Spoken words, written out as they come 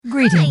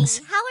Greetings.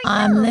 Hi, how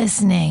are I'm you?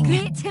 listening.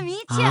 Great to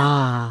meet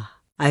you.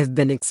 I've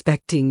been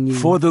expecting you.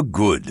 For the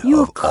good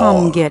You've of come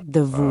all. get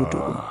the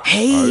voodoo.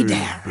 Hey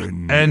there.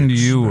 And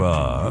you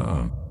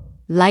are?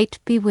 Light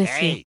be with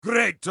you.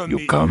 Great to You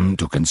meet come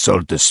to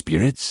consult the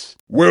spirits?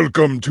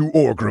 Welcome to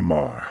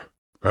Orgrimmar.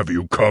 Have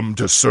you come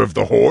to serve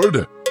the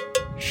Horde?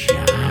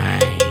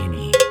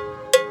 Shiny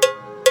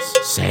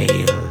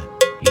sail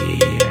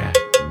here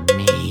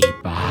me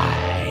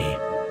by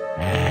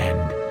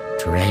and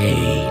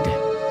trade.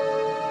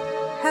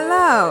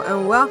 Hello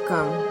and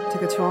welcome to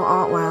Ctrl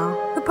Alt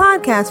WoW, the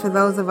podcast for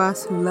those of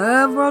us who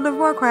love World of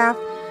Warcraft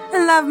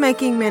and love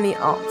making many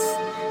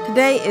alts.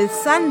 Today is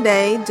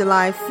Sunday,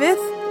 July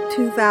 5th,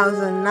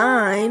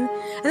 2009,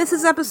 and this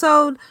is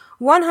episode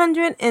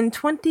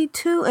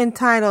 122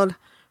 entitled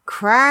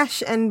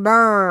Crash and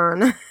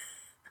Burn,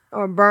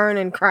 or Burn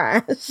and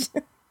Crash.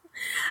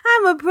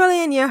 I'm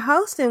Aprillian, your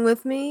host, and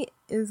with me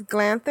is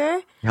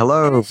Glanther.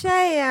 Hello. And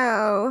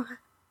Shayo.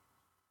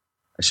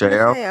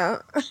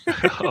 Shayo.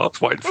 I was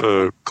waiting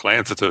for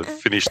Clancy to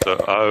finish the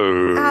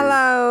O.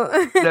 Hello.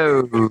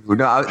 No,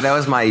 that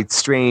was my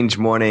strange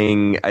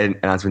morning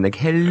announcement. Like,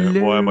 hello.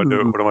 What am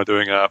I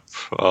doing up?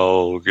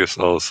 Guess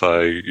I'll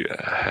say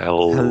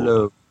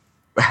hello.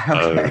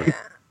 Okay.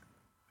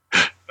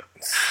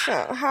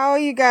 So, how are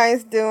you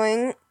guys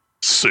doing?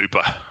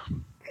 Super.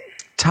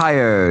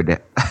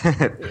 Tired.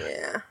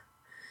 Yeah.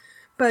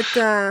 But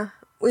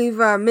we've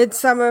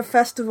Midsummer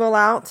Festival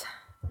out.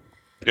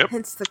 Yep.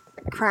 Hence the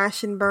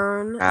crash and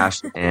burn.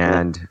 Crash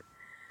and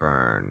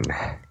burn.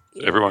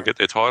 Did everyone get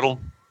their title?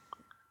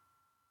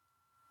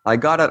 I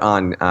got it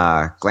on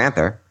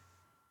Glanther.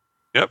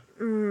 Yep.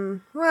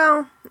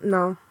 Well,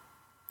 no.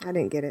 I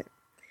didn't get it.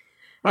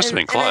 Must have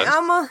been close.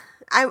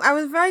 I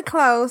was very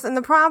close, and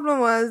the problem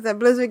was that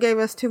Blizzard gave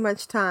us too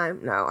much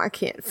time. No, I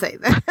can't say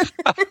that.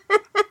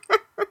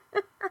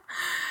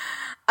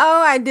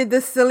 Oh, I did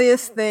the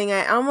silliest thing.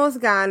 I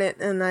almost got it,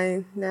 and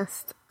I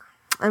missed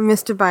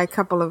it by a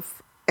couple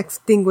of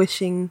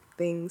extinguishing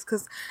things,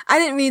 because I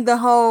didn't read the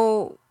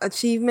whole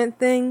achievement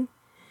thing,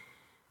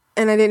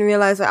 and I didn't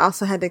realize I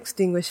also had to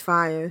extinguish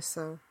fires,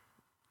 so.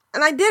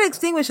 And I did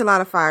extinguish a lot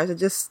of fires, I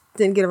just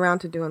didn't get around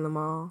to doing them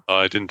all.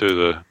 I didn't do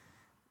the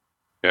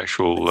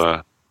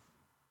actual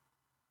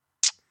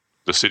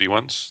the city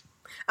ones.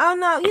 Oh,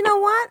 no, you know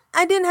what?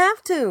 I didn't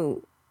have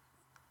to.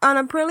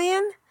 On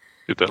Aprillian.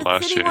 Did that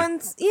last year.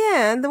 Ones,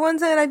 yeah, the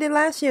ones that I did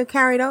last year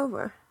carried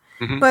over.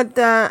 Mm-hmm. But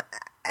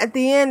at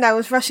the end, I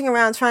was rushing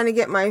around trying to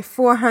get my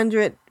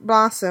 400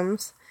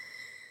 blossoms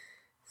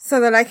so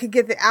that I could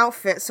get the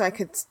outfit so I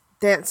could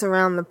dance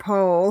around the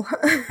pole.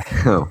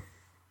 Oh.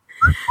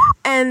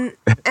 and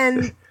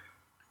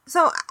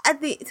so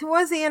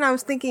towards the end, I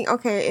was thinking,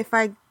 okay, if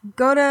I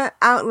go to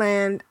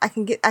Outland, I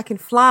can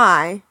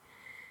fly,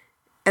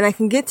 and I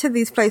can get to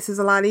these places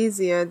a lot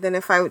easier than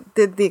if I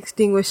did the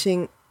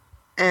extinguishing,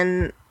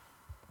 and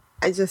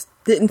I just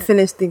didn't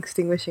finish the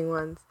extinguishing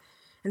ones.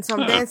 And so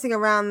I'm dancing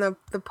around the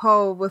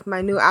pole with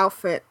my new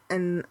outfit,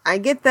 and I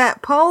get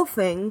that pole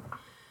thing,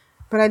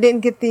 but I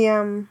didn't get the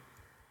I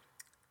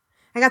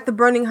got the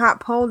burning hot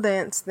pole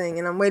dance thing,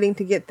 and I'm waiting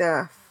to get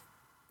the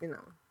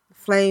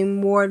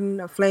flame warden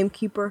or flame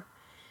keeper,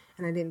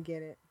 and I didn't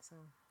get it. So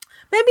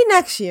maybe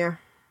next year.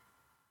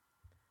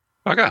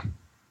 Okay.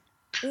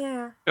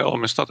 Yeah. Yeah,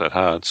 well, it's not that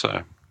hard,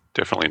 so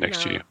definitely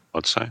next year,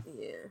 I'd say.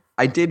 Yeah.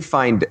 I did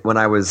find when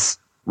I was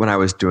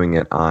doing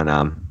it on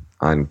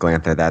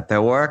Glanther that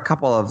there were a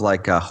couple of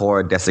like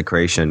horror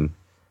desecration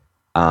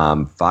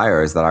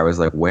fires that I was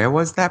like, where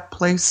was that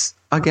place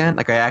again?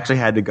 Like I actually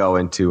had to go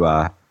into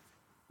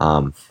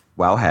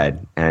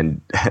Wowhead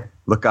and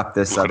look up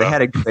this. They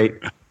had a great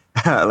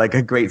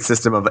a great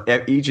system of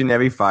each and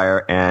every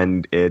fire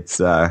and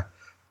its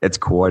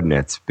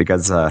coordinates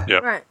because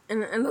Yep. Right,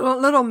 and a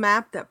little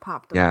map that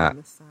popped up on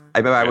the side. I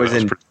remember I was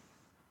in pretty...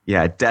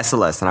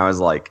 Desolus, and I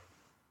was like,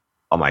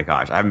 oh my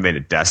gosh, I haven't been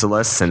to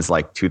Desolus since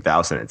like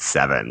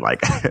 2007.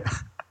 Like,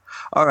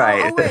 all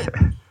right. Oh, wait.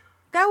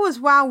 That was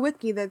WoW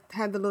Wiki that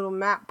had the little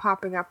map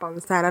popping up on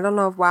the side. I don't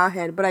know if WoW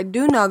had, but I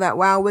do know that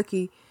WoW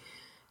Wiki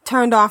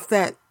turned off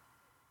that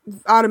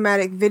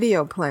automatic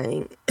video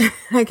playing.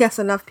 I guess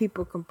enough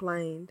people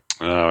complained.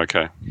 Oh,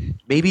 okay.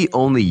 Maybe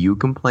only you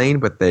complain,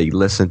 but they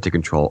listen to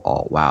Control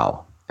Alt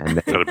WoW. And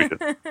That'll be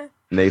good.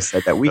 they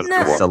said that we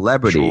have a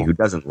celebrity who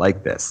doesn't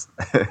like this.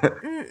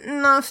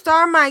 No,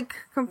 Starman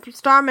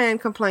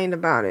complained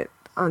about it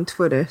on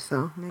Twitter,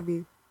 so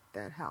maybe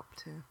that helped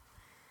too.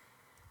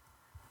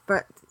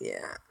 But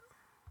yeah.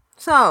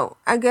 So,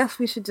 I guess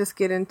we should just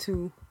get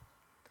into...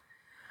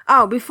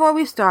 Oh, before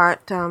we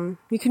start,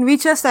 you can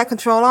reach us at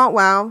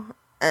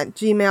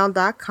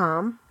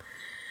controlaltwow@gmail.com.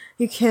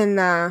 You can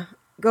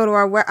go to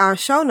our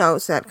show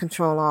notes at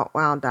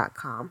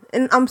controlaltwow.com.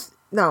 And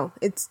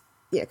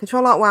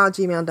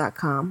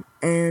controlaltwow@gmail.com.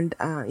 And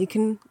you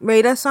can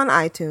rate us on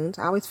iTunes.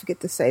 I always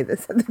forget to say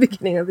this at the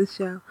beginning of the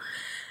show.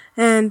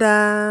 And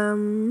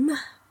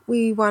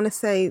we want to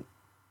say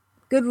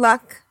good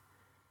luck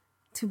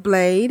to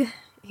Blade.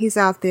 He's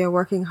out there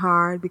working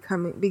hard,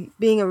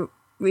 being a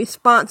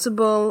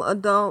responsible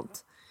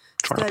adult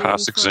Trying to studying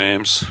pass for-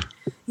 exams.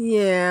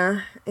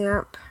 Yeah,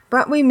 yep.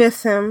 But we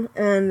miss him,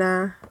 and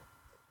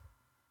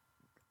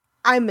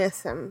I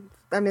miss him.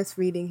 I miss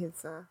reading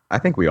his. I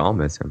think we all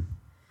miss him.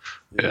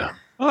 Yeah.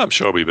 Well, I'm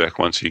sure I'll be back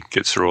once he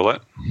gets through all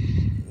that.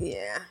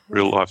 Yeah.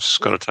 Real life's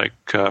got to take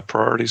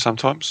priority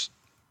sometimes.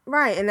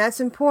 Right, and that's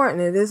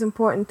important. It is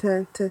important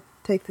to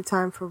take the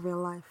time for real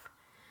life.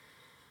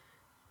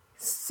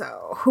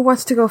 So, who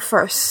wants to go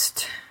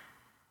first?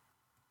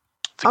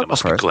 I think I'll it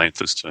must go be first.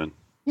 Glantha's turn.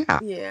 Yeah.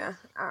 Yeah,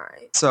 all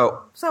right.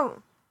 So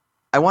So,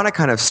 I want to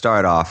kind of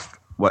start off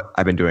what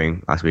I've been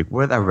doing last week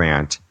with a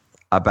rant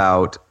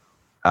about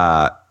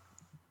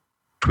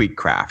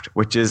Tweetcraft,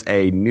 which is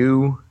a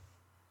new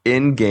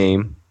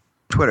in-game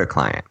Twitter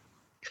client.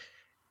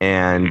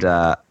 And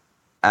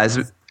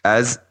as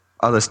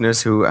our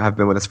listeners who have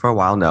been with us for a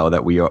while know,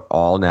 that we are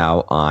all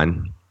now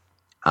on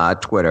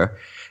Twitter.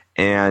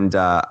 And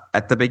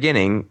at the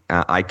beginning,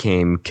 I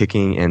came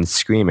kicking and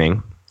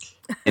screaming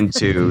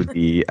into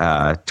the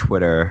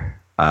Twitter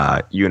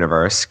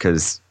universe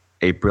because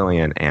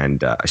Brilliant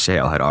and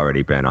Shale had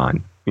already been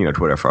on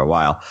Twitter for a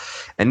while.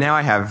 And now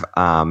I have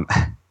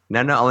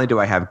now not only do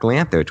I have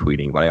Glantha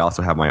tweeting, but I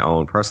also have my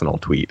own personal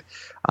tweet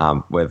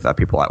with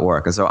people at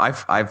work. And so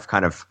I've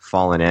kind of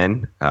fallen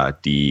in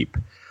deep.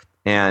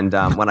 And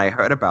when I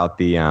heard about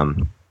the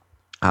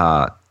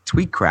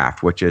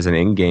Tweetcraft, which is an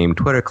in-game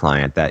Twitter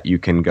client that you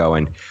can go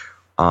and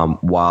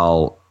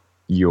while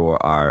you're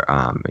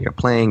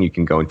playing, you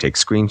can go and take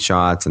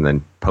screenshots and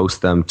then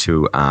post them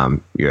to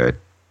your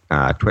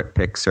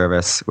TwitPic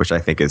service, which I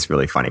think is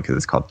really funny because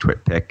it's called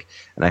TwitPic,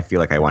 and I feel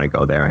like I want to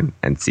go there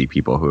and see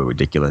people who are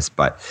ridiculous,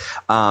 but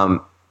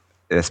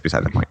that's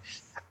beside the point.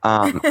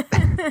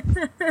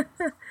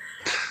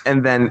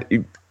 And then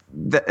it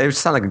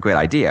sounds like a great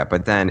idea,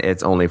 but then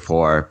it's only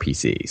for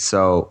PC.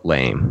 So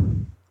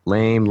lame.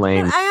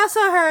 I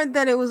also heard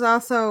that it was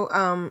also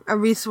a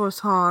resource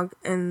hog,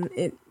 and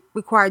it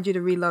required you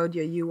to reload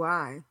your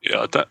UI.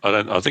 Yeah,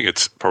 I think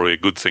it's probably a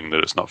good thing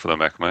that it's not for the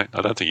Mac, mate.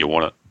 I don't think you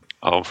want it.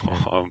 I'm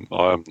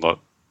not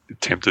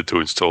tempted to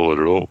install it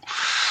at all.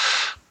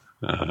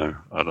 I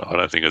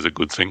don't think it's a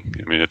good thing.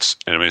 I mean, it's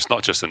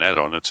not just an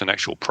add-on; it's an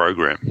actual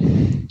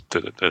program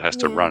that has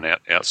to run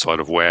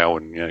outside of WoW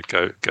and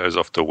goes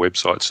off to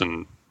websites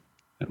and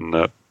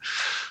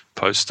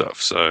post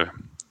stuff. So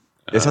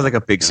this sounds like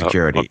a big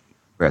security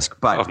risk.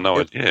 But I've no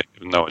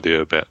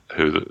idea about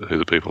who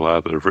the people are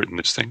that have written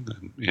this thing.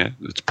 Yeah,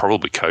 it's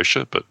probably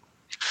kosher, but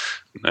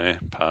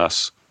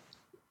pass.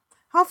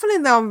 Hopefully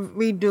they'll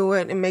redo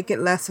it and make it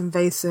less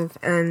invasive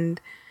and,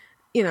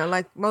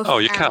 like most Oh,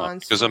 you add-ons.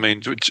 can't, because, I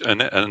mean,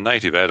 a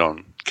native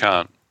add-on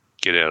can't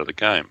get out of the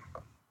game.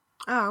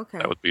 Oh, okay.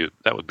 That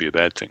would be a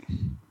bad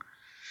thing.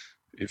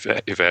 If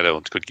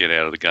add-ons could get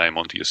out of the game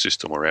onto your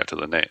system or out to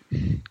the net.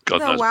 God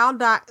knows.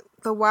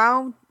 The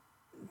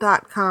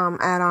WoW.com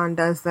add-on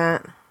does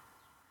that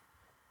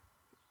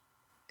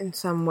in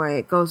some way.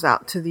 It goes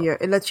out to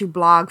it lets you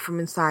blog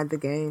from inside the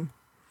game.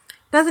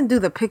 Doesn't do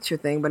the picture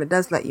thing, but it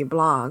does let you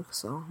blog.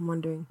 So I'm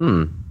wondering.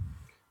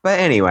 But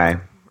anyhow,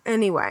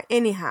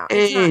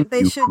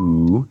 they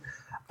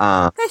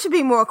should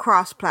be more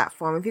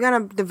cross-platform. If you're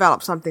gonna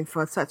develop something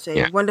for such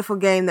a wonderful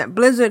game that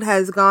Blizzard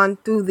has gone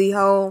through the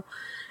whole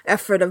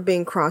effort of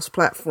being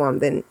cross-platform,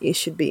 then it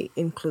should be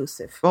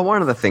inclusive. Well,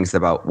 one of the things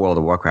about World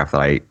of Warcraft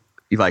that I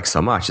like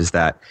so much is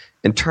that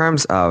in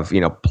terms of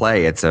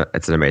play, it's an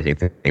amazing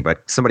thing.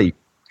 But somebody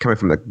coming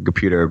from the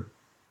computer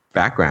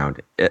background,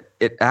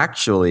 it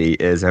actually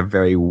is a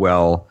very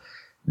well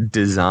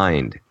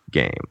designed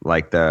game.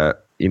 Like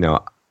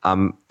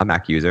I'm a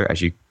Mac user,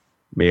 as you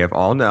may have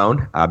all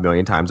known a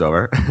million times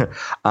over.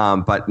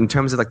 But in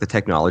terms of like the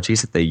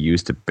technologies that they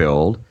use to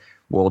build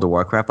World of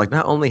Warcraft, like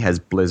not only has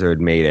Blizzard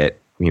made it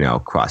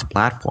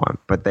cross-platform,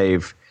 but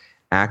they've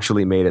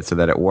actually made it so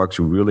that it works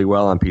really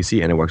well on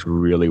PC and it works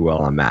really well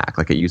on Mac.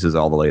 Like it uses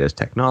all the latest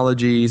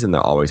technologies and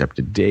they're always up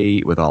to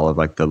date with all of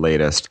like the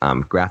latest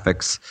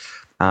graphics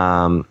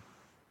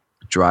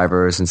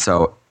drivers, and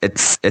so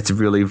it's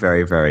really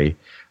very, very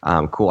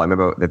cool. I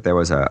remember that there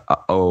was a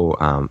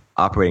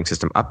operating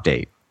system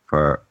update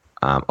for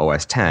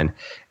OS 10,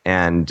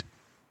 and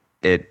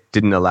it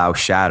didn't allow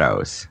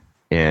shadows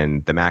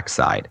in the Mac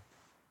side,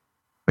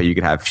 but you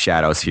could have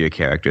shadows for your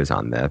characters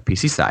on the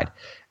PC side.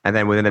 And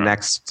then within the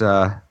next,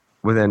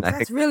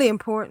 That's really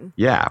important.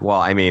 Yeah, well,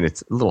 I mean,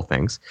 it's little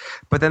things,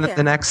 but then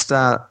the next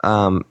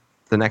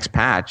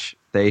patch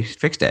they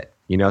fixed it.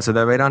 So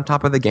they're right on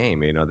top of the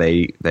game.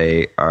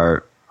 They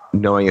are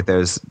knowing that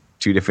there's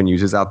two different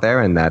users out there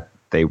and that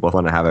they both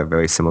want to have a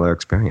very similar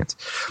experience.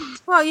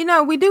 Well,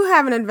 we do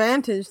have an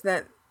advantage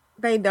that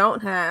they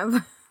don't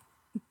have.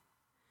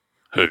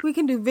 Who? We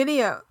can do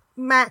video.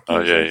 Mac. Oh,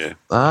 yeah.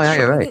 Oh, yeah,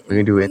 you're right.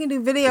 We can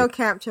do video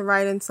capture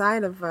right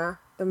inside of the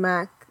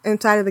Mac,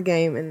 inside of the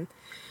game, and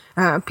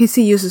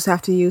PC users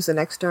have to use an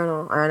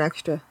external or an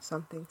extra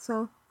something.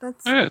 So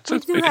that's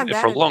it's been in there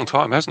for a long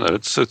time, hasn't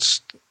it?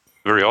 It's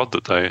very odd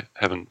that they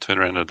haven't turned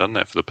around and done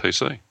that for the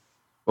PC.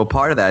 Well,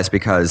 part of that is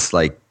because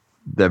like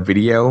the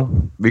video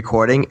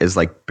recording is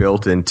like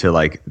built into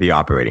like the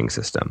operating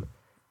system.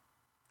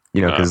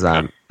 You know, Oh, because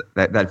okay.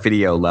 that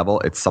video level,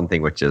 it's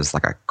something which is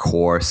like a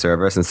core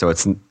service, and so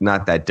it's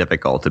not that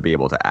difficult to be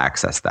able to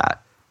access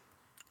that.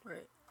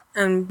 Right.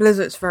 And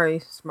Blizzard's very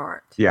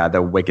smart. Yeah,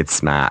 they're wicked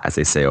smart, as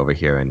they say over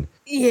here in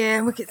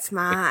Yeah, wicked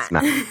smart.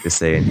 smart, they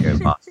say in here in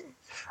Boston.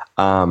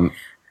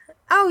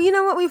 Oh, you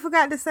know what we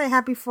forgot to say?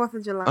 Happy 4th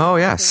of July. Oh,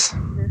 yes.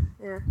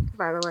 Yeah,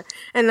 by the way.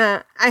 And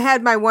I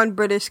had my one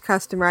British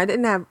customer.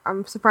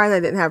 I'm surprised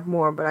I didn't have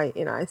more, but I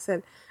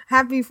said,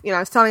 I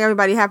was telling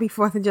everybody Happy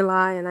 4th of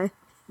July, and I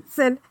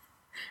said,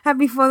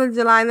 Happy 4th of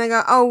July, and they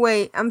go, oh,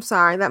 wait, I'm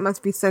sorry, that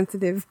must be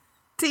sensitive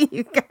to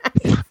you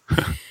guys.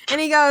 And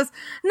he goes,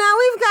 no,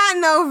 we've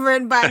gotten over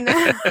it by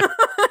now.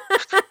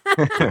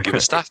 Couldn't give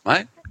a stuff,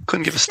 mate.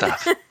 Couldn't give a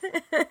stuff.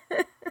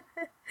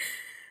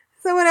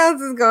 So what else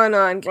is going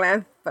on,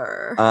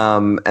 Glanther?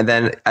 And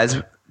then,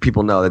 as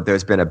people know, that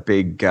there's been a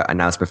big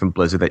announcement from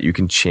Blizzard that you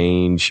can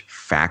change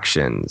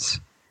factions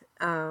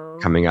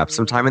coming up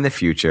sometime in the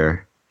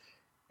future.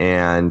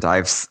 And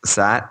I've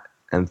sat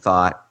and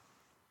thought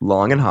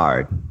long and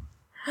hard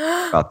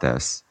about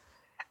this.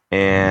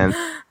 And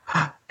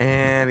the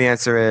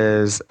answer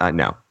is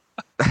no.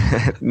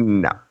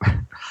 No.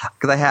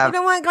 Because I have... You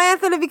don't want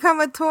Glanther to become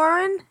a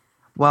Tauren?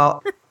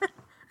 Well...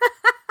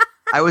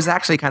 I was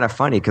actually kind of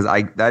funny because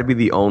that'd be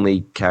the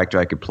only character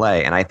I could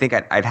play, and I think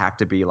I'd have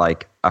to be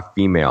like a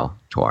female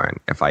Tauren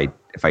if I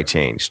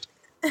changed.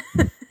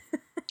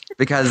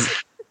 Because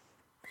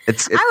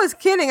it's I was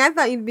kidding. I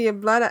thought you'd be a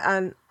blood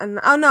oh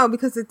no,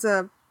 because it's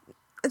a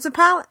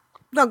palette.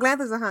 No,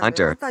 Glanther's a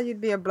hunter. I thought you'd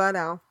be a blood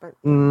elf, but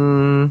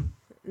no.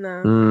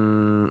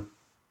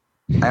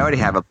 I already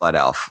have a blood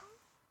elf,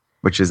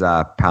 which is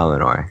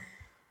Palinor.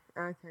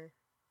 Okay.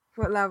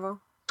 What level?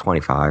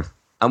 25.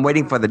 I'm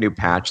waiting for the new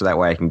patch so that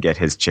way I can get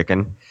his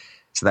chicken,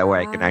 so that way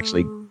I can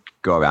actually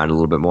go around a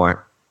little bit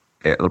more,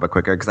 a little bit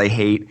quicker. Because I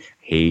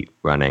hate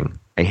running.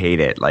 I hate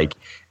it. Like,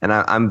 and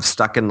I'm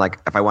stuck in like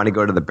if I want to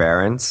go to the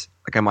Barrens,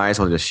 like I might as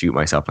well just shoot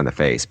myself in the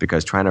face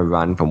because trying to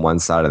run from one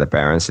side of the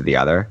Barrens to the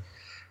other,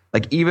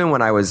 like even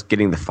when I was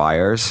getting the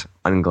fires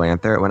on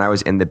Glanther, when I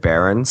was in the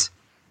Barrens,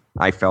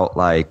 I felt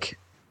like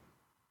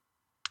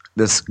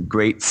this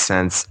great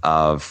sense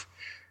of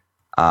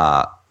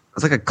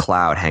it's like a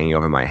cloud hanging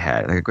over my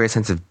head, like a great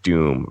sense of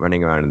doom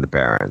running around in the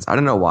Barrens. I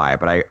don't know why,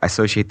 but I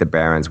associate the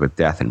Barrens with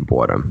death and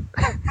boredom.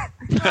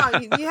 No,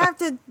 you have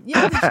to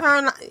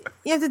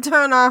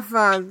turn off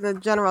the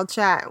general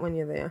chat when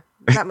you're there.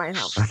 That might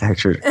help. That's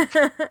true.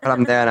 But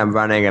I'm there and I'm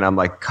running and I'm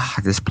like,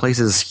 God, this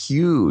place is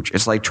huge.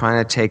 It's like trying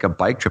to take a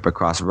bike trip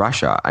across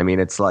Russia. I mean,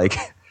 it's like,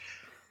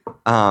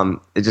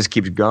 it just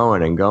keeps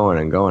going and going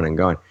and going and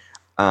going.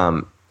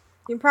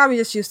 You're probably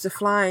just used to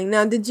flying.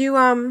 Now, did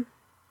you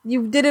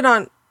did it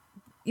on?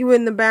 You were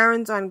in the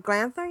Barrens on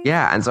Glanther?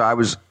 Yeah, and so I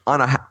was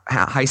on a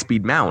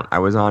high-speed mount. I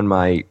was on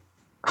my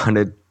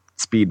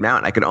 100-speed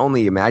mount. I could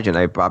only imagine.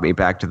 It brought me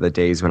back to the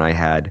days when I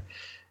had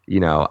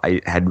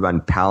run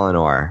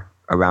Palinor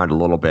around a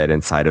little bit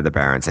inside of the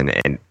Barrens,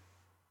 and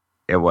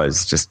it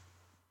was just,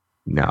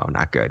 no,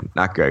 not good.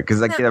 Not good.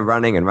 Because like they're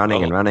running and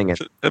running and running. And,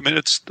 I mean,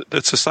 it's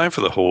the same for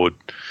the Horde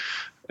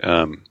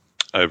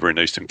over in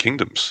Eastern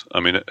Kingdoms. I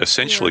mean,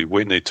 essentially,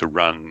 we need to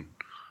run...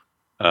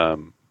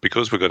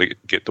 because we've got to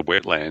get the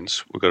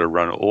wetlands, we've got to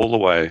run all the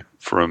way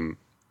from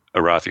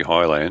Arathi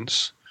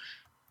Highlands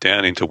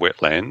down into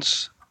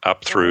wetlands,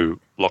 up through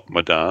Loch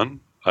Madan,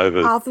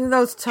 over all through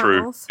those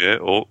tunnels.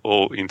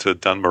 all into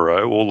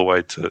Dunmorrow, all the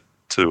way to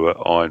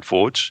Iron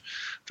Forge.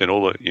 Then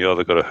you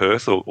either got to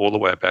Hearth or all the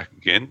way back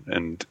again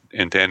and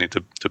down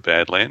into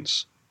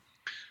Badlands.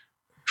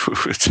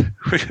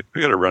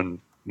 we got to run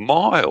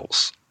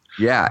miles.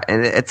 Yeah,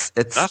 and it's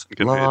nothing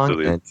compared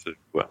long to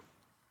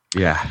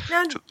yeah.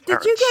 Now,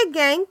 did you get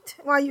ganked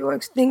while you were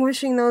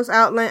extinguishing those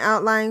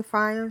outlying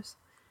fires?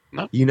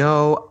 No. You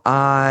know,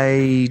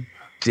 I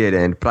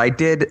didn't, but I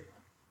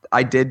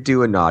did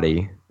do a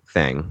naughty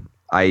thing.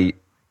 I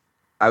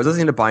was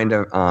listening to Bind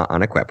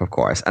on Equip, of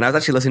course, and I was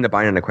actually listening to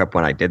Bind on Equip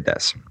when I did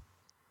this.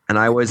 And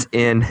I was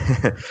in,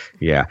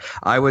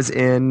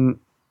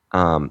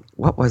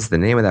 what was the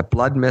name of that?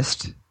 Blood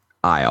Mist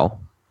Isle.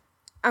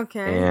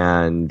 Okay.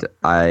 And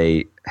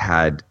I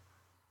had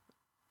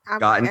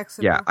I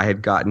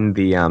had gotten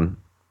the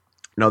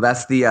no,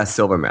 that's the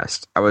Silver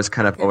Mist. I was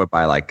kind of over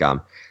by like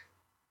the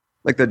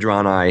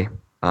Draenei,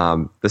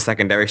 the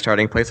secondary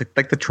starting place,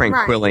 like the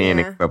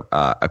Tranquillian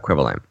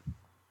equivalent.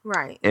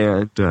 Right.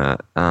 And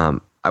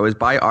I was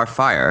by our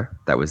fire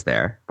that was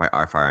there. By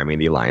our fire, I mean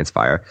the Alliance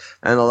fire.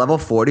 And the level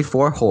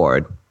 44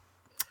 Horde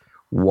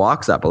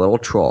walks up, a little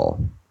troll.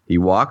 He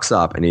walks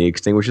up and he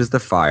extinguishes the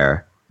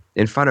fire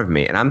in front of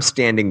me, and I'm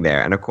standing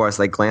there, and of course,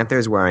 like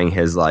Glanther's wearing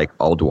his like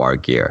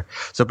Ulduar gear,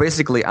 so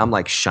basically I'm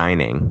like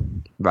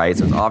shining, right?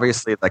 So it's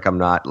obviously like I'm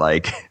not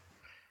like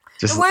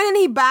just. Why didn't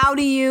he bow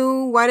to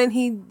you? Why didn't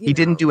he? He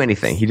didn't do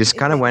anything. He just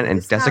kind of went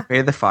and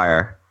desecrated the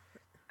fire,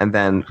 and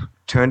then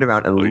turned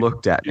around and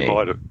looked at me.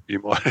 You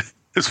might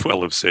as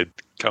well have said,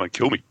 "Come and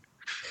kill me."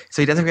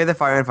 So he desecrated the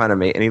fire in front of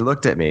me, and he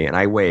looked at me, and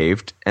I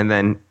waved, and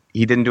then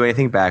he didn't do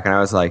anything back, and I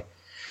was like,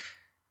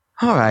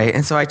 all right.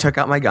 And so I took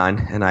out my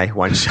gun and I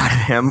one-shot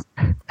him.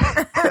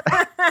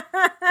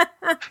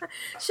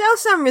 Show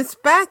some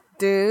respect,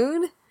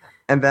 dude.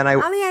 And then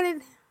All he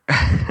had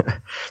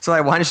to... so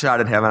I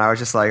one-shotted him, and I was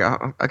just like,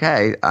 oh,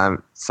 okay,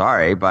 I'm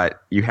sorry,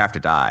 but you have to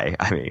die.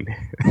 I mean,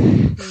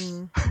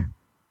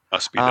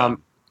 Must be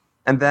done.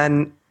 and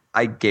then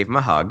I gave him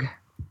a hug.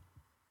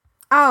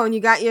 Oh, and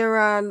you got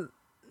your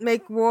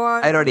make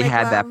war. I'd already make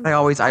had that, love?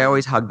 but I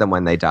always hug them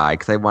when they die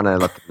because I want to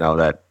let them know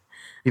that,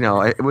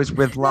 it was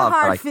with love that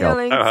I hard killed.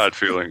 feelings. No hard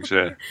feelings,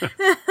 yeah.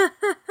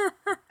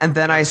 And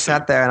then I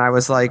sat there and I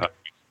was like,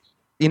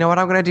 you know what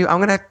I'm going to do? I'm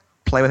going to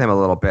play with him a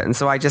little bit. And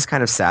so I just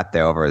kind of sat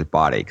there over his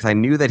body because I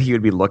knew that he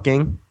would be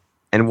looking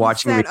and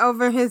watching me. Sat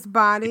over his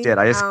body. I did.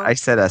 I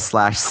said a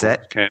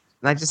 /sit, Can't.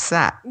 and I just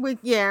sat. We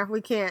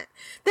can't.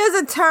 There's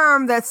a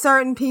term that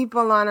certain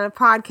people on a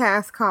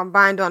podcast called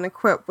Bind on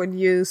Equip would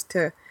use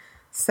to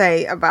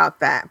say about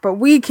that, but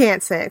we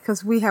can't say it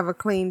because we have a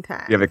clean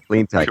tag. You have a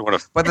clean If tag. you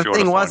want to, But the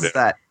thing was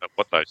that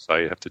what they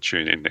say, you have to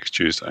tune in next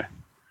Tuesday.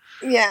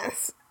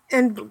 Yes,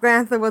 and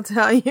Grantha will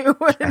tell you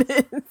what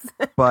it is.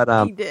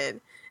 But He did.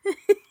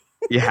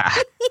 yeah.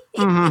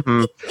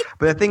 Mhm.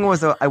 But the thing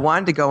was, though, I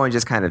wanted to go and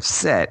just kind of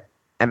sit,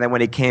 and then when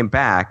he came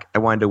back, I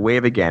wanted to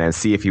wave again and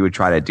see if he would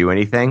try to do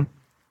anything,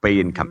 but he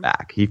didn't come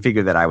back. He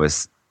figured that I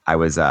was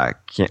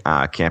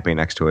camping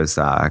next to his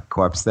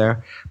corpse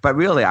there, but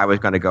really I was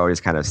going to go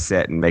just kind of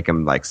sit and make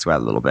him like sweat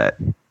a little bit.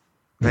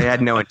 I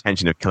had no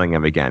intention of killing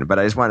him again, but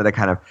I just wanted to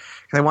kind of,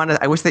 because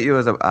I wish that there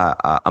was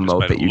a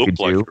mode that you could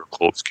like do. You're a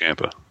corpse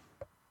camper.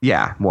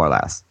 Yeah, more or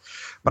less.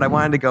 But I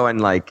wanted to go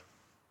and like,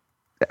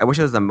 I wish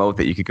there was a mode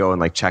that you could go and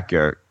like check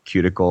your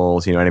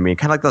cuticles, you know what I mean?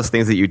 Kind of like those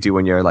things that you do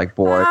when you're like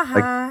bored.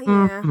 Like,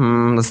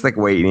 Yeah. it's like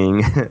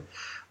waiting.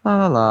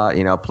 La la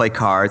la, play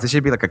cards. It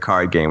should be like a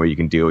card game where you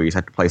can do it. You just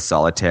have to play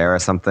solitaire or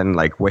something,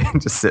 like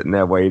just sitting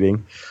there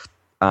waiting.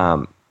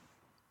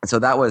 So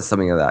that was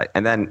something of that.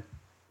 And then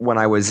when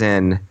I was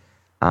in,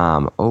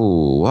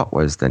 what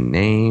was the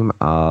name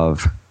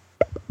of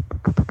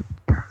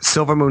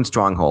Silver Moon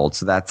Stronghold?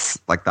 So that's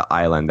like the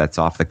island that's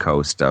off the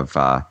coast of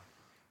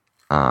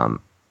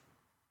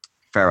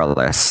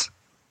Feralis.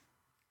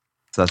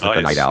 So that's like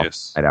the Night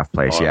Elf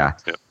place. Oh, yeah.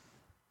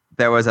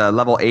 There was a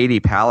level 80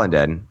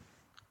 paladin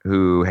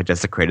who had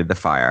desecrated the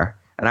fire.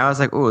 And I was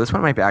like, ooh, this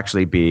one might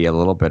actually be a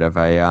little bit of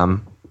a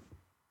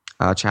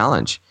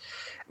challenge.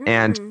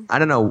 And I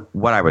don't know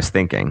what I was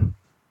thinking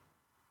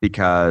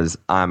because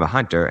I'm a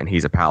hunter and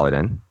he's a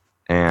paladin.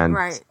 And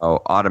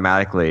so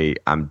automatically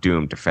I'm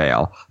doomed to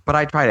fail. But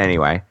I tried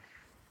anyway.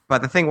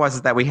 But the thing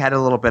was that we had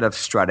a little bit of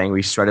strutting.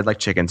 We strutted like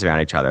chickens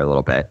around each other a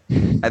little bit.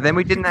 And then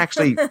we didn't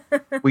actually do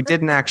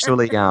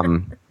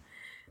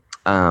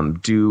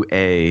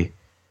a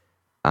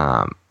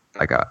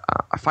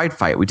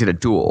fight. We did a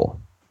duel.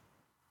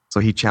 So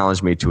he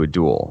challenged me to a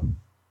duel.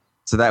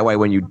 So that way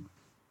when it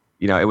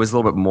was a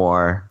little bit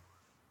more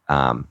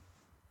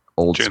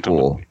old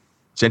school,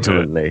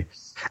 gentlemanly. Yeah.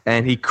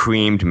 And he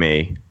creamed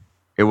me.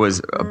 It was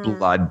a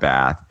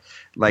bloodbath.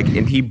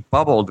 And he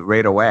bubbled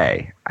right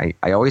away. I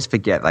always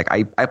forget.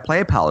 I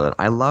play a paladin.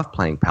 I love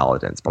playing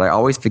paladins, but I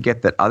always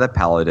forget that other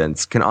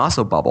paladins can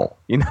also bubble.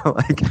 And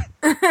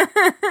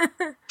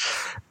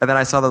then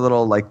I saw the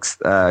little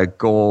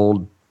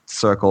gold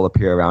circle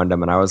appear around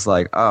him, and I was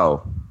like,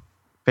 "Oh,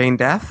 feign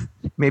death?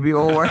 Maybe it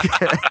will work."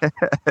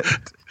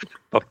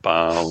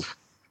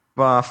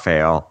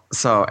 Fail.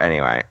 So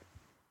anyway,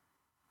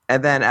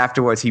 and then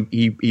afterwards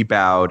he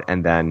bowed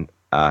and then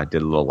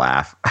did a little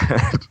laugh,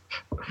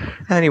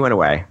 and he went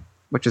away,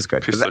 which is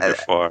good. Pissed on your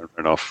fire and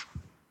ran off.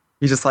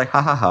 He's just like,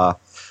 ha ha ha.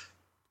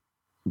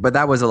 But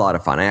that was a lot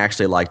of fun. I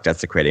actually liked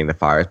desecrating the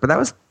fires. But that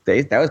was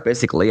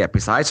basically it.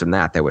 Besides from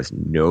that, there was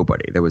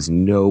nobody. There was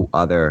no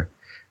other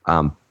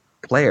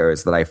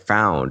players that I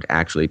found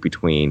actually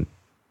between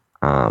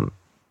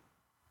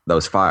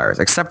those fires,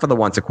 except for the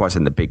ones, of course,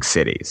 in the big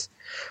cities.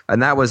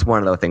 And that was one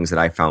of the things that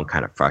I found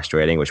kind of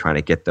frustrating, was trying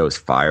to get those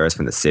fires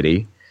from the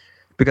city.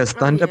 Because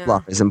Thunder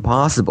Bluff is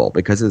impossible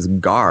because there's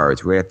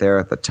guards right there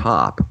at the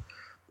top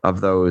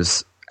of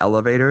those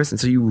elevators. And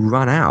so you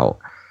run out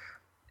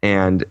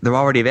and they're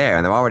already there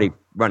and they're already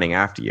running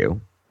after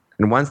you.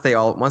 And once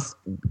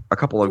a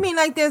couple of... You mean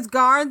like there's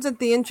guards at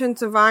the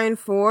entrance of Iron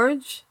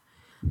Forge?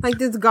 Like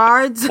there's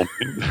guards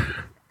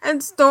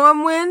and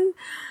Stormwind?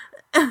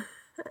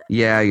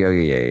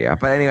 Yeah.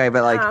 But anyway,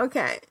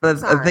 okay. But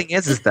the thing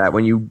is that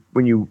when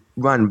you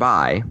run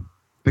by,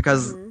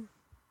 because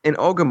in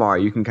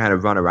Orgrimmar you can kind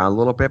of run around a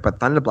little bit, but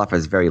Thunder Bluff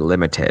is very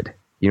limited.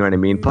 You know what I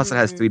mean? Plus it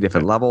has 3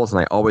 different levels, and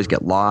I always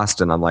get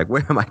lost, and I'm like,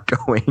 where am I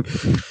going?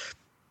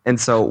 And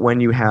so when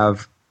you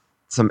have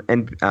some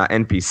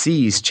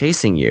NPCs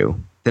chasing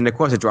you, then of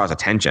course it draws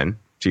attention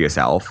to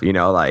yourself,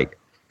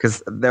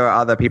 because there are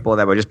other people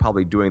that were just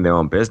probably doing their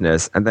own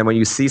business. And then when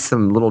you see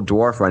some little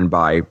dwarf run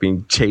by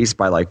being chased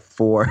by like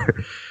four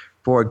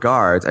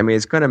guards, I mean,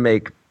 it's going to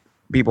make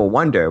people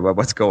wonder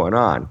what's going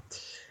on.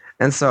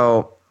 And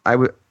so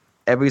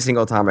every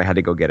single time I had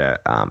to go get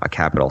a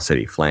capital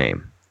city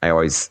flame,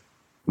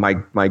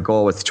 my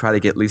goal was to try to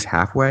get at least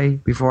halfway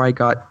before I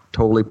got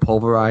totally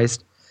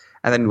pulverized.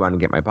 and then want to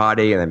get my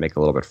body and then make it a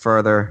little bit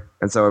further.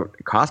 And so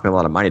it cost me a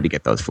lot of money to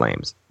get those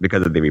flames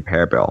because of the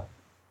repair bill.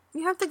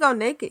 You have to go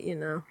naked, you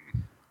know.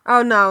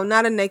 Oh no,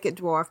 not a naked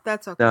dwarf.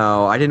 That's okay.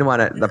 No, I didn't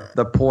want to.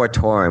 The poor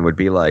Tauren would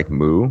be like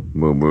moo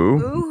moo moo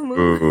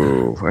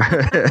Moo,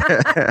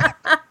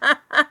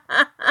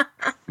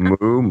 moo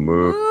moo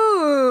moo.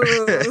 Ooh.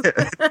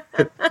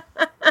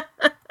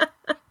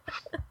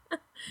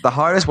 The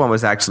hardest one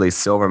was actually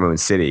Silvermoon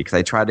City because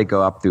I tried to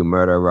go up through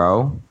Murder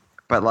Row,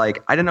 but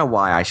like I don't know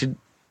why I should.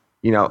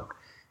 You know,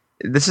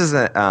 this is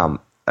a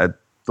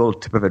little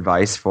tip of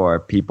advice for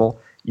people.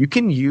 You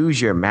can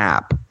use your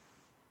map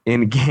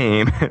in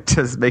game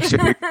to make sure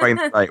you're going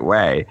the right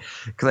way.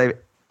 Because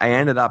I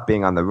ended up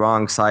being on the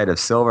wrong side of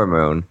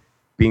Silvermoon,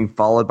 being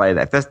followed by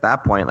at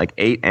that point like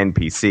 8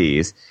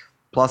 NPCs,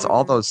 plus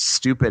all those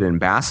stupid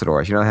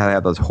ambassadors. You know how they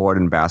have those horde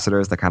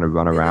ambassadors that kind of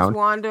run around? Just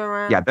wander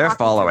around. Yeah, they're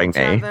following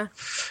me.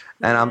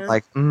 And I'm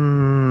like,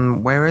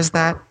 where is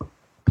that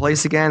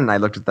place again? And I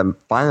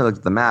finally looked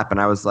at the map, and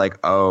I was like,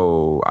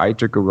 oh, I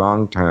took a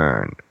wrong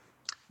turn.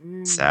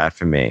 Sad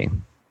for me.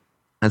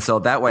 And so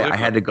that way I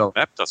had to go. The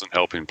map doesn't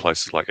help in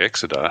places like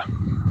Exeter.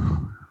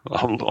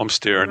 I'm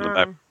staring at the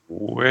map.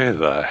 Where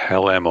the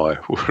hell am I?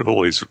 With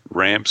all these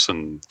ramps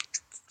and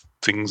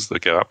things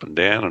that go up and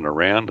down and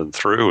around and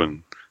through.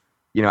 And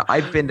you know,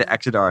 I've been to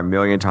Exeter a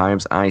million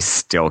times. And I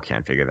still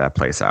can't figure that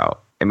place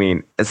out. I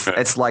mean,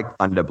 it's like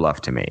Thunder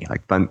Bluff to me.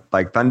 Like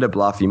Thunder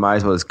Bluff, you might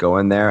as well just go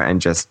in there and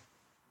just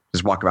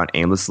walk around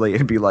aimlessly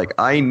and be like,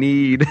 I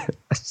need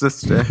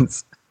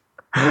assistance.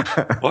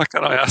 Why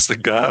can't I ask the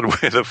guard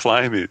where the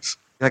flame is?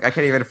 Like, I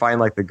can't even find,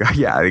 like, the guard.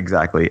 Yeah,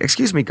 exactly.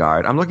 Excuse me,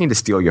 guard. I'm looking to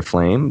steal your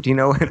flame. Do you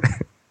know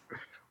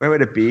where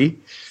would it be?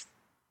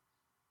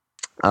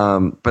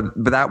 But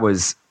that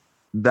was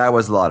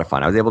a lot of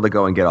fun. I was able to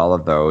go and get all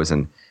of those,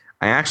 and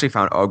I actually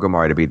found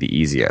Orgrimmar to be the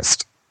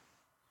easiest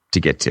to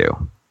get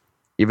to,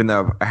 even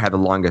though I had the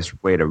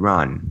longest way to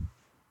run.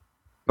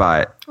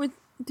 But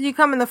Did you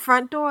come in the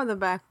front door or the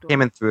back door?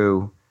 came in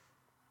through.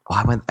 Oh,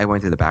 I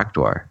went through the back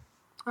door.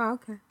 Oh,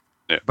 okay.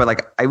 But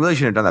like, I really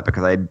shouldn't have done that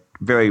because I'd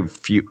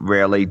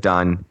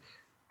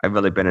I've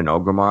really been in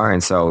Orgrimmar,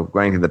 and so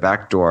running through the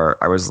back door,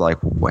 I was like,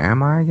 where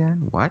am I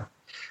again? What?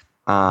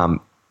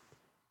 And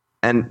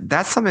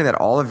that's something that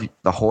all of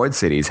the Horde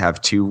cities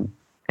have 2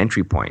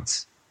 entry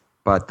points,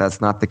 but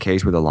that's not the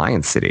case with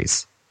Alliance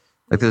cities.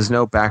 Like, there's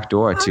no back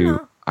door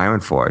to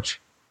Ironforge.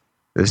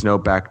 There's no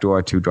back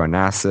door to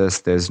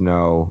Dornassus. There's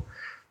a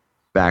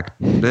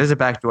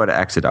back door to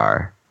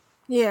Exodar.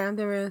 Yeah,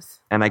 there is.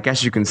 And I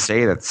guess you can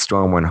say that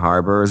Stormwind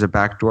Harbor is a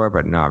backdoor,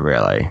 but not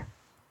really.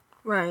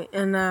 Right,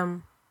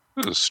 and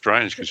This is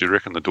strange because you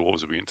reckon the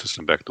dwarves would be interested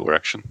in backdoor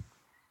action.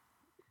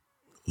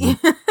 Just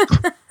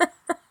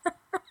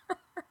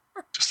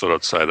thought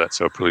I'd say that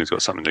so Aprillian's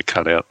got something to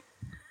cut out.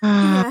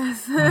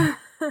 yes.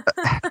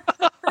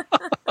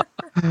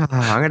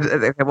 I'm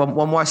gonna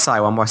one more sigh.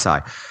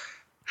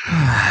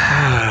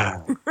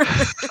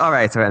 All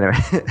right. So anyway,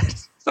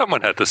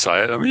 Someone had to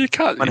say it. I mean, you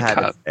can't.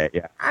 say it,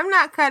 yeah. I'm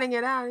not cutting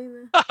it out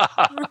either.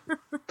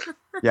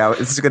 Yeah,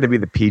 this is going to be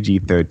the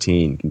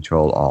PG-13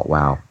 Control Alt.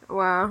 Wow.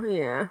 Wow,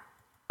 yeah.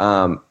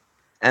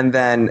 And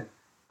then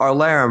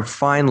Arlaram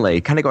finally,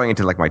 kind of going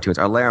into like my tunes,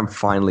 Arlaram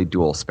finally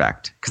dual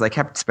spec'd because I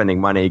kept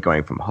spending money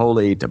going from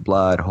holy to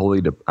blood,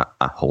 holy to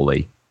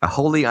holy, a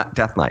holy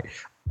Death Knight,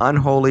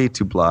 unholy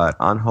to blood,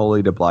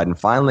 unholy to blood, and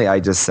finally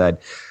I just said,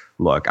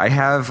 look, I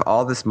have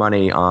all this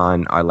money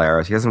on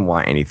Arlaram. He doesn't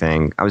want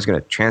anything. I was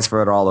going to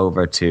transfer it all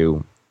over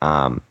to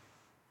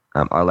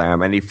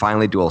Arlaram, and he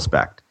finally dual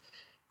spec'd.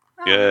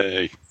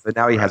 Yay. So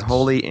now he has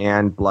holy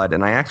and blood,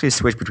 and I actually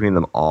switch between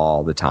them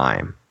all the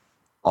time.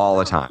 All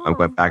the time. I'm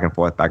going back and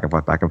forth, back and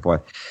forth, back and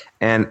forth.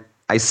 And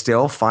I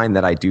still find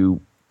that I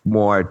do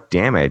more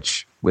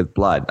damage with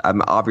blood.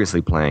 I'm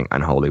obviously playing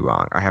Unholy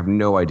wrong. I have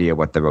no idea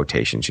what the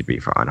rotation should be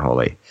for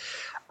Unholy.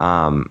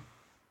 And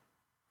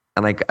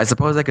I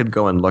suppose I could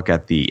go and look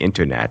at the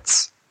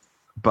internets,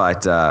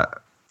 but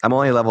I'm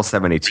only level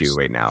 72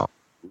 right now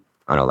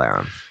on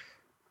Alarum.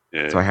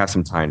 Yeah. So I have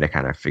some time to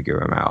kind of figure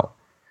them out.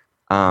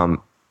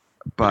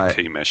 But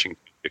key mashing,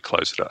 get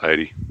closer to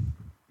 80.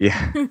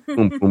 Yeah,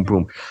 boom, boom,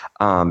 boom.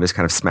 Just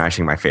kind of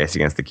smashing my face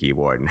against the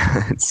keyboard and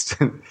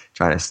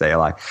trying to stay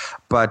alive.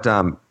 But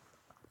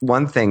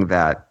one thing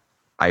that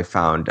I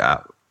found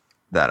out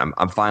that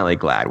I'm finally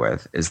glad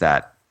with is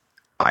that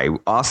I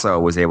also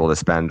was able to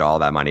spend all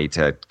that money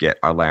to get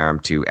Alarum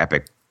to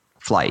Epic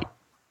Flight.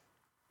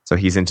 So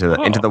he's into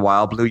the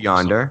Wild Blue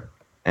Yonder,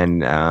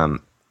 and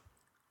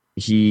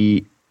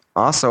he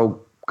also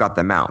got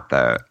the mount,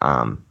 the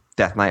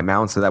Death Knight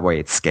mount, so that way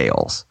it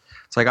scales.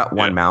 So I got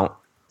one mount,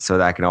 so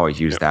that I can always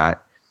use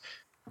that.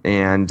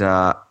 And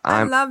I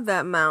love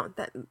that mount.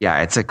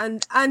 It's a I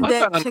undead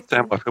don't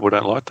understand why people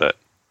don't like that.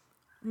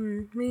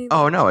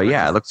 Oh no,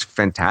 yeah, it looks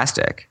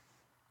fantastic.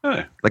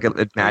 Yeah. Like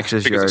it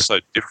matches your. It's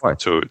so different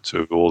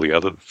to all the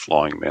other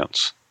flying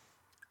mounts.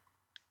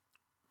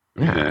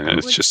 Yeah, and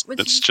it's just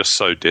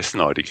so Death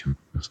Knighty.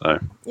 So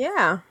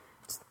yeah,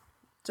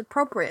 it's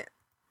appropriate.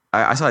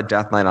 I saw a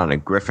Death Knight on a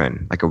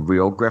griffin, like a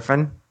real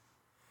griffin,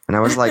 and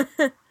I was like,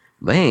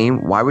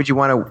 lame. Why would you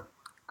want to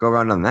go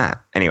around on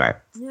that? Anyway.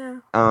 Yeah.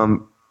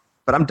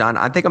 But I'm done.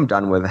 I think I'm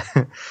done with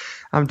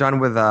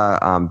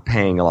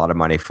paying a lot of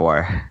money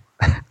for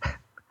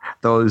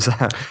those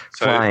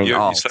flying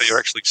alts. So you're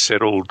actually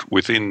settled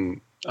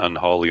within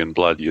Unholy and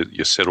Blood.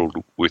 You're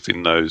settled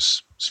within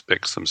those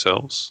specs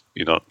themselves.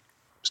 You're not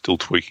still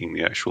tweaking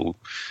the actual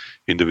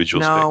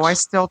individual specs. No, I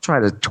still try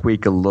to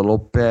tweak a little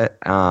bit.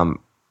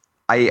 There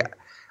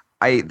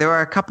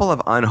are a couple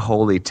of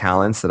unholy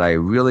talents that I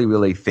really,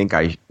 really think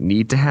I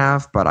need to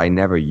have, but I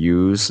never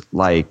use,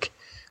 like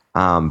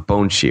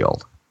Bone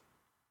Shield.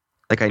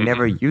 Like, I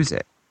never use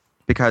it.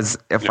 Because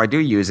if I do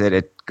use it,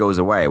 it goes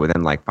away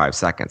within like 5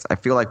 seconds. I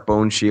feel like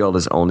Bone Shield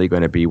is only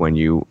going to be when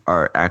you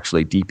are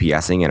actually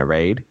DPSing in a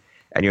raid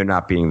and you're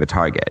not being the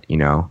target, you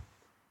know?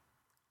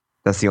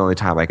 That's the only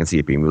time I can see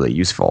it being really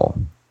useful.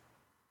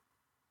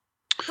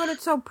 But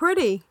it's so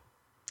pretty.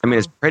 I mean,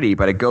 it's pretty,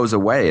 but it goes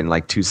away in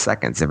like 2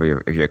 seconds if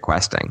you're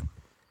questing.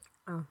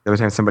 Oh. Every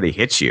time somebody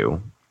hits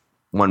you,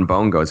 one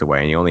bone goes away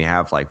and you only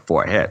have like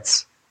 4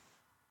 hits.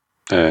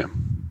 Yeah.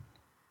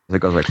 It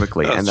goes away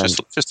quickly. No, and then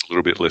just a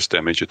little bit less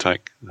damage you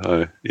take.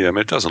 Yeah, I mean,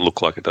 it doesn't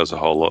look like it does a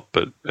whole lot,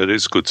 but it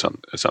is good.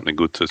 Something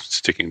good to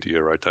stick into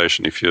your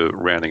rotation if you're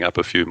rounding up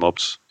a few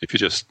mobs. If you're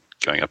just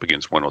going up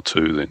against 1 or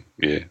 2, then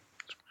yeah.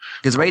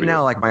 Because right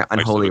now, like my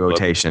unholy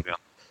rotation.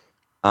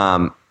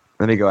 Let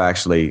me go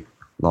actually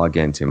log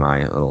into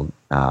my little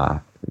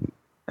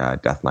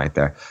Death Knight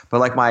there. But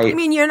like You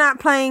mean you're not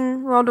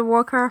playing World of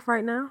Warcraft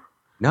right now?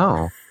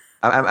 No.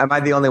 Am I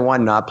the only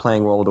one not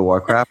playing World of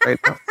Warcraft right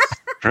now?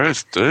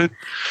 Yes, dude.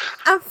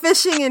 I'm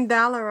fishing in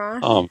Dalaran.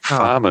 I'm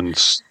farming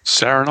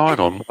Saronite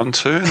on 1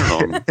 turn,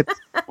 and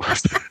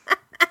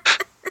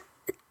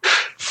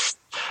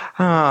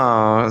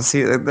Oh,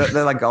 see,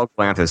 they're like old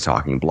planters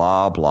talking.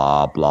 Blah,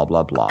 blah, blah,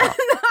 blah, blah.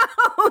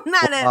 No,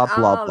 not blah, at all.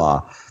 blah,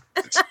 blah.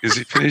 Is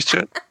it finished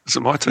yet? Is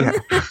it my turn?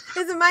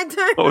 Is it my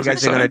turn? What was You it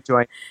guys are going to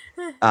join.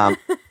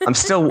 I'm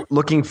still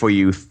looking for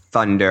you,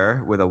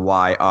 Thunder, with a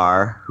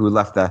YR, who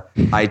left the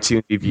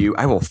iTunes review.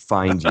 I will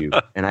find you,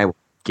 and I will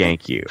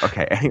gank you.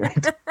 Okay, anyway.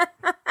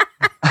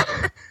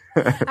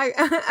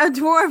 A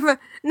dwarf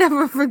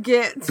never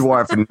forgets.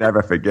 Dwarf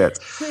never forgets.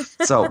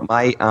 So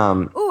my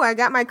Ooh, I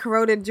got my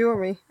corroded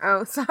jewelry.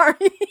 Oh, sorry.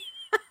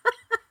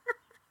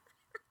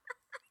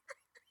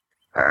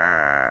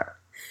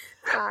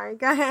 Sorry,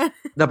 go ahead.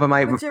 No, but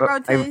my What's your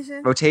rotation?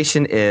 my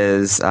rotation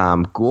is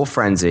Ghoul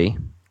Frenzy,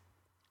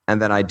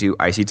 and then I do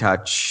Icy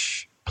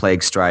Touch,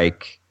 Plague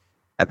Strike,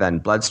 and then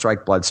Blood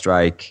Strike,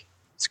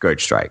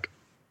 Scourge Strike,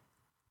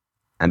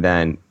 and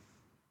then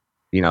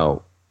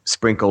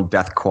sprinkle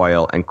Death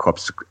Coil and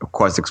Corpse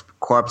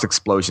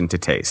Explosion to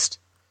taste.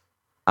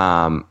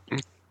 So,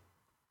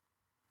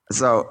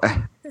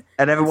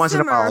 and every once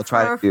in a while I'll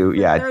try to do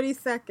 30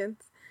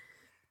 seconds.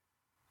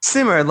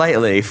 Simmer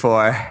lightly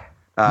for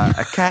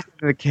a cat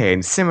in the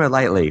cane. Simmer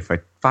lightly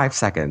for 5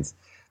 seconds.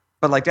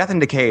 But like Death and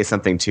Decay is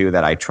something too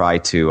that I try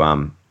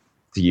to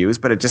use,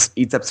 but it just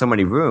eats up so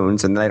many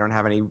runes, and then I don't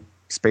have any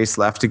space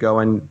left to go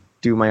and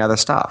do my other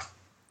stuff.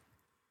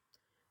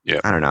 Yeah,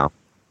 I don't know.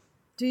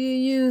 Do you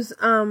use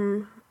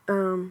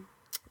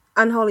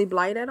Unholy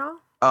Blight at all?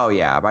 Oh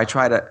yeah, but I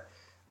try to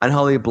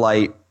Unholy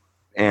Blight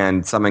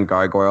and Summon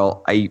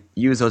Gargoyle. I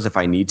use those if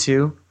I need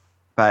to,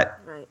 but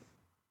Right.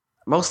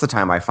 most of the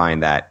time I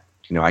find that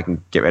I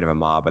can get rid of a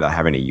mob without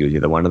having to use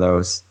either one of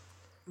those.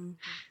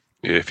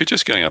 yeah. If you're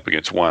just going up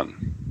against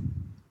one,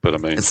 but I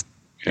mean,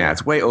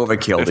 It's way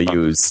overkill to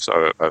use.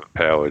 So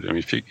overpowered. I mean,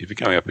 if you're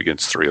going up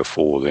against 3 or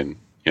 4, then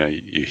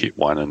you hit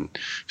one and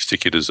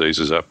stick your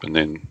diseases up, and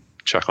then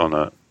chuck on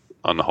the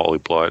Holy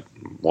Blight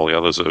while the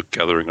others are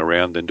gathering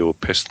around. Then do a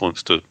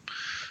pestilence to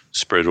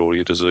spread all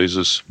your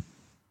diseases.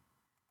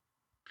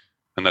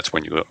 And that's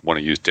when you want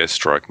to use Death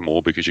Strike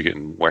more, because you're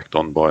getting whacked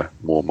on by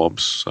more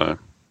mobs. So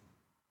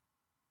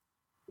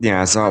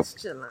Yeah, so That's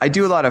chill.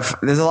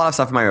 there's a lot of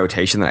stuff in my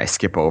rotation that I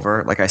skip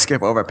over. Like I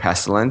skip over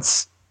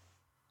Pestilence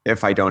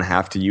if I don't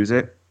have to use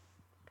it.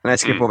 And I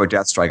skip over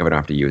Death Strike if I don't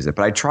have to use it.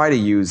 But I try to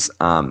use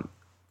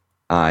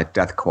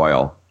Death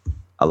Coil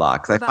a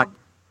lot. Cause I find,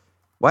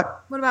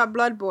 what? What about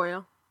Blood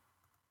Boil?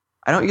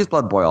 I don't use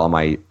Blood Boil on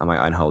my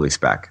Unholy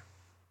spec.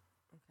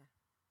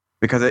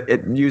 Because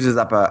it uses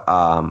up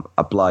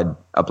a blood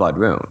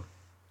rune.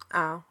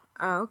 Oh,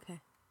 okay.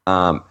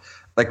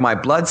 Like my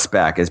blood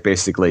spec is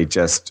basically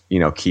just,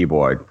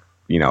 keyboard,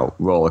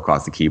 roll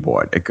across the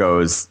keyboard. It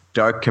goes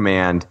Dark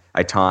Command,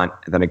 I taunt,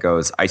 and then it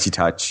goes Icy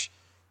Touch,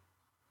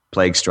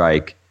 Plague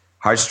Strike,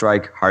 Heart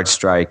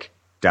Strike,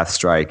 Death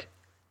Strike,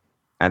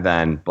 and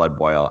then Blood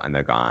Boil, and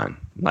they're gone.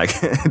 Like,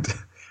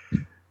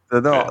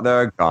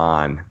 they're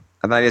gone.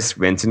 And then I just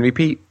rinse and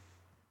repeat.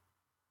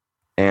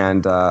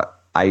 And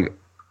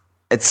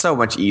it's so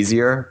much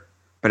easier,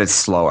 but it's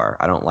slower.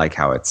 I don't like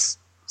how it's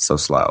so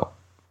slow.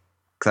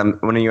 Because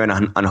when you're in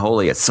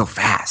Unholy, it's so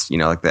fast.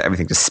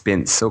 Everything just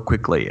spins so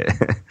quickly.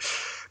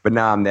 But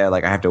now I'm there,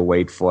 like I have to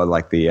wait for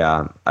like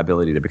the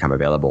ability to become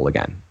available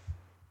again.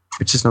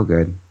 It's just no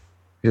good.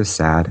 It's just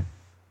sad.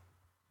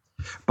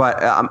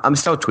 But I'm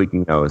still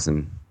tweaking those,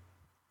 and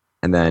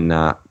then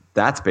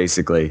that's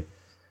basically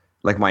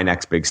like my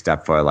next big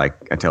step for like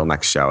until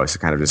next show is to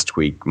kind of just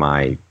tweak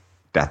my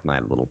Death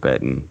Knight a little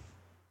bit and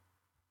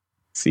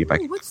see if I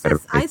can. What's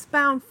this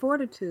Icebound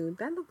Fortitude?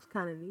 That looks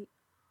kind of neat.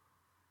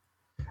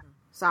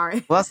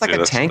 Sorry. Well, that's like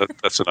a tank.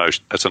 That's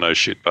an oh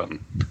shit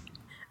button.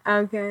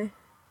 Okay.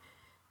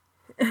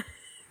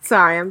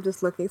 Sorry, I'm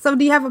just looking. So,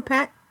 do you have a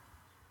pet?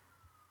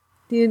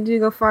 Do you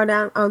go far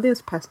down? Oh,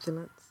 there's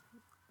Pestilence.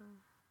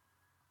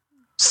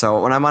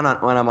 So when I'm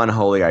on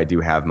Holy, I do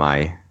have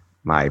my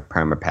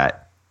perma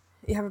pet.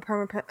 You have a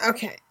perma pet.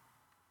 Okay.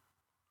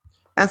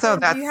 And so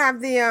do you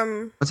have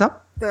the what's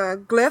up?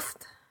 The glyph?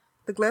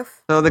 The glyph?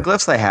 So the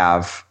glyphs I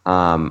have,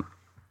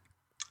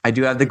 I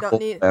do have the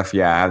glyph.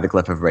 Yeah, I have the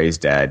glyph of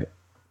Raised Dead,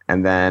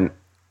 and then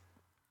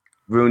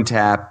Rune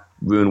Tap,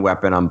 Rune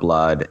Weapon on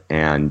Blood,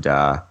 and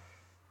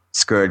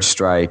Scourge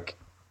Strike.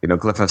 You know,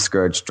 Glyph of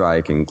Scourge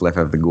Strike and Glyph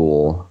of the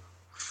Ghoul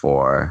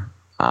for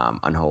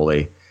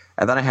Unholy.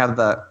 And then I have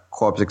the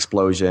Corpse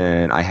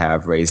Explosion, I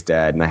have Raised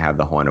Dead, and I have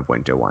the Horn of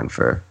Winter one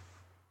for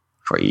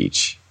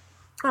each.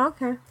 Oh,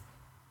 okay.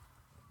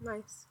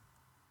 Nice.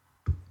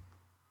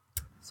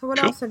 So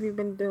what else have you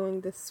been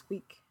doing this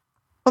week?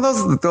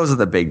 Well, those are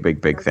the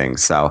big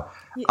things. So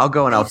I'll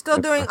go and Are you still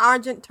doing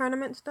Argent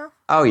tournament stuff?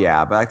 Oh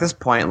yeah, but at this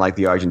point, like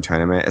the Argent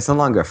tournament, it's no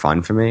longer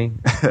fun for me.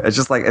 It's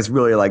just like it's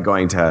really like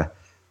going to,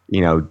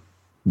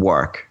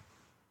 work.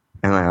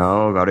 And like,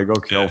 oh, gotta go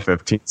kill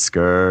 15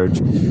 Scourge.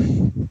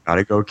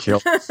 Gotta go kill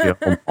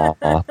them all.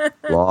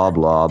 Blah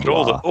blah But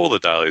blah. all the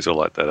dailies are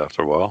like that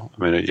after a while.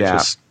 I mean,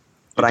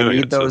 but I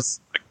need those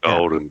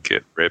gold and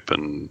get rep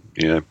and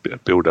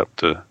build up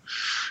to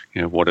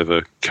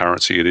whatever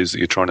currency it is that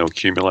you're trying to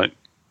accumulate.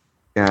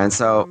 Yeah, and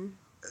so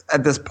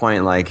at this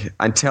point, like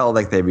until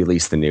like they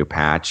release the new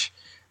patch,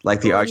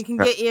 like the you can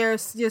get your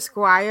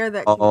squire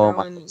that can go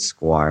and my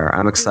squire.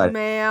 I'm excited.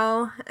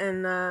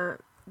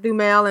 Do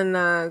mail and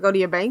go to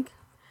your bank.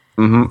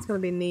 Mm-hmm. It's gonna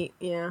be neat,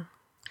 yeah.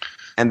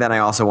 And then I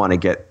also want to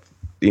get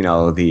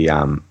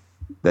the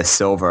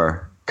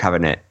silver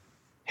covenant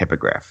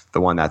hippogriff,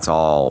 the one that's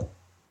all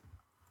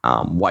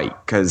white,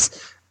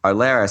 because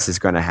Arlaris is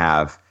going to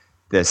have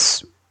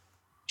this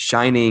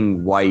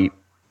shining white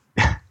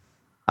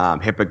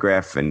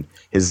hippogriff and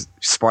his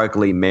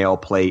sparkly mail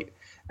plate,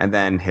 and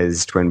then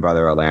his twin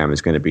brother Alaram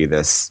is going to be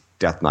this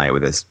Death Knight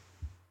with his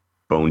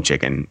bone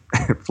chicken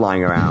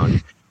flying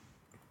around.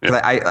 Yeah.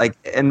 I like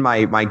in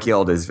my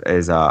guild is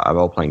a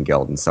role playing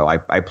guild, and so I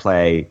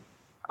play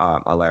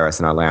Alaris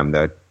and Alaram.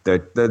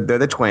 They're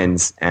the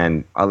twins,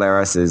 and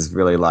Alaris is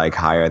really like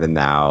higher than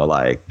thou.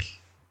 Like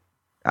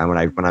when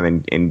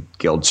I'm in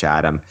guild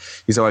chat,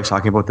 he's always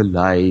talking about the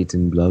light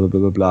and blah blah blah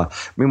blah blah.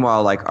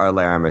 Meanwhile, like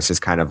Alaram is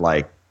just kind of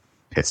like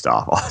pissed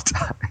off all the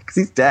time because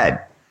he's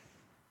dead.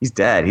 He's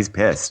dead. He's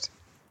pissed.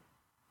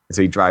 And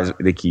so he drives.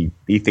 Like he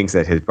thinks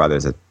that his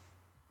brother's a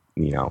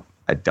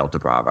Delta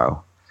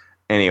Bravo.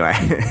 Anyway,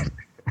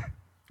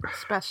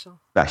 special,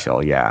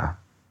 yeah.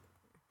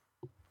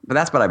 But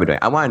that's what I've been doing.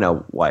 I want to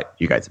know what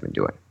you guys have been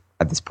doing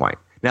at this point.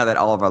 Now that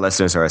all of our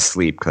listeners are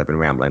asleep because I've been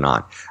rambling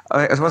on.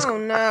 Oh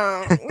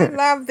no, we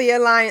love the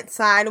Alliance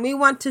side, and we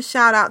want to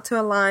shout out to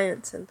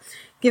Alliance and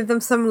give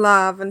them some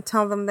love and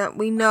tell them that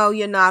we know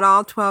you're not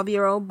all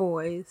 12-year-old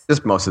boys.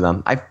 Just most of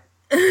them.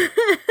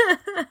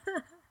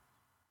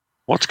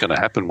 What's going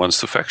to happen once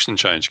the faction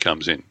change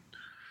comes in?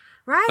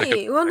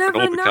 Right, we'll never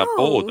know. Become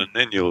bored, and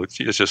then you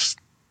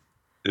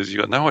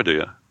got no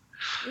idea.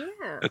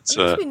 Yeah, it's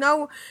we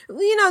know.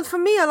 For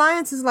me,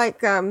 Alliance is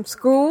like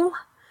school,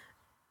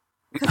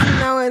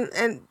 because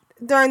and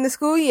during the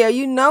school year,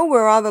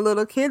 where all the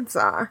little kids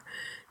are,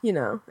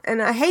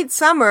 And I hate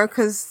summer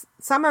because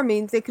summer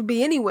means they could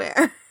be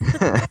anywhere.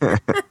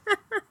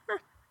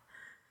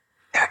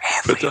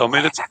 But I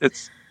mean,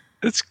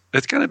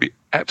 it's going to be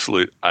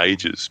absolute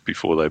ages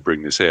before they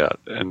bring this out.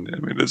 And I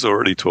mean, there's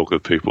already talk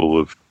of people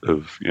of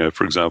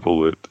for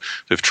example, that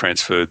they've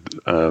transferred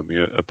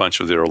a bunch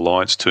of their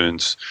Alliance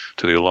turns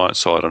to the Alliance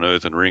side on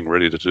Earth and Ring,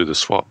 ready to do the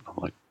swap. I'm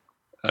like,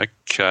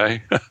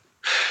 okay,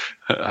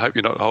 I hope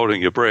you're not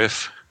holding your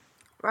breath.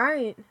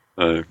 Right.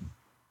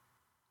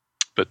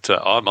 But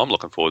I'm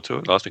looking forward to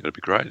it. I think it'll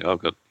be great. I've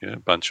got a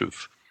bunch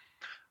of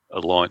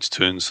Alliance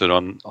turns that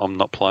I'm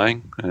not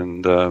playing,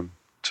 and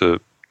to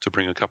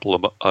bring a couple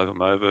of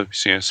them over,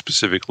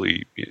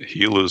 specifically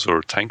healers or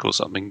a tank or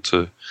something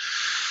to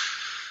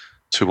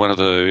one of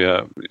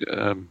the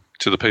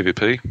to the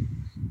PvP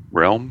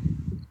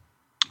realm,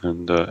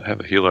 and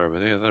have a healer over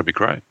there. That'd be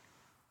great.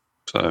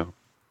 So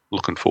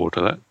looking forward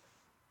to that.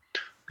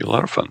 Be a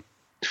lot of fun.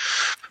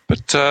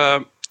 But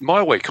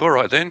my week, all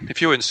right then,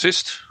 if you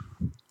insist.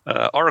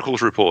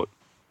 Oracle's report: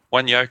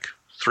 1 yoke,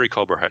 3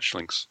 cobra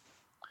hatchlings.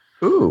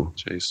 Ooh,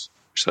 jeez,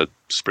 so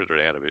spread it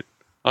out a bit.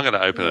 I'm going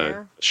to open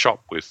a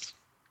shop with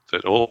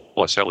that. All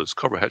I sell is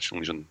cobra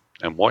hatchlings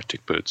and white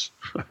tick birds.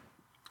 I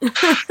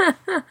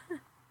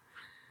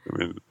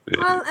mean,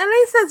 well, at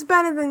least that's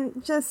better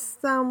than just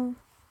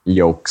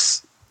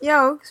yolks.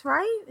 Yolks,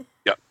 right?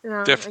 Yeah,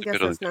 no, definitely. I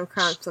guess that's no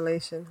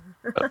consolation.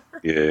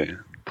 Yeah,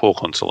 poor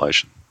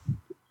consolation.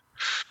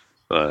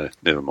 So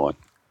never mind.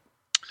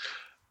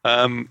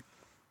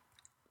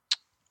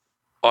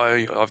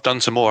 I've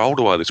done some more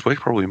Alderweireld this week.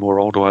 Probably more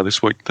Alderweireld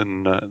this week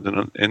than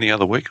any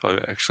other week.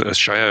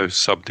 Shayo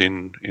subbed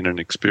in an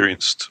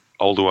experienced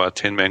Alderweireld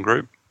 10-man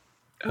group.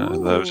 They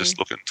were just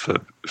looking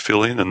to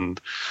fill in, and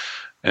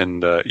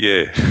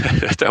yeah,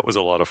 that was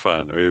a lot of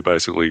fun. We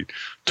basically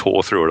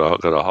tore through it. I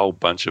got a whole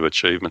bunch of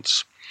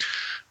achievements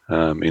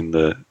in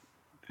the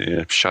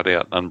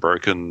Shutout,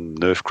 Unbroken,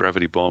 Nerf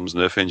Gravity Bombs,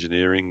 Nerf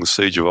Engineering, the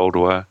Siege of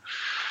Alderweireld.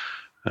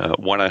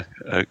 Won a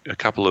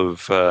couple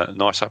of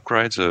nice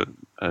upgrades,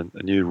 a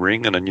new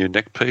ring and a new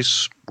neck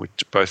piece,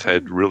 which both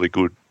had really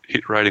good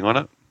hit rating on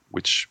it,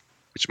 which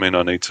meant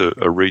I need to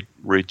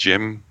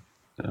re-gem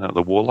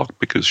the Warlock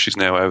because she's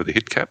now over the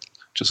hit cap,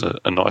 which is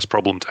a nice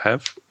problem to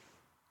have.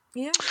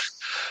 Yeah.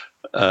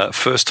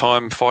 First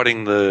time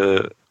fighting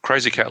the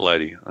Crazy Cat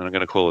Lady, and I'm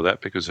going to call her that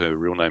because her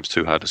real name's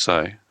too hard to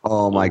say.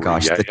 Oh my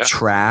gosh, the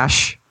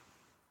trash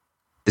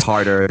is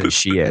harder than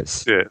she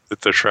is. Yeah,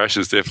 the trash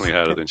is definitely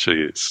harder than she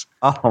is.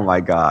 Oh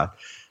my god!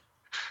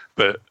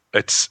 But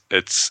it's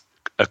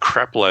a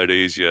crap load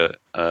easier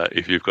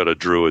if you've got a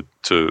druid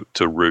to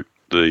root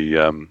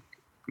the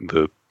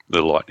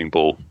lightning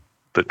ball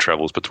that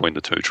travels between the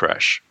two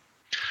trash.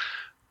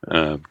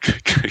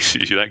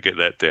 If you don't get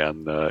that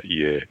down,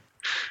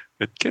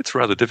 it gets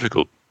rather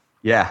difficult.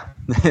 Yeah.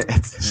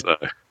 So,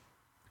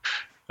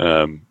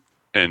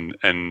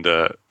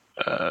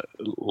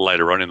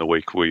 later on in the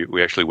week,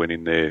 we actually went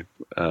in there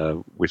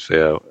with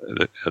our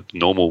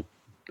normal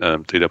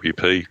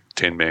DWP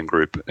 10-man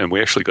group, and we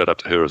actually got up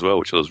to her as well,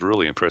 which I was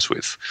really impressed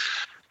with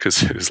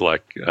because it was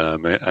like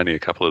only a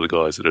couple of the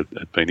guys that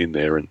had been in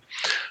there, and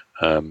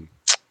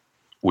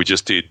we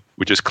just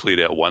cleared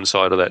out one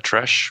side of that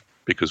trash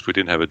because we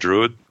didn't have a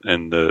druid,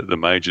 and the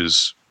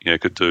mages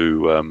could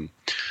do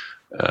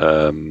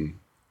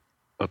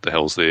what the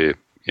hell's their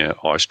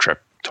ice trap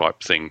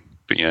type thing,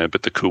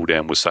 but the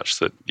cooldown was such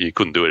that you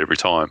couldn't do it every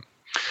time.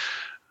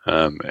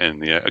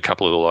 And a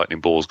couple of the lightning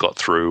balls got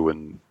through,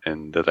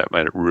 and that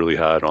made it really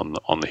hard on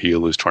the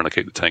healers trying to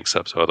keep the tanks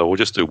up. So I thought we'll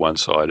just do one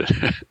side,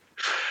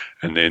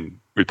 and then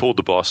we pulled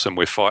the boss, and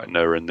we're fighting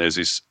her, and there's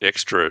this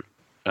extra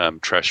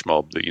trash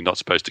mob that you're not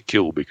supposed to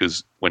kill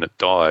because when it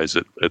dies,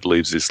 it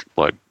leaves this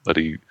like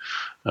bloody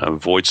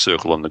void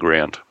circle on the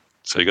ground.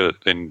 So you got to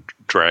then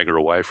drag her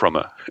away from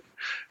her.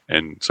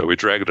 And so we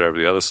dragged her over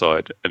the other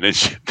side, and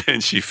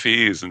then she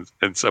fears,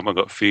 and someone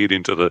got feared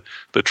into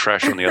the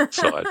trash on the other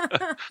side.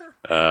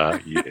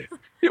 Yeah,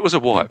 it was a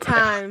wipe. Good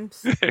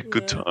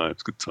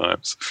times. Good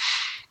times.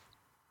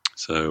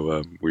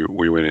 So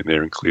we went in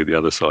there and cleared the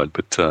other side.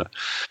 But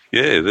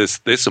there's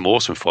some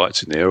awesome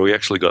fights in there. We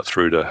actually got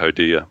through to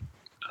Hodia,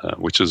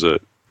 which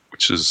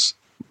is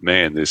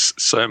man. There's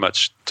so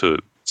much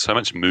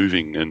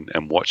moving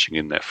and watching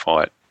in that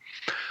fight.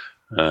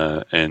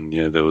 And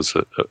there was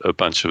a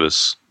bunch of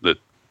us that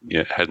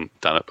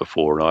hadn't done it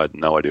before, and I had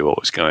no idea what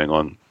was going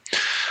on.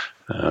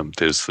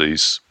 There's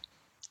these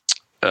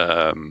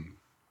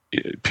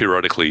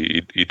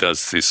periodically he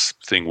does this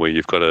thing where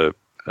you've got to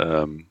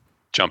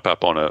jump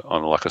up on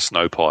like a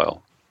snow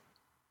pile,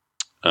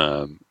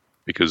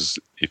 because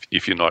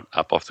if you're not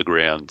up off the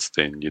ground,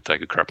 then you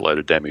take a crap load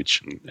of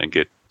damage and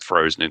get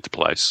frozen into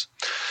place.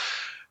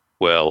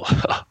 Well,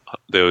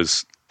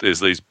 there's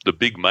the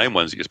big main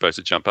ones that you're supposed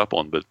to jump up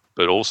on, but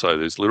also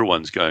there's little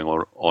ones going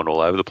on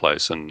all over the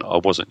place, and I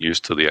wasn't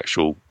used to the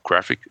actual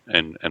graphic,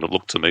 and it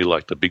looked to me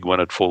like the big one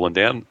had fallen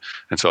down,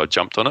 and so I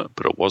jumped on it,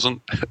 but it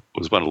wasn't. It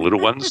was one of the little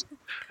ones,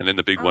 and then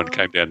the big one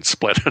came down and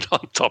splattered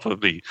on top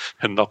of me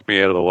and knocked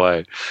me out of the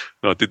way.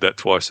 And I did that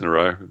twice in a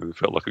row, and it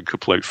felt like a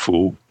complete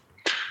fool.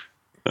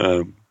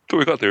 But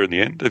we got there in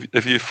the end.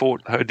 Have you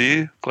fought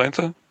Hodir,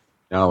 Glantha?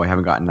 No, we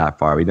haven't gotten that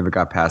far. We never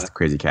got past the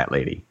Crazy Cat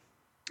Lady.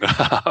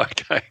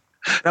 Okay.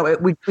 No,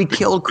 we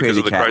killed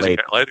Crazy Cat Lady.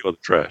 Cat Lady or the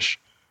trash?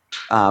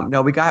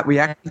 No, we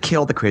actually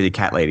killed the Crazy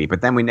Cat Lady,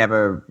 but then we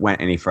never went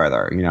any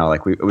further.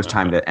 It was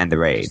time to end the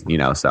raid. So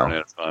ran out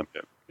of time.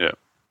 Yeah.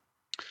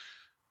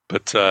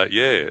 But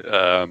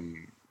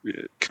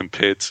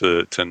compared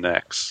to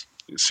Nax,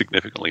 it's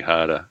significantly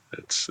harder.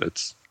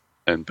 But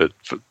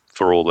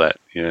for all that,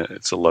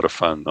 it's a lot of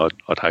fun.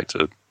 I'd hate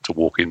to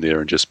walk in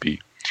there and just be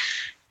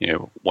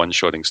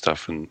one-shotting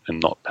stuff and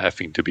not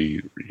having to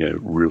be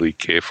really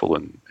careful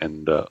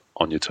and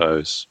on your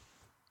toes.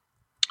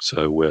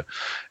 So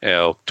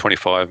our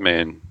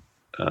 25-man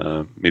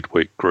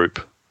midweek group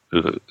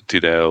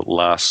did our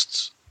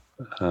last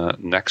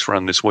Nax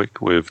run this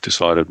week. We've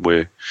decided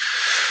we're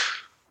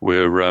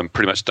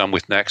pretty much done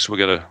with Nax.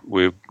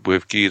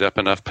 We've geared up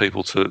enough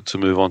people to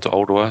move on to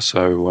Alderweireld,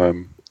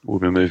 so we'll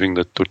be moving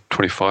the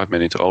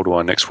 25-man into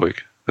Alderweireld next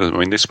week. I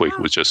mean, this week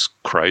was just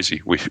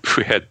crazy. We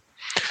had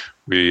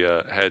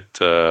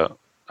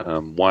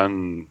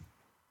one,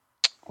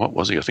 what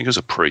was he? I think it was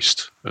a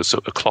priest. It was a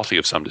clothy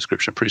of some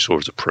description. Pretty sure it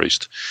was a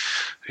priest.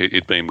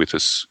 He'd been with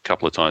us a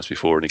couple of times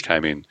before, and he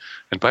came in.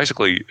 And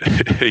basically,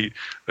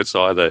 it's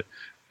either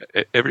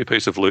every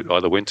piece of loot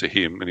either went to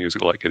him, and he was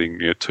like getting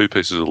 2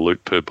 pieces of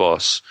loot per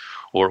boss,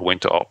 or it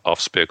went to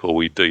off-spec, or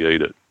we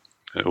de-eat it.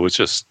 It was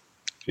just,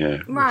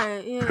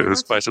 Right, yeah. It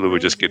was basically we're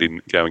just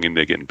going in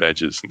there getting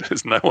badges.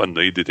 There's no one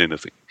needed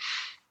anything.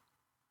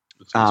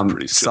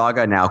 pretty silly.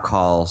 Saga now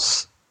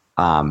calls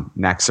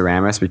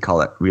Maxaramus, we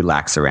call it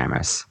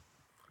Relaxaramus.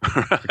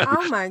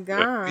 Oh my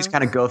god! We just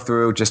kind of go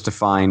through just to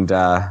find,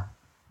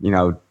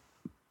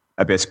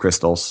 abyss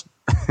crystals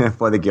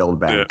for the guild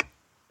bank.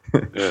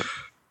 Yeah.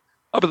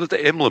 Oh, but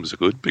the emblems are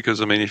good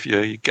because, I mean, if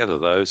you gather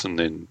those and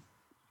then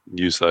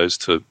use those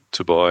to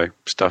buy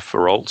stuff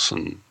for alts,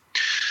 and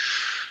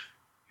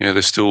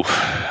there's still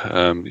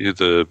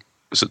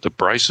is it the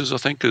braces, I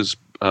think, is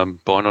bind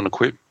on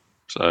equip.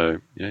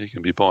 So you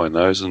can be buying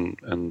those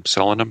and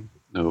selling them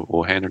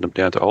or handing them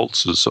down to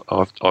alts, as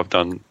I've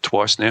done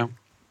twice now.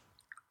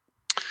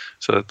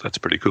 So that's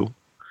pretty cool.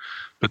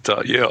 But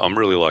I'm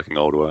really liking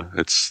Oldua.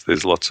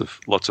 There's lots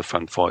of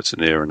fun fights in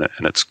there, and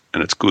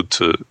it's good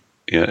to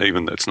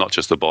even it's not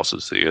just the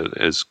bosses.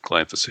 As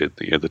Glantha said,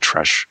 the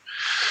trash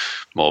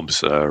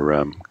mobs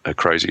are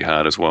crazy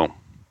hard as well.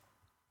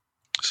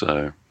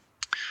 So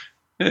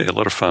a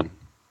lot of fun.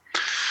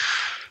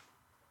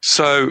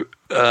 So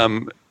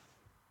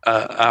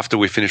after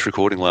we finished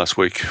recording last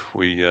week,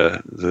 we were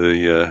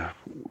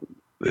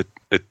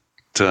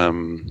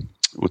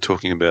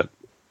talking about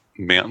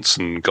mounts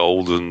and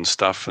gold and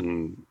stuff,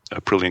 and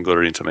Aprillian got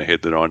it into my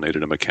head that I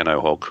needed a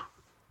Meccano hog.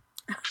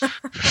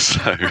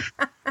 So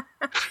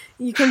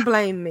you can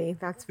blame me.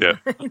 That's fine.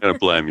 Yeah, I'm going to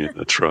blame you.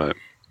 That's right.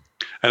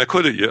 And I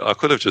could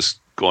have just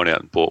gone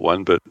out and bought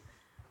one, but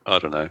I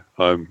don't know.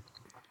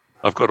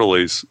 I've got all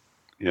these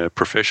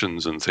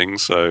professions and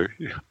things, so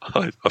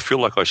I feel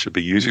like I should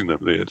be using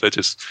them. They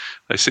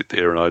sit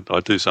there, and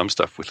I do some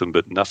stuff with them,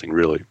 but nothing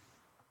really.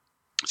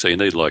 So you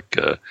need like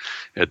a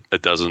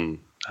dozen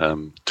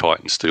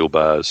Titan steel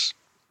bars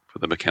for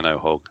the Meccano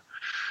hog,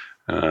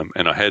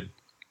 and I had,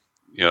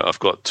 I've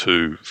got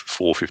 2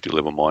 450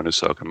 level miners,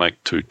 so I can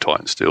make 2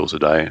 Titan steels a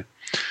day,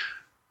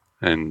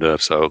 and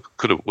so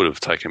it would have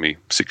taken me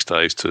 6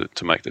 days to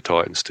make the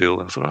Titan steel.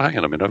 And I thought, hang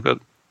on a minute, I've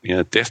got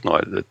Death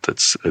Knight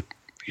that's at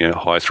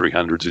high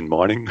 300s in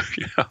mining.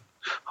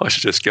 I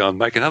should just go and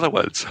make another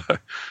one. So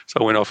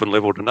I went off and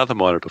leveled another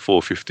miner to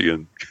 450,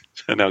 and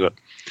now I've got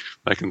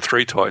making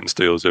 3 Titan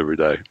steels every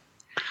day.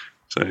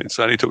 So it's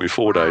only took me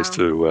 4 days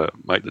to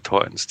make the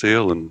Titan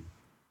steel, and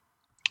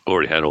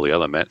already had all the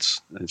other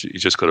mats. And you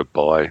just got to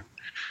buy.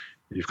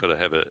 You've got to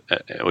have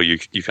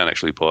you can't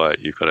actually buy it.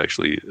 You've got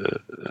actually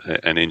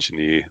an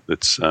engineer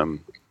that's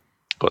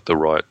got the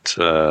right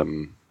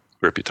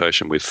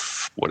reputation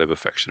with whatever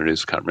faction it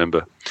is. Can't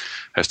remember.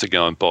 Has to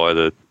go and buy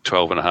the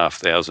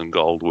 12,500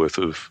 gold worth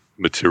of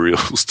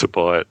materials to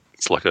buy it.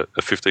 It's like a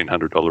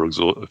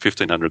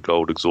 $1,500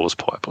 gold exhaust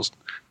pipe or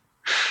something.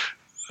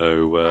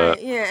 So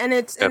and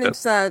it's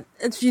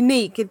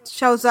unique. It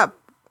shows up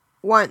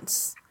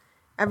once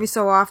every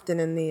so often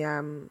in the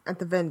at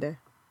the vendor.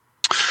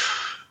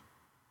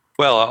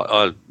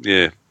 Well,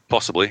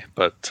 possibly,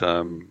 but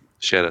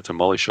shout out to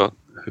Molly Shot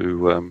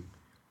who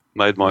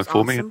made mine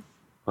for me.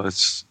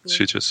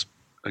 She just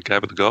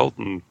gave it the gold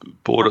and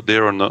bought it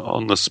there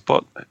on the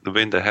spot. The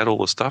vendor had all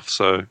the stuff,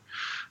 so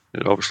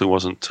it obviously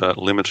wasn't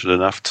limited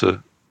enough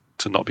to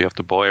not be able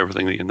to buy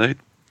everything that you need.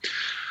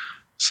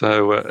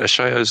 So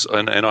Ashayo's,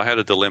 and I had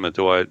a dilemma: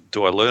 do I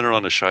learn it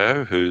on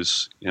Ashayo,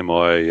 who's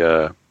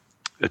my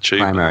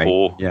achievement primary,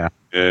 or yeah.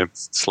 /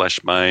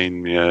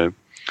 main your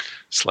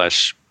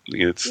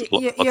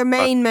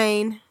main.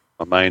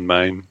 My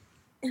main.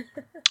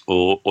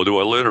 Or do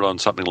I learn it on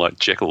something like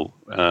Jekyll?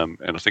 And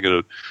I think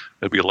it'd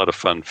be a lot of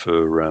fun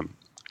for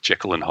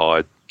Jekyll and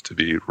Hyde to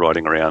be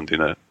riding around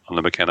on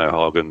the Meccano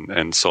hog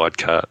and side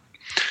cart.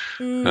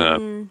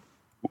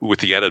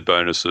 With the added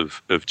bonus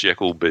of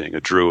Jekyll being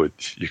a druid,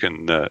 you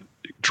can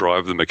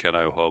drive the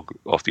Meccano hog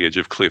off the edge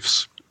of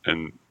cliffs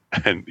and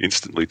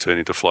instantly turn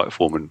into flight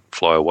form and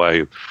fly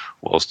away,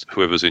 whilst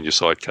whoever's in your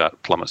side cart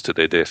plummets to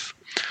their death,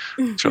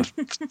 which I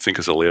think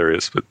is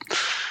hilarious. But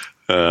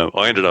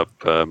I ended up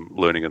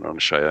learning it on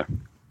Ashayo.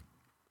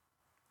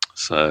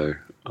 So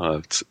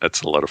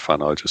it's a lot of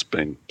fun. I've just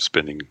been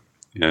spending,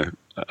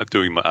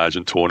 doing my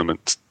Argent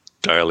tournament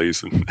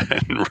dailies, and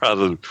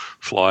rather than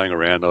flying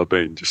around, I've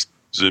been just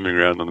zooming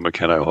around on the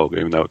Meccano hog.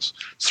 Even though it's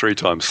 3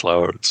 times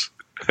slower,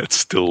 it's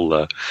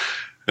still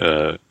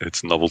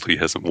its novelty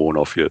hasn't worn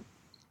off yet.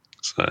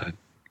 So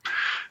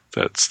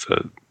that's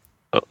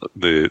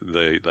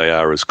they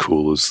are as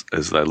cool as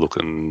they look,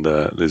 and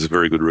there's a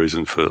very good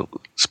reason for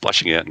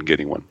splashing out and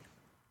getting one.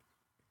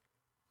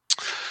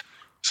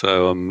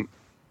 So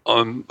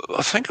I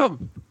think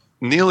I'm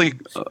nearly.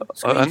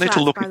 I need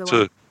to look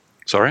into.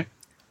 Sorry.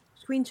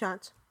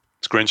 Screenshots.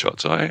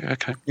 Oh,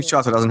 okay.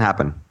 Screenshots, it doesn't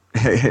happen.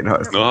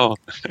 No,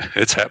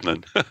 it's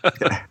happening.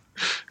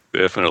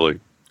 Definitely.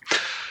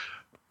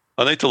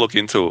 I need to look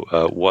into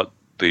what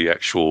the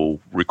actual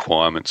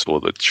requirements or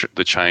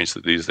the change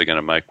that they're going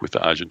to make with the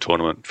Argent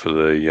tournament for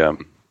the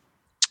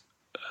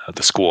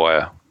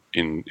Squire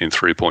in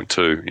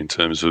 3.2 in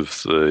terms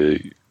of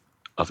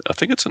I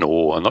think it's an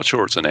or. I'm not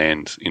sure it's an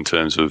and in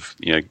terms of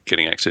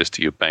getting access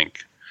to your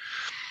bank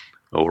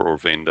or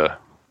vendor.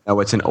 No,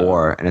 it's an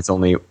or, and it's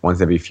only once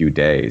every few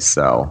days.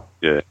 So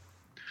yeah,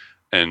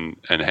 and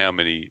how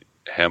many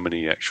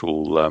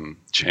actual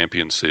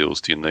champion seals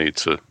do you need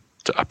to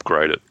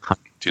upgrade it?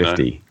 Do you know?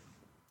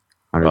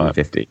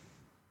 150.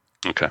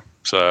 Okay,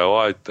 so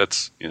I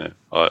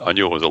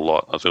knew it was a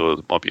lot. I thought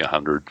it might be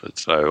 100,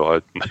 but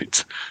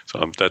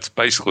that's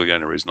basically the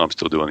only reason I'm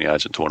still doing the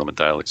Argent tournament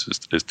dailies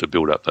is to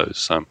build up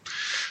those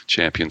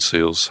champion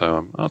seals.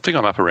 So I think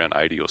I'm up around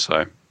 80 or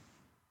so.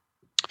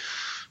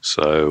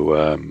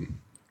 So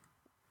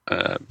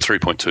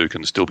 3.2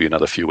 can still be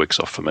another few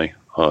weeks off for me.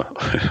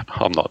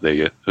 I'm not there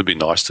yet. It'd be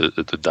nice the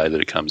day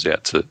that it comes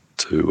out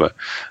to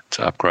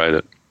upgrade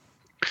it.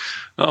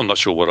 I'm not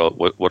sure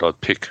what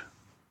I'd pick.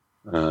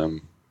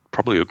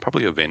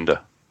 Probably a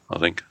vendor, I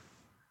think.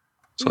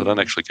 So I don't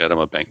actually go to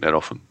my bank that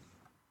often,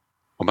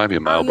 or maybe a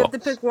mailbox. You have to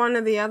pick one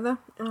or the other.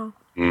 Oh.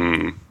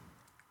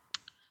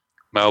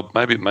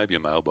 Maybe a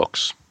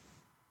mailbox.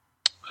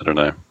 I don't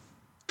know.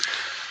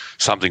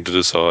 Something to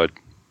decide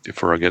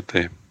before I get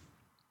there.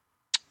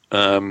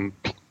 Kind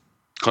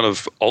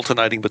of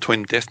alternating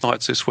between Death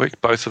Knights this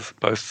week. Both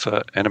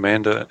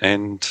Animander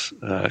and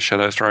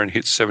Shadow Throne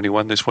hit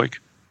 71 this week.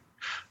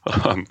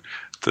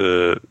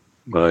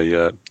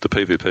 The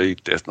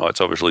PvP Death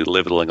Knight's obviously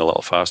leveling a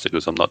lot faster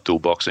because I'm not dual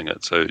boxing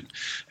it, so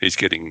he's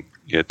getting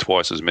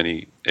twice as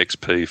many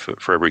XP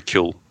for every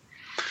kill.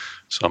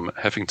 So I'm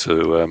having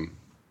to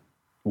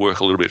work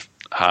a little bit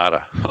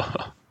harder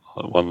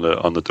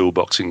on the dual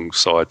boxing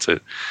side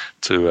to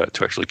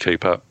actually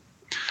keep up.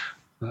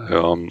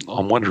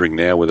 I'm wondering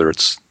now whether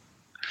it's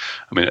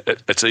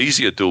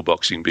easier dual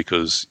boxing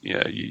because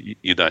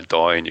you don't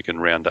die and you can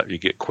round up. You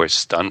get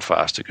quests done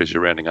faster because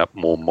you're rounding up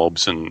more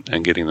mobs and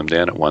getting them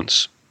down at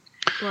once.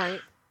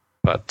 Right.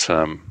 But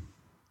I'm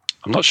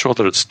not sure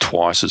that it's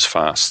twice as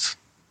fast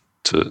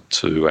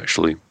to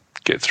actually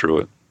get through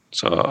it.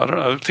 So I don't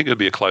know. I think it'd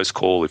be a close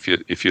call if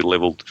you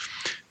leveled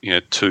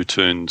 2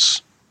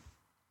 toons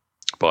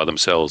by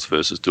themselves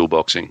versus dual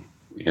boxing.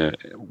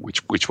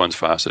 Which one's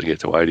faster to get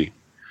to 80?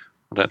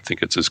 I don't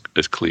think it's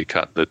as clear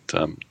cut that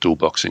dual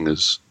boxing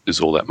is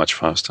all that much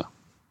faster.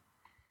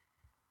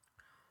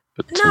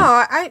 But,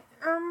 no, I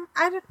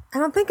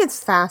don't think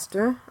it's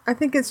faster. I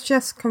think it's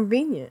just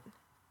convenient.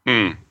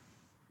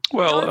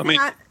 Well, I mean,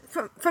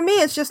 for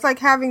me, it's just like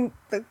having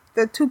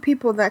the 2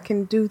 people that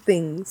can do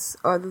things,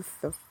 or the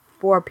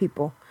 4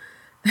 people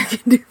that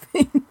can do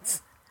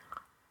things.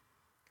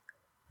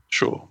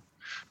 Sure,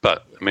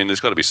 but I mean, there's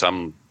got to be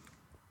some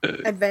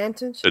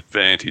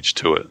advantage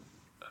to it.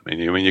 I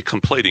mean, when you're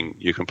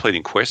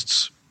completing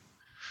quests,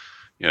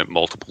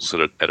 multiples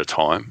at a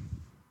time.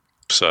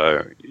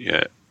 So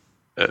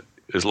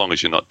as long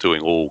as you're not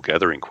doing all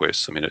gathering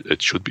quests, I mean, it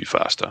should be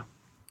faster.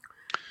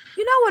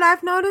 You know what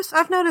I've noticed?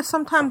 I've noticed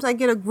sometimes I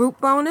get a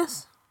group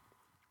bonus.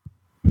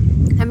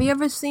 Have you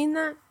ever seen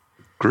that?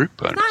 Group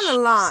bonus? Not a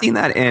lot.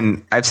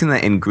 I've seen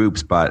that in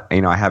groups, but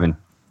I haven't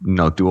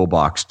dual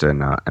boxed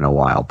in a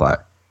while,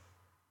 but.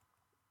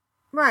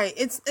 Right,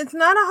 it's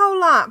not a whole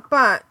lot,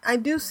 but I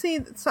do see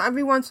so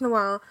every once in a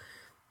while,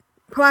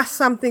 plus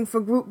something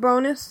for group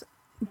bonus,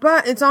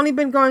 but it's only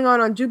been going on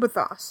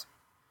Jubathos.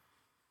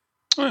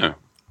 Oh.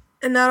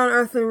 And not on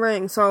Earthly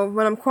Ring. So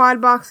when I'm quad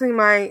boxing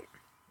my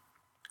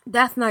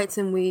Death Knights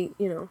and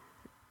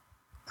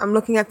I'm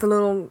looking at the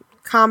little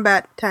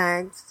combat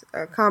tags,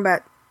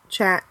 combat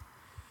chat,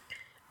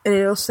 and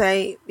it'll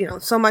say,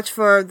 so much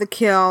for the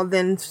kill,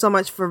 then so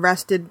much for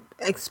rested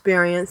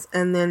experience,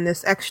 and then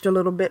this extra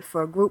little bit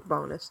for a group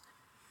bonus.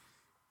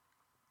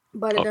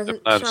 But it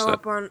doesn't show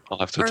up on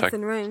Earth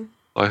and Ring.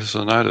 I'll have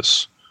to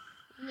notice.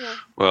 Yeah.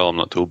 Well, I'm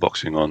not dual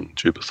boxing on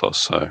Jubathos,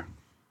 so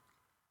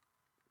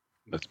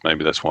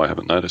maybe that's why I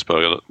haven't noticed, but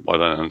I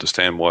don't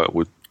understand why it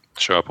would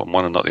show up on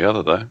one and not the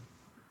other, though.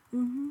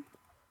 Mm-hmm.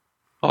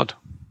 Odd.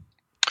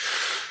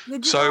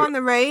 Did you go on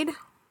the raid?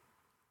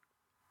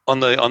 On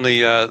the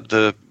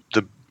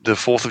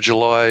 4th of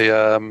July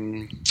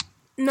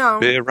no,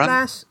 bear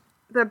run?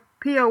 The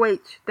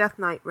POH Death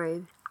Knight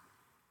raid.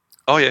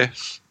 Oh,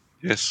 yes.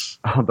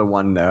 Oh, the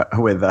one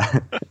with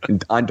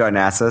on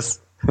Darnassus.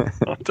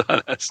 On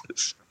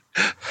Darnassus.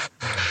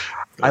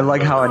 I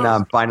like how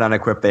in Bind on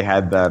Equip they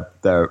had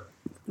the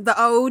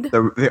ode.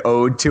 The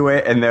ode to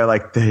it, and they're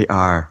like, they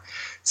are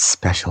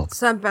special.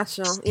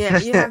 Special. Yeah,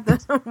 you have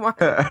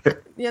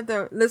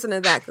to listen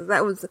to that because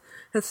that was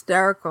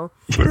hysterical.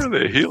 Where are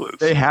their healers?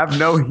 They have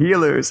no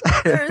healers.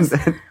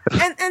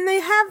 and they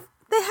have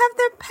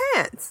their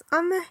pants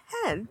on their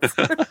heads.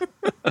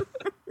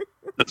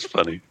 That's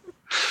funny.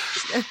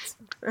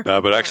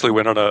 No, but actually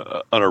went on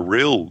a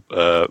real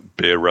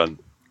bear run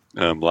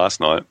last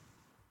night.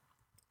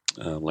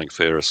 Link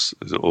Ferris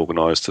has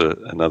organised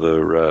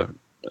another.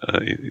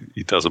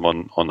 He does them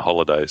on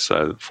holidays,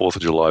 so 4th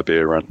of July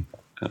bear run.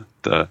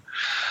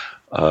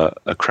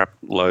 A crap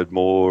load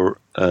more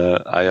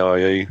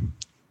AIE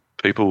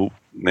people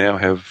now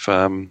have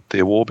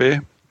their war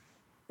bear.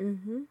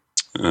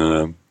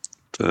 Mm-hmm.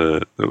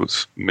 There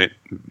was met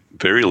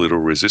very little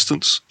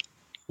resistance.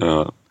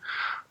 I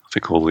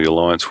think all the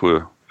Alliance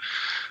were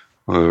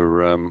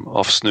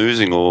off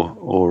snoozing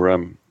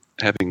or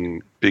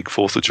having big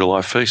 4th of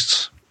July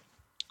feasts.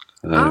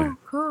 Oh,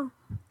 cool!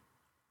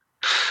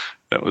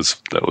 That was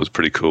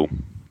pretty cool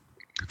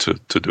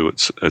to do.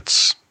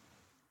 It's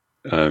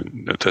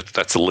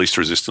That's the least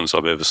resistance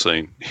I've ever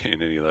seen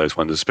in any of those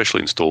ones,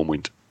 especially in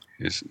Stormwind.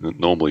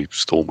 Normally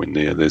Stormwind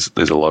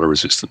there's a lot of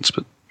resistance,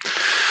 but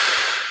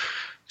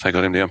they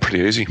got him down pretty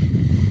easy.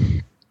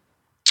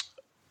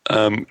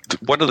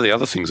 One of the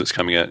other things that's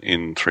coming out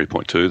in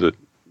 3.2 that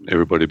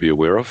everybody be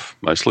aware of,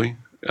 mostly,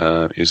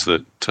 is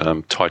that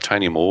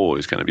titanium ore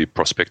is going to be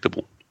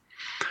prospectable.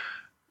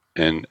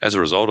 And as a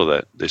result of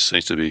that, there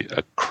seems to be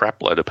a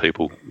crap load of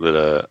people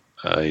that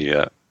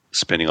are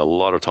spending a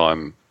lot of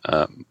time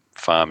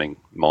farming,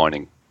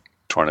 mining,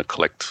 trying to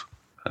collect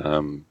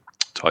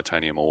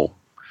titanium ore.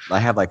 I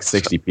have like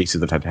 60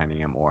 pieces of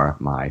titanium ore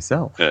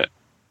myself.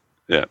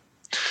 Yeah.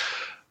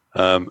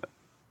 And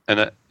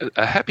a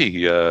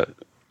happy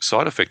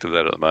side effect of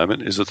that at the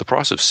moment is that the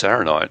price of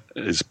saronite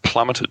is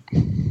plummeted.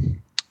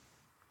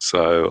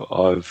 So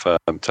I've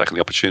taken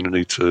the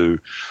opportunity to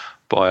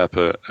buy up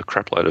a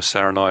crap load of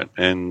saronite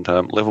and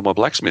level my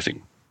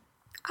blacksmithing.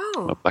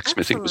 Oh, my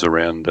blacksmithing was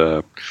excellent.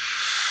 around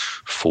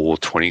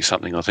 420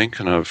 something, I think,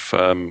 and I've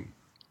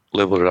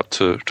leveled it up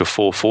to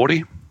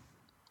 440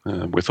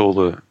 with all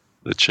the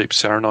cheap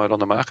saronite on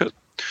the market,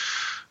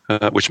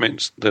 which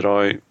means that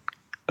I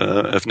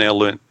have now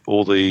learnt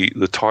all the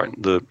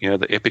Titan,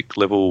 the epic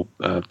level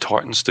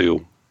Titan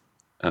steel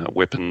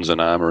weapons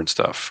and armor and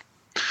stuff.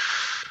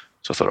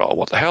 So I thought, oh,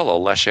 what the hell?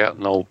 I'll lash out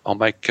and I'll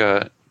make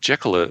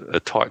Jekyll a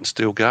Titan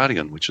steel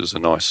guardian, which is a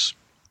nice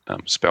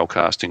spell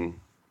casting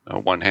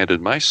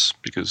one-handed mace,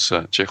 because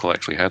Jekyll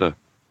actually had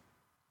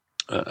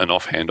an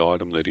offhand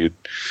item that he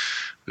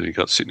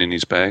got sitting in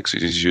his bag. So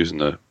he's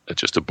using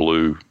just a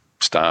blue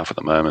staff at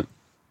the moment.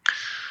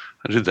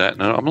 I did that,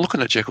 and I'm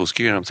looking at Jekyll's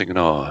gear, and I'm thinking,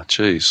 oh,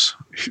 geez,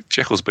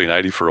 Jekyll's been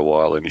 80 for a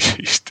while, and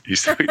he's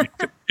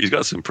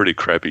got some pretty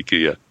crappy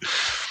gear.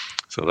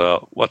 So I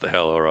thought, what the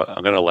hell? All right,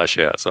 I'm going to lash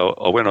out. So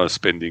I went on a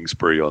spending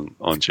spree on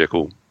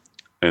Jekyll,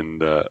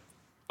 and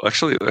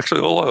actually,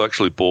 all I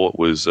actually bought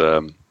was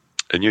a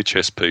new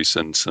chest piece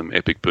and some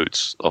epic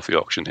boots off the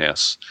auction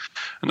house,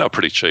 and they were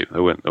pretty cheap. They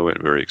weren't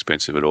very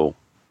expensive at all.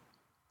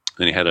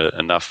 Then he had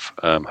enough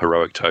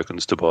heroic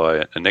tokens to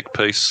buy a neck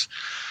piece.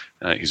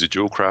 He's a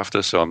jewel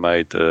crafter, so I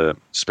made the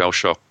Spell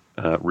Shock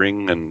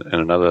ring and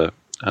another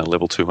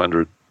level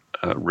 200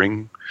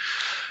 ring.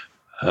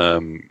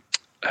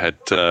 Had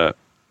a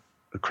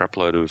crap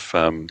load of,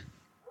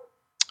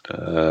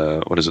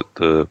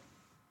 the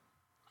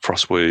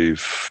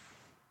Frostweave.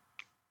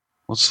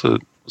 What's the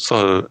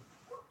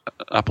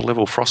upper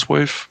level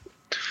Frostweave?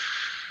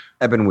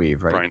 Ebon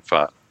Weave, right? Brain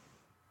fart.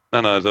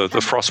 No, the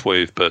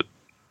Frostweave, but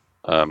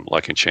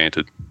like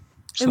enchanted.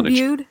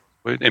 Imbued?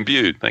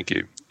 Imbued, thank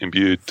you.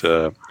 Imbued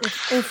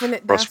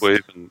Infinite dust.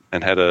 Frostweave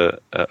and had a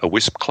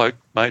wisp cloak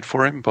made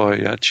for him by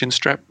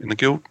Chinstrap in the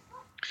guild,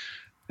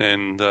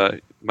 and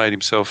made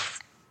himself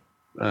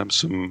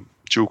some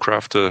jewel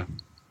crafter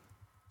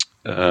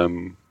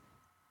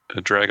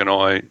Dragon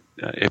Eye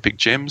epic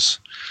gems.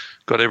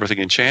 Got everything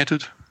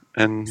enchanted,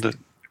 and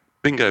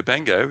bingo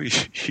bango,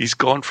 he's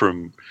gone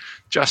from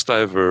just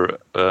over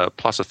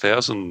plus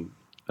 1,000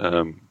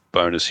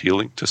 bonus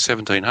healing to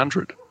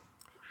 1,700.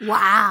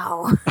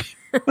 Wow.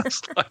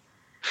 It's like,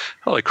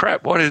 holy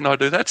crap, why didn't I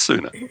do that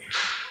sooner?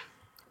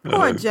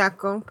 Poor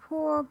Jekyll.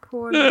 Poor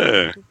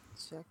Yeah.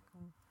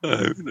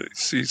 Jekyll.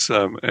 She's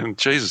and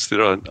Jesus,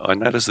 did I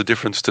notice the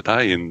difference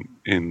today in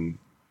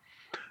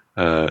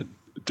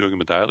doing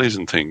my dailies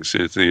and things?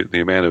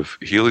 The amount of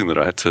healing that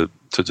I had to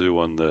do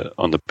on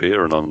the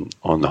bear and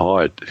on the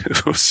hide.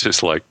 It was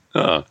just like,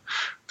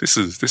 this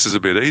is a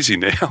bit easy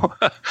now.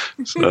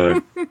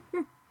 So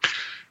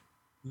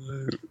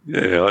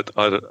yeah,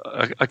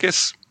 I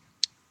guess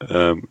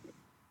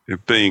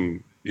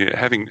having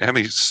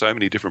so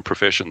many different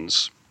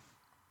professions.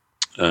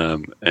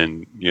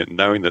 And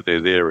knowing that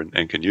they're there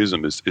and can use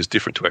them is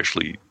different to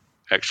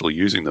actually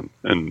using them.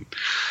 And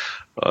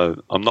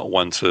I'm not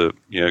one to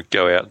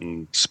go out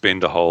and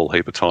spend a whole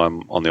heap of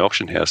time on the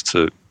auction house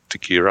to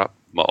gear up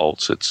my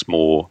alts. It's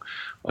more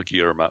I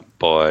gear them up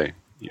by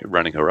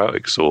running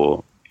heroics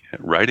or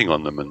raiding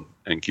on them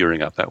and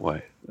gearing up that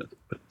way.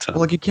 But,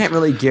 well, you can't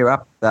really gear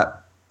up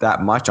that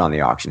much on the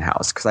auction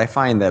house, because I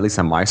find that at least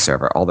on my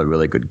server, all the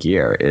really good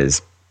gear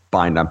is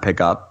bind on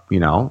pickup,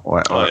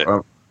 or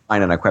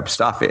find and equip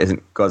stuff.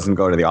 It doesn't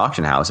go to the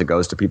auction house. It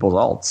goes to people's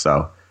alts.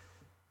 So,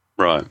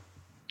 right.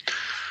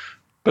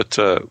 But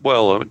I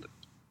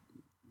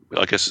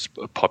guess it's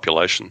a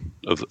population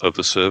of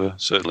the server.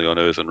 Certainly on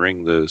Earthen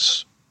Ring,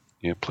 there's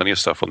plenty of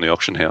stuff on the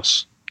auction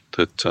house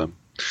that,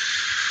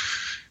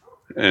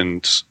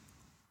 and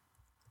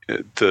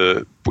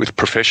with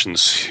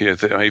professions,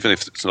 even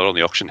if it's not on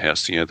the auction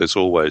house, there's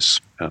always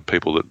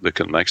people that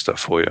can make stuff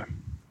for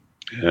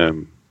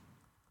you.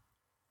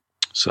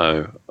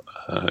 So.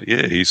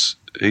 He's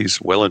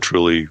well and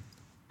truly.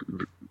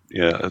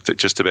 I think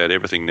just about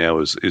everything now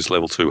is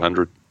level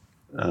 200,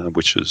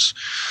 which is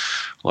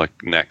like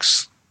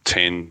Nax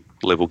 10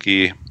 level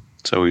gear.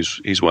 So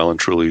he's well and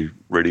truly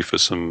ready for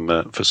some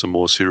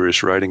more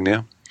serious raiding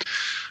now.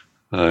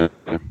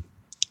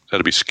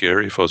 That'd be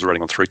scary if I was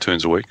raiding on 3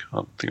 turns a week.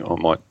 I think I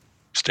might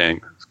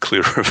stand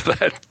clear of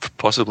that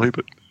possibly,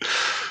 but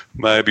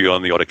maybe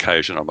on the odd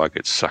occasion I might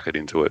get suckered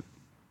into it.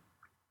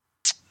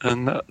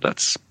 And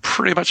that's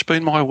pretty much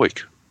been my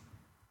week.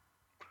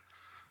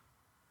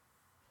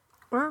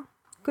 Well,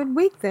 good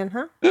week then,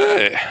 huh?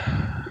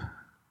 Yeah.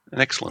 An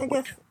excellent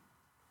week.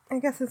 I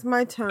guess it's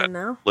my turn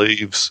now.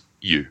 Leaves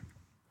you.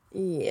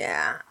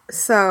 Yeah.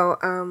 So,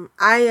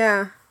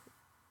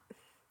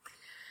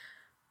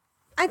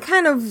 I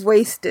kind of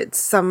wasted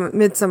some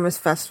Midsummer's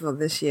Festival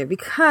this year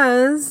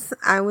because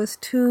I was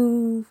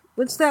too,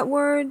 what's that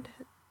word?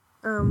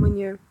 When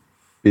you're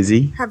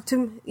Busy?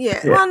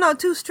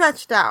 Too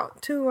stretched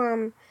out,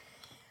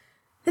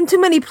 in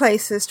too many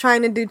places,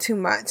 trying to do too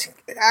much.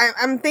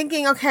 I'm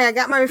thinking, okay, I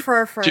got my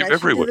refer friend. You're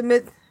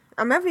everywhere.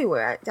 I'm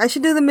everywhere. I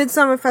should do the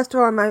Midsummer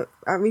Festival on my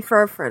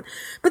refer friend.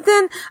 But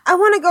then I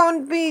want to go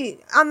and be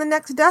on the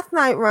next Death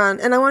Knight run,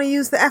 and I want to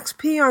use the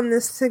XP on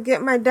this to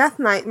get my Death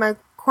Knight, my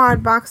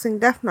quad boxing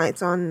Death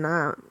Knights on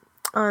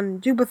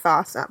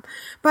Jubathos up.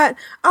 But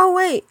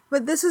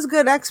this is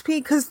good XP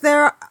because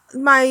they're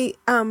my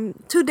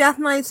 2 Death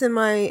Knights and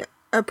my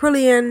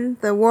Aprillian,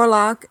 the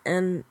Warlock,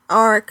 and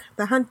Auric,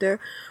 the Hunter,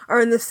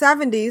 are in the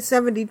 70s,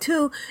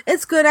 72.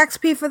 It's good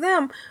XP for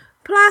them.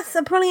 Plus,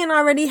 Aprillian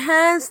already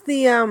has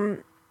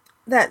the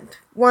that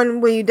one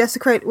where you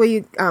desecrate, where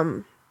you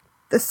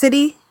the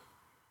city.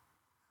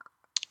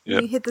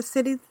 Yep. You hit the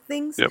city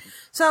things. Yep.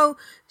 So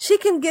she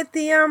can get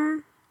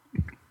the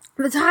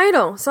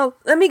title. So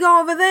let me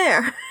go over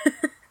there.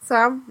 So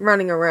I'm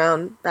running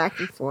around back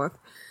and forth.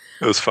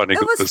 It was funny.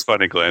 It was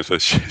funny, Glenn. So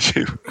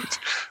she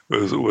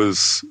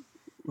was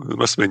it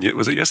must have been,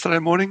 was it yesterday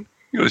morning?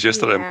 It was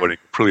yesterday morning.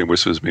 Prillian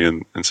whispers me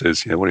and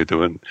says, what are you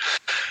doing?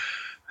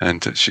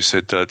 And she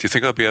said, do you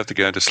think I'll be able to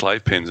go into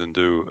slave pens and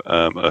do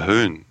a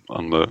hoon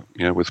on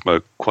the, with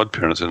my quad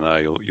parents? And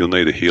you'll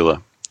need a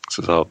healer.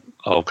 Says,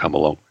 I'll come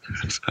along.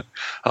 So,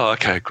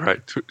 okay,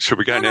 great. Should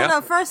we go now?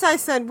 No. First I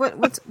said,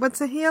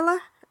 what's a healer?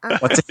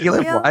 What's a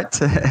healer?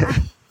 What?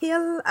 A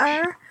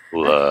healer.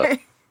 Okay.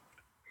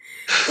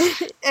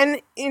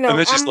 And and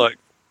then she's like,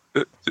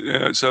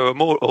 so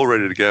I'm all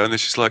ready to go. And then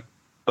she's like,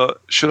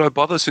 should I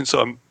bother since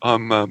I'm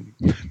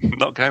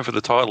not going for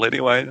the title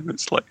anyway? And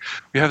it's like,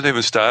 we haven't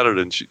even started,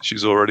 and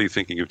she's already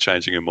thinking of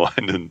changing her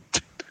mind and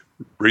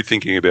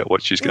rethinking about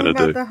what she's going to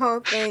do. The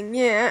whole thing,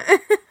 yeah.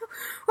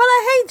 Well,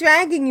 I hate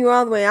dragging you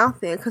all the way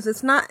out there because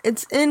it's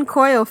in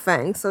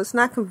Coilfang, so it's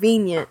not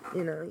convenient.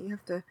 You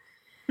have to.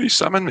 You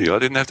summoned me. I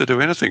didn't have to do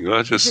anything.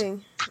 I just.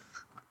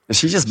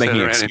 She's just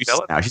making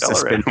excuses now. She's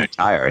just spinning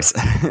tires.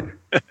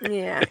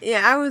 Yeah.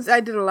 I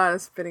did a lot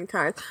of spinning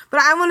tires, but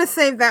I want to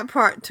save that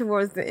part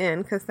towards the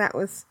end because that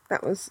was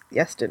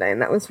yesterday,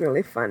 and that was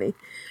really funny.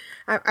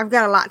 I've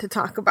got a lot to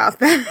talk about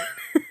that.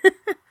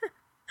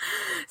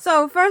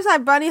 So first, I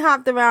bunny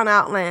hopped around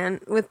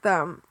Outland with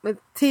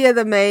Tia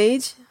the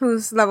Mage, who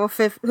was level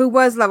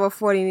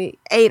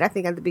 48, I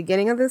think, at the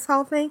beginning of this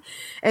whole thing,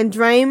 and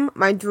Drame,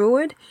 my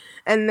Druid.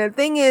 And the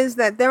thing is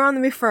that they're on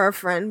the refer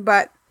friend,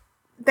 but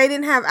they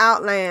didn't have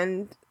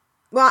Outland.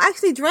 Well,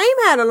 actually, Drame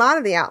had a lot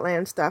of the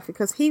Outland stuff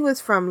because he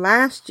was from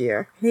last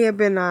year. He had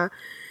been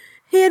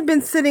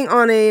sitting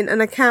on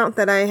an account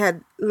that I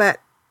had I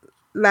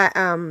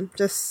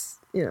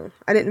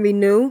didn't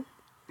renew.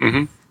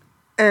 Mm-hmm.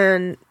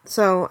 And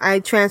so I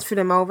transferred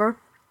him over,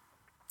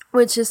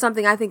 which is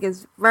something I think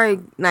is very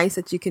nice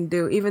that you can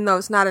do. Even though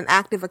it's not an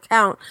active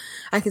account,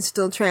 I can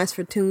still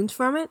transfer tunes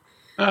from it.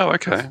 Oh,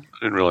 okay. I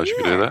didn't realize you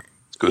could do that.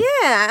 It's good.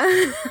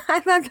 Yeah, I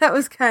thought that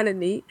was kind of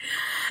neat.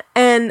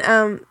 And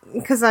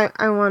because I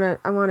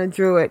want to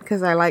druid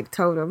because I like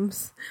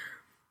totems.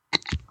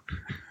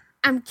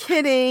 I'm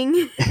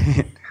kidding.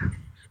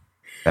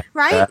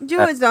 Right?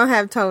 Druids don't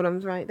have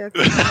totems, right? That's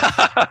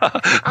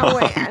oh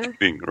wait,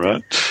 kidding,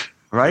 right?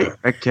 Right?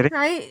 Are you kidding?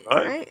 Right.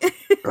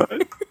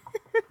 Right.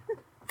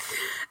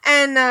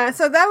 And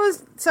so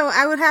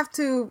I would have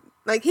to,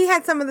 like, he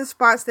had some of the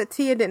spots that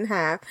Tia didn't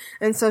have,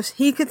 and so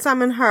he could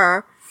summon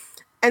her,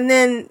 and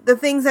then the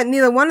things that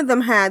neither one of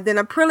them had, then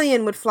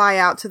Aprillian would fly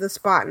out to the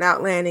spot in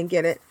Outland and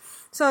get it.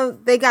 So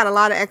they got a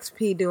lot of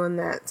XP doing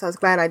that, so I was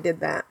glad I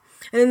did that.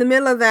 And in the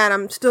middle of that,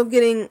 I'm still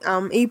getting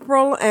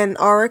April and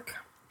Auric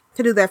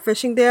to do their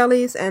fishing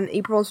dailies, and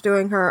April's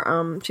doing her,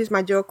 she's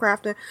my jewel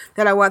crafter,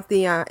 that I want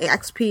the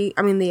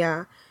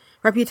the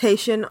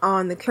reputation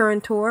on the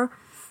current tour.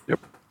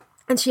 Yep.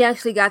 And she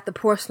actually got the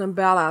porcelain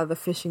bell out of the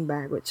fishing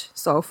bag, which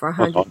sold for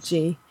 100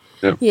 G.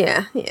 Yep.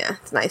 Yeah,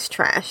 it's nice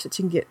trash that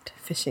you can get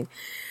fishing.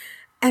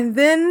 And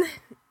then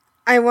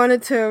I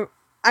wanted to,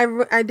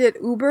 I did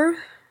Uber,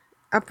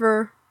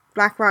 Upper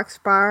Blackrock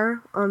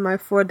Spire on my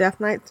 4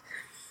 Death Knights,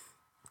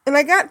 and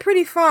I got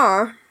pretty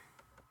far.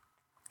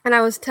 And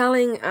I was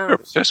telling You're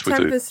obsessed with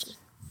Tempest.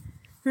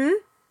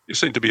 You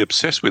seem to be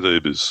obsessed with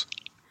Ubers.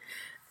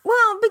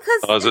 Well,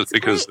 because is it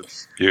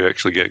because you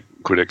actually get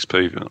good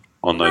XP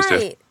on those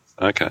deaths?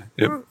 Okay.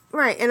 Yep.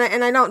 Right, and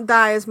I don't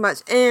die as much,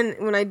 and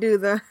when I do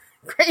the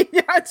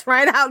graveyards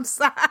right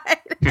outside,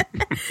 I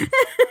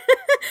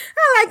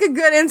like a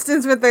good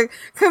instance with a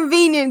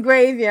convenient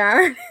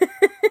graveyard.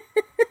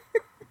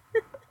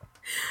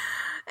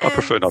 I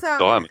prefer not to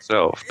die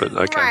myself, but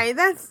okay. Right,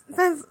 that's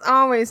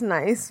always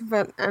nice,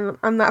 but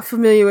I'm not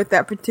familiar with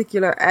that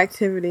particular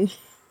activity.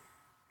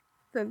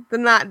 The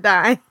not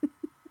die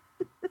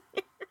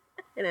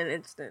in an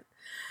instant.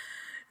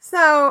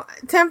 So,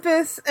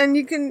 Tempest, and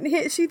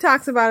she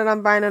talks about it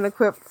on Bind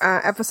Unequip,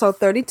 episode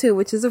 32,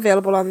 which is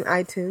available on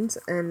iTunes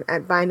and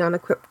at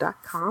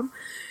bindunequip.com.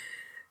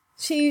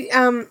 She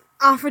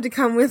offered to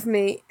come with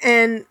me,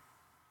 and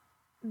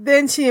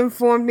then she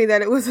informed me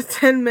that it was a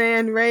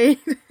 10-man raid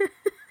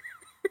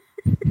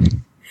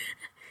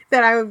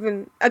that I've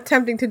been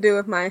attempting to do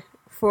with my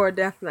 4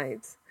 Death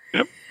Knights.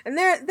 Yep. And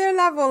they're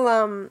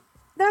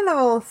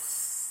level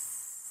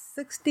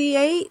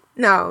 68.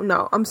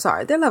 No, I'm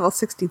sorry. They're level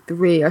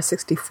 63 or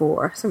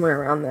 64, somewhere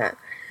around that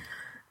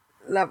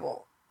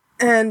level.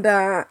 And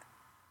actually,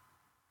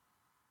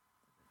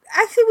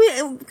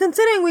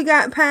 considering we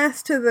got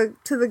past to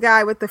the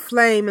guy with the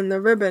flame and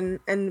the ribbon,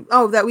 and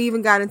that we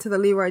even got into the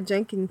Leroy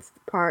Jenkins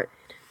part,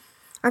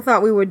 I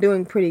thought we were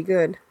doing pretty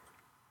good.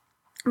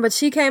 But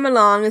she came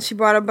along and she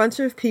brought a bunch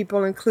of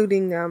people,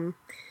 including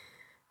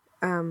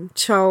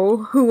Cho,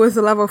 who was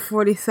a level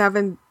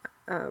 47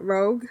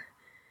 rogue.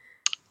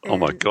 Oh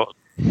my god!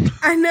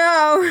 I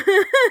know.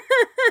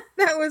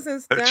 That was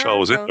hysterical. That Cho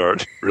was in there. I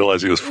didn't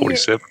realize he was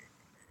 47.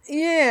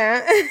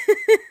 Yeah.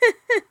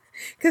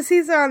 Because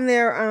he's on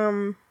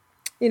their,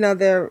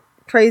 their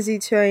crazy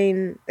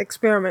train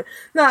experiment.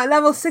 No,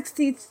 level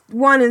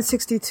 61 and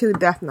 62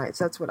 Death Knights.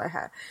 That's what I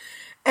had.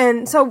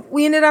 And so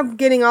we ended up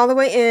getting all the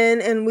way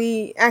in, and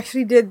we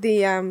actually did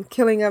the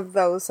killing of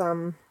those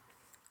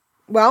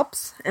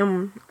whelps.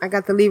 And I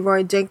got the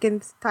Leroy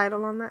Jenkins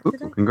title on that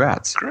today.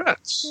 Congrats.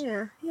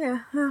 Yeah.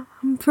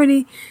 I'm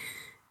pretty...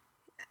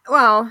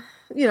 Well,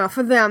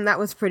 for them, that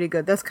was pretty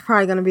good. That's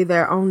probably going to be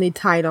their only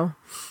title.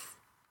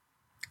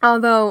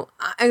 Although,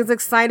 as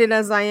excited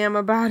as I am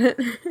about it,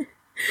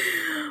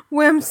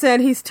 Wim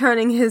said he's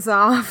turning his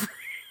off.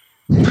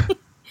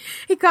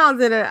 He calls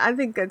it, I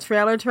think, a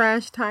trailer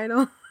trash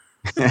title.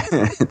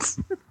 Which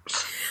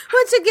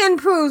again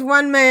proves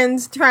one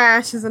man's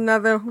trash is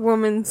another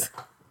woman's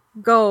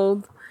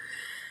gold.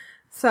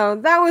 So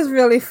that was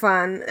really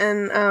fun.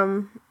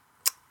 And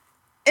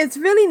it's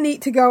really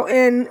neat to go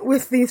in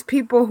with these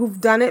people who've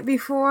done it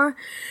before.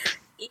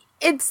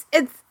 It's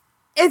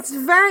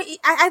very,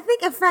 I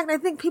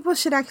think people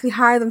should actually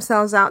hire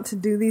themselves out to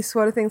do these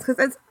sort of things.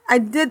 Because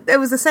it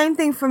was the same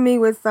thing for me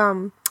with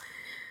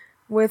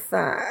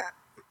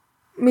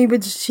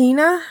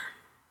Mibachina.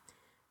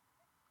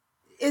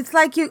 It's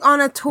like you're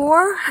on a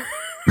tour.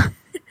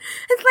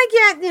 It's like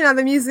you're at,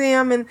 the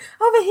museum, and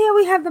over here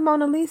we have the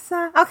Mona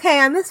Lisa. Okay,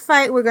 on this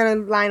fight, we're going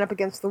to line up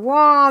against the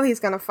wall.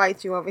 He's going to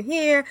fight you over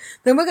here.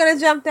 Then we're going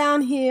to jump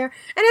down here.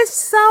 And it's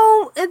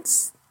so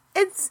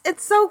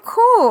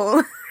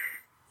cool.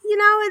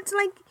 It's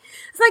like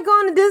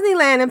going to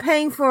Disneyland and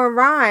paying for a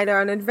ride or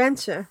an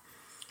adventure.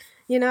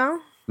 Yeah.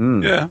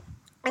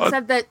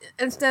 Except that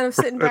instead of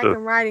sitting back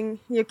and riding,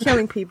 you're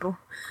killing people.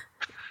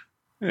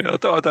 Yeah,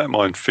 I don't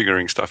mind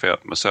figuring stuff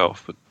out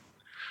myself, but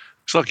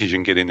as long as you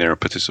can get in there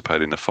and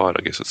participate in the fight,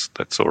 I guess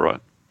that's all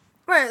right.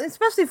 Right,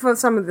 especially for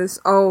some of this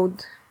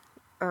old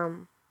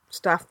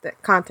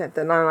content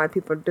that not a lot of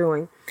people are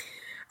doing.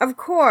 Of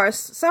course,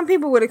 some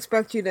people would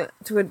expect you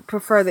to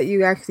prefer that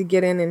you actually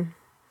get in and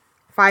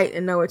fight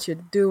and know what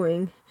you're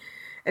doing,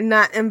 and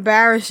not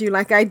embarrass you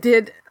like I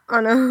did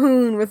on a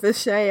hoon with a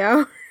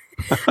Sheo.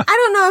 I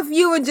don't know if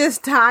you were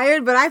just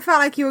tired, but I felt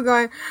like you were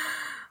going,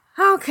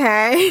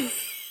 okay.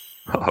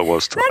 I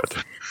was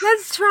tired.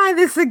 Let's try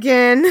this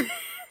again.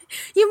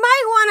 You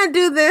might want to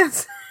do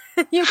this.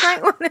 You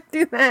might want to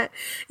do that.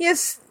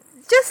 Just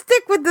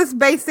stick with this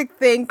basic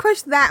thing.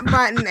 Push that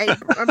button,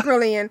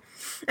 Brillian.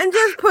 And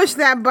just push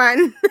that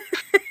button.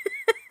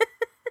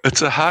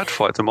 It's a hard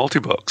fight to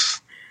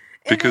multi-box.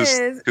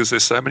 Because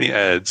there's so many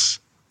ads,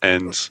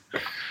 and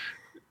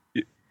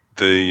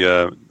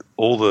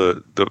all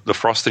the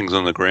frostings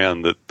on the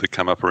ground that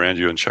come up around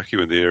you and chuck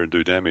you in the air and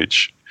do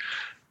damage.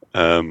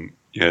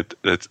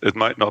 It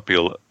might not be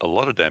a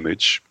lot of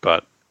damage,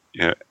 but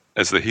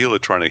as the healer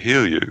trying to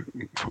heal you,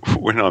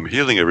 when I'm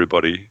healing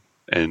everybody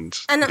and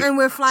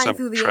we're flying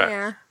through the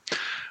air.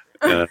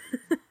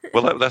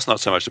 Well, that's not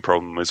so much the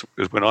problem. Is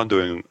when I'm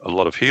doing a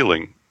lot of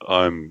healing,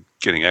 I'm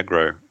getting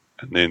aggro,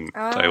 and then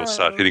they all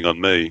start hitting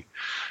on me,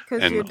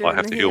 and I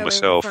have to heal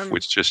myself,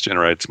 which just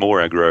generates more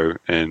aggro,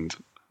 and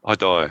I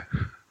die.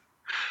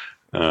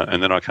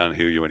 And then I can't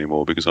heal you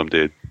anymore because I'm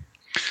dead.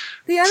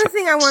 The other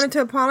thing I wanted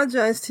to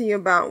apologize to you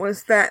about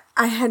was that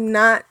I had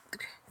not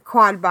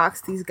quad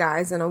boxed these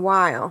guys in a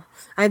while.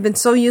 I had been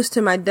so used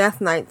to my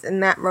Death Knights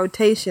and that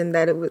rotation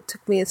that it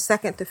took me a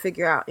second to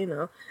figure out,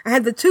 I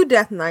had the 2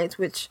 Death Knights,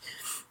 which,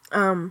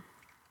 and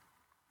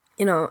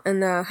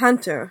the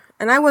Hunter.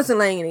 And I wasn't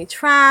laying any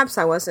traps.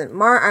 I wasn't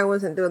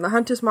doing the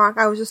Hunter's Mark.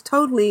 I was just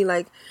totally,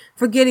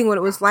 forgetting what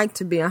it was like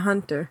to be a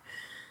Hunter.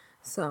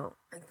 So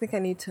I think I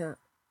need to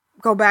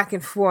go back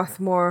and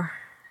forth more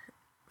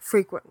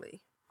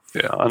frequently.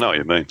 Yeah, I know what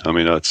you mean. I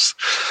mean,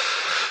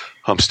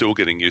 I'm still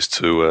getting used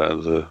to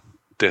the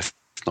Death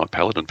Knight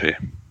Paladin pair.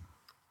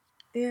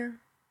 Yeah.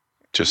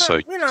 just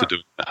But, so to do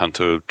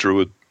hunter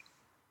druid.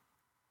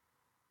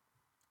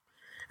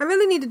 I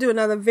really need to do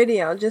another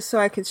video just so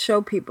I could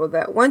show people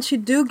that once you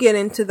do get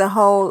into the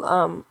whole,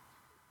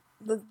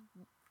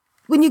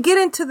 when you get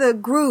into the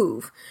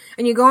groove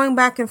and you're going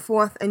back and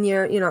forth and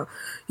you're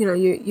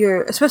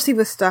especially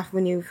with stuff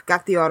when you've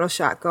got the auto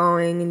shot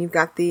going and you've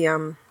got the,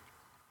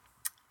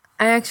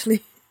 I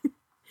actually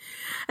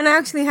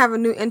have a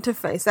new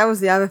interface. That was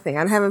the other thing.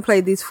 I haven't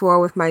played these 4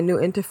 with my new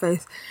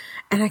interface,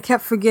 and I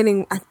kept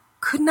forgetting. I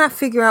could not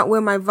figure out where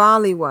my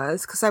volley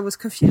was because I was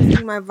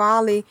confusing my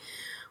volley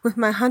with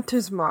my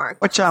hunter's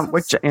mark. Which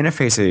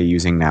interface are you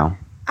using now?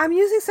 I'm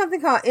using something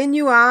called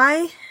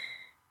NUI.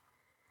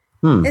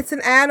 It's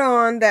an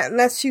add-on that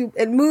lets you.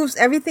 It moves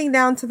everything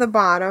down to the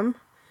bottom.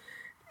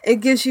 It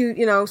gives you,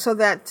 so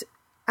that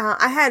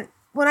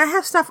when I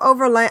have stuff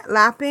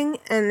overlapping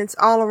and it's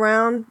all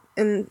around,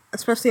 and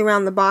especially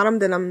around the bottom,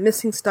 then I'm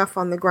missing stuff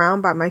on the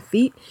ground by my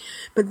feet.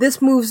 But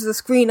this moves the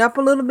screen up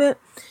a little bit,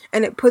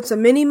 and it puts a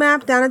mini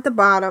map down at the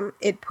bottom.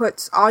 It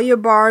puts all your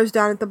bars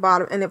down at the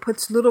bottom, and it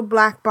puts little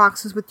black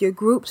boxes with your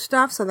group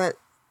stuff so that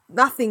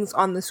nothing's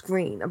on the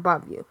screen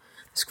above you.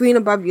 The screen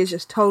above you is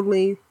just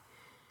totally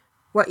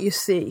what you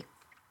see.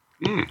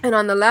 And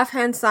on the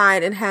left-hand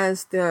side, it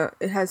has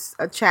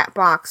a chat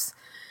box.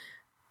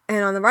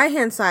 And on the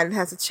right-hand side, it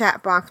has a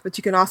chat box, but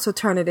you can also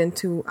turn it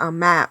into a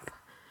map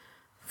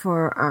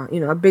for,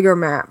 a bigger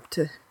map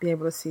to be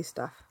able to see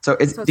stuff. So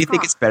do you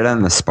think it's better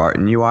than the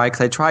Spartan UI?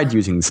 Because I tried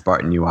using the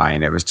Spartan UI,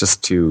 and it was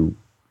just too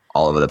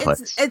all over the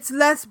place. It's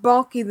less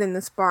bulky than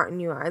the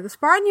Spartan UI. The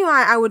Spartan UI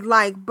I would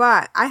like,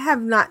 but I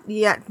have not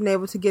yet been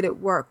able to get it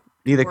work.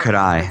 Neither could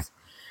I.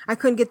 I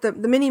couldn't get the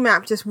mini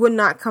map just would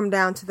not come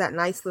down to that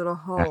nice little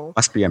hole.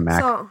 Must be a Mac.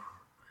 So,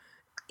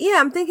 yeah,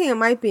 I'm thinking it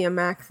might be a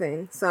Mac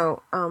thing.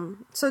 So,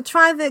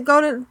 try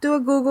do a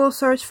Google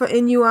search for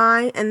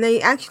NUI, and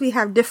they actually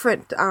have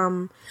different.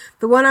 The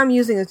one I'm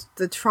using is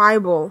the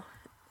tribal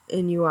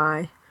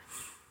NUI,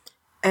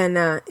 and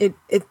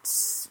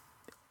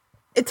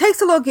it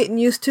takes a little getting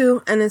used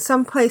to, and in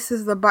some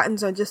places the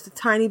buttons are just a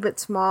tiny bit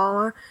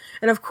smaller.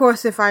 And of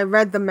course, if I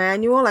read the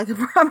manual, I could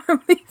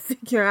probably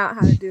figure out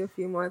how to do a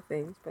few more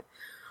things. But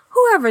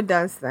whoever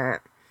does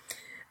that.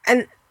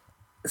 And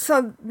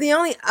so the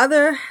only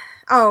other...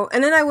 Oh,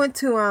 and then I went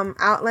to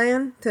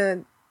Outland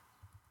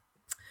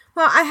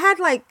I had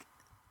like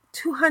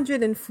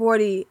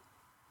 240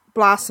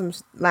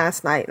 blossoms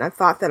last night, and I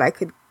thought that I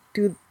could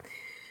get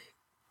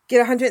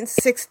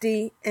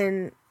 160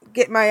 and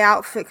get my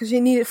outfit, because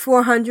you needed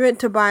 400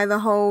 to buy the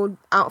whole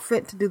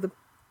outfit to do the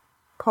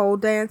pole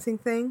dancing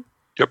thing.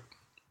 Yep.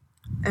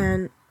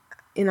 And,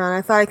 and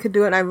I thought I could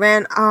do it. I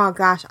ran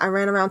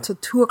around till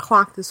 2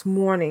 o'clock this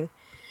morning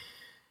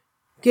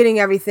getting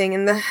everything.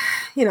 And the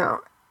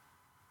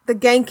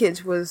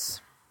gankage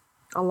was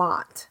a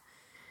lot.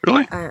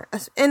 Really?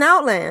 In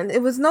Outland.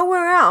 It was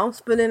nowhere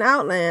else but in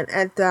Outland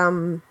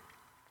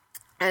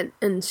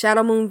in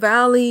Shadow Moon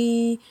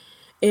Valley,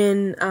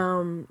 in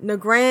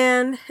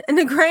Nagrand.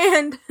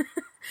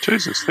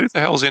 Jesus, who the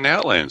hell's in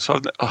Outland? So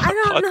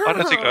I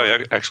don't think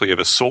I actually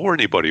ever saw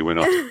anybody when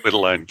I let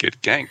alone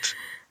get ganked.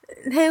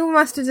 They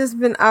must have just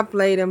been up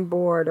late and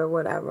bored or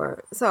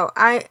whatever. So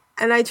I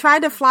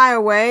tried to fly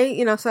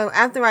away, so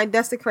after I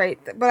desecrate,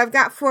 but I've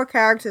got 4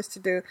 characters to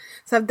do.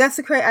 So I've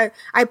desecrate,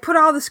 I put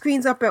all the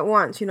screens up at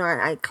once,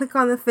 I click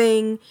on the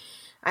thing,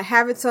 I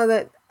have it so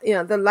that,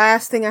 the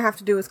last thing I have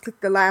to do is click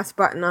the last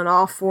button on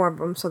all 4 of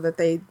them so that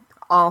they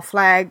all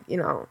flag,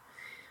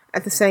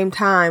 at the same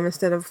time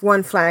instead of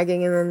one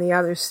flagging and then the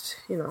others,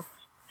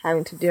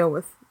 having to deal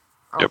with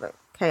all the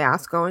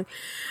chaos going.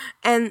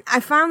 And I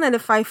found that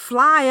if I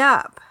fly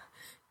up,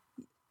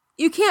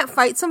 you can't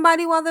fight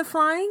somebody while they're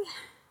flying.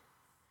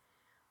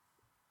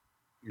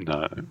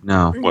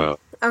 No. Well.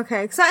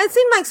 Okay, so it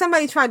seemed like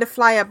somebody tried to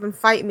fly up and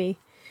fight me,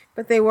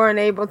 but they weren't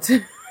able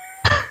to.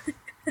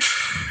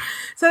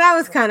 So that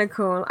was kind of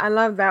cool. I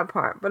love that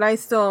part, but I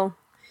still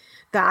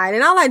died.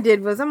 And all I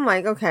did was, I'm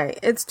like, okay,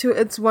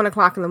 it's 1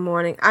 o'clock in the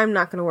morning. I'm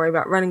not going to worry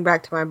about running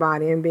back to my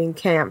body and being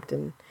camped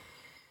and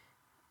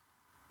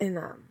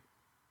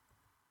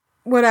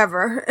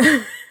whatever.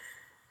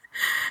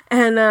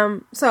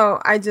 And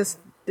so I just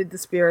did the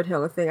spirit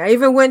healer thing. I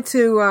even went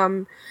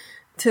to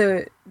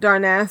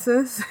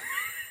Darnassus.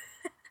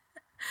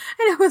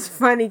 And it was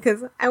funny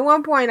because at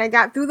one point I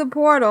got through the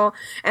portal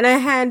and I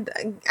had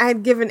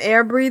given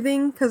air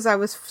breathing because I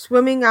was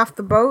swimming off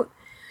the boat,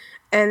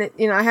 and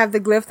I have the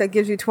glyph that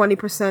gives you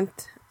 20%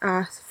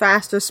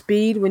 faster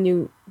speed when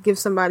you give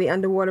somebody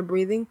underwater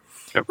breathing,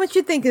 which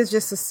you think is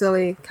just a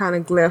silly kind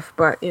of glyph,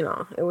 but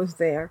it was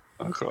there.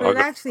 But it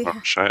actually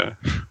helped.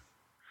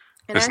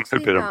 There's no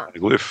better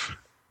glyph.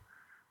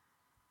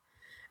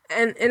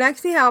 And it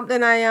actually helped,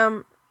 and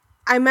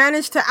I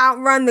managed to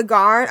outswim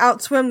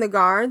the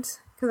guards.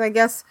 Because I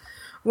guess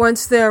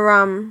once they're,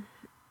 I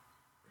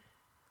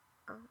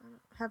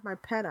have my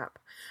pet up.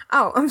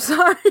 Oh, I'm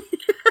sorry.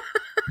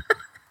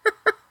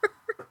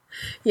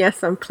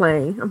 Yes, I'm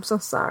playing. I'm so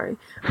sorry.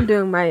 I'm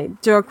doing my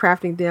Joe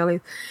Crafting Daily.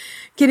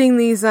 Getting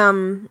these,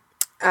 getting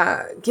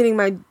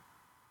my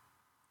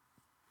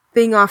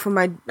thing off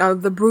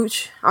of the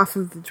brooch off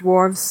of the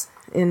dwarves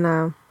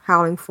in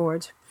Howling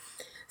Forge.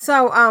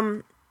 So I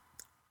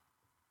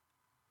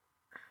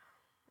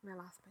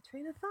lost my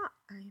train of thought.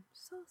 I'm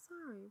so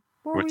sorry.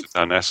 Went to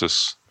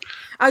Darnassus.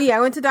 Oh yeah,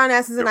 I went to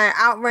Darnassus and I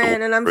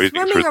outran, and I'm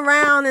swimming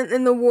around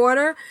in the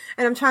water,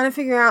 and I'm trying to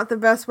figure out the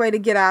best way to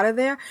get out of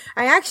there.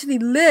 I actually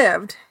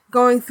lived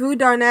going through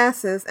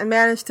Darnassus and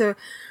managed to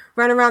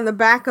run around the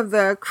back of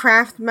the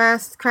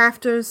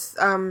crafter's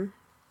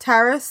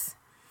terrace,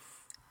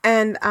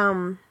 and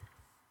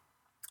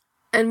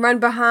run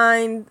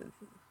behind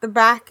the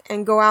back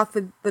and go out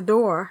the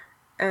door,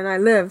 and I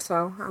lived.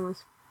 So I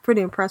was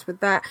pretty impressed with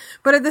that.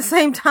 But at the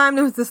same time,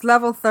 there was this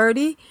level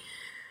 30.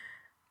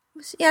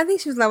 Yeah, I think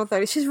she was level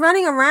 30. She's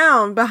running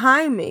around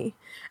behind me,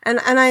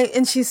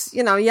 and she's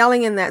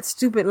yelling in that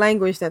stupid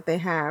language that they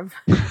have,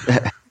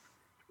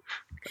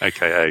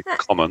 aka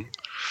common.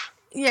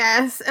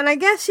 Yes, and I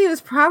guess she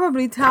was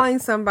probably telling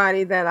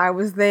somebody that I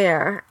was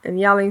there and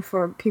yelling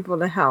for people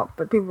to help.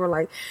 But people were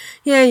like,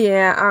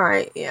 "Yeah, all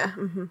right, yeah,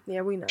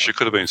 yeah, we know." She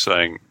could have been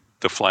saying,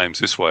 "The flame's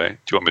this way. Do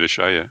you want me to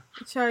show you?"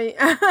 Show you.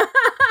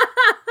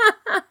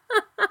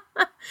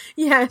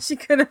 Yeah, she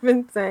could have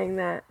been saying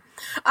that.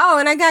 Oh,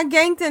 and I got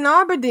ganked in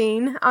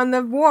Aberdeen on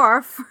the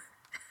wharf.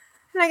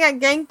 And I got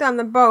ganked on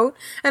the boat.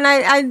 And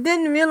I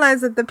didn't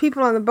realize that the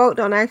people on the boat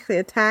don't actually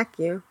attack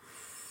you.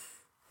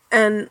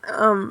 And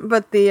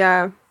but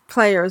the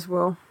players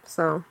will.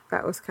 So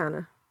that was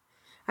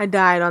I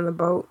died on the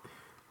boat.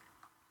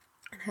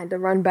 And had to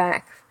run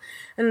back.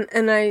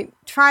 And I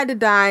tried to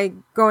die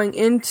going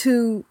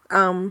into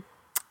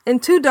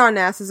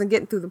Darnassus and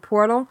getting through the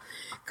portal.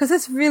 Because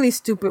it's really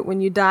stupid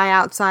when you die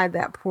outside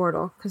that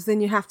portal. Because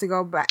then you have to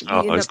go back.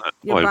 Your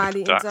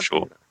body ends up.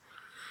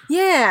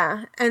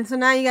 Yeah. And so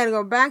now you got to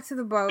go back to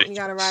the boat. And you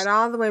got to ride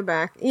all the way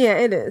back. Yeah,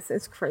 it is.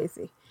 It's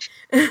crazy.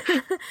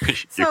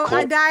 So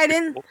I died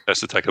in. Has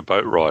to take a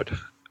boat ride.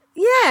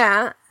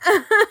 Yeah.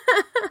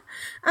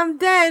 I'm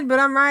dead, but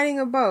I'm riding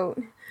a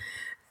boat.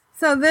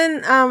 So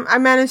then I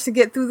managed to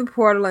get through the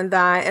portal and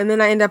die. And then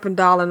I end up in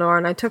Dalinar.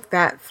 And I took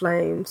that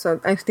flame.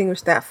 So I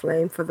extinguished that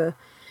flame for the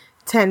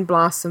 10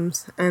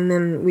 blossoms, and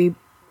then we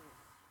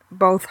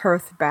both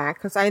hearthed back,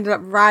 because I ended up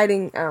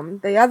riding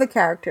the other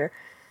character,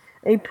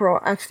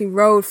 April, actually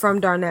rode from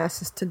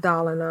Darnassus to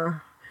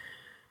Dalinar,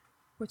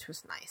 which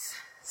was nice.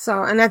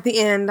 So, and at the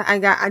end,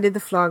 I did the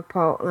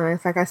flagpole, and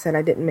like I said,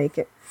 I didn't make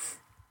it.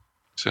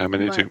 So how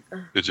many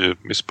did you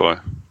miss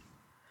by?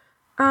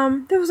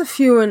 There was a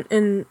few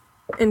in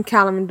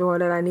Kalimdor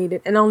that I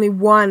needed, and only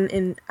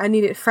one I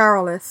needed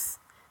Feralis.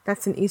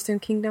 That's in Eastern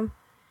Kingdom.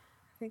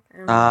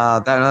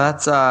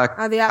 That's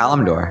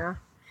Kalimdor.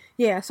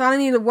 Yeah, so I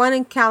needed one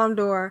in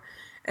Kalimdor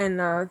and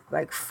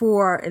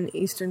 4 in the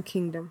Eastern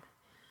Kingdom.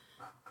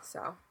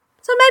 So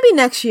maybe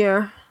next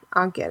year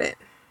I'll get it.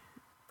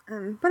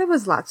 But it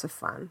was lots of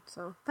fun.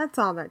 So that's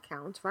all that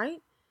counts,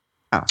 right?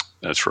 Oh,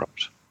 that's right.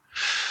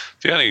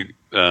 The only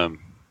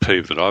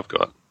peeve that I've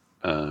got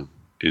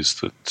is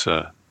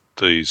that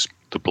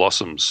the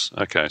blossoms.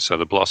 Okay, so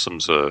the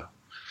blossoms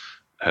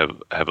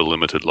have a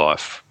limited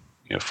life.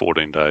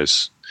 14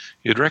 days.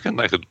 You'd reckon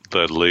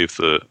they'd leave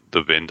the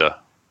vendor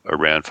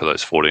around for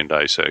those 14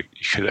 days so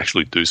you could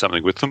actually do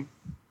something with them.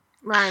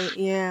 Right,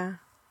 yeah.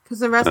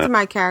 Because the rest of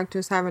my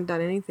characters haven't done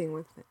anything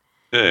with it.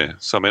 Yeah,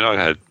 so I mean, I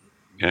had,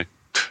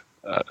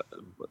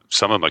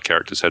 some of my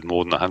characters had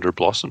more than 100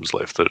 blossoms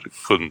left that I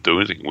couldn't do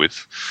anything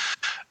with.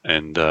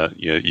 And,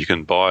 you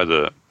can buy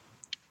the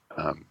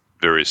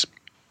various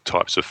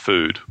types of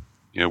food,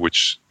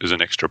 which is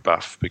an extra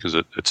buff because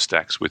it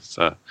stacks with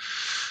the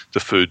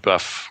food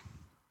buff.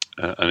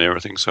 And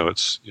everything, so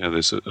it's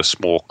there's a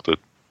smork that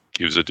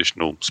gives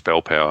additional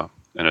spell power,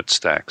 and it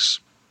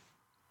stacks.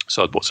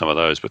 So I bought some of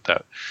those, but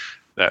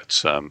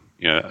that's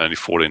only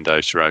 14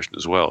 days duration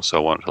as well. So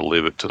I wanted to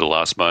leave it to the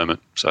last moment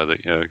so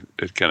that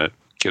it's going to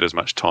get as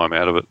much time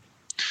out of it.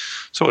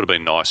 So it would have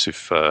been nice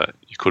if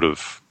you could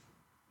have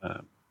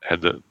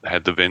had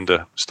the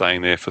vendor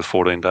staying there for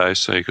 14 days,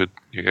 so you could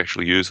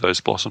actually use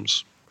those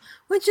blossoms.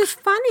 Which is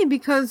funny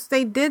because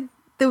they did.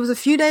 There was a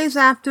few days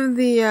after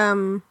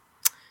the.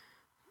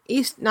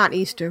 Not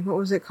Easter. What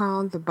was it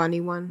called? The bunny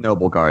one.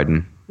 Noble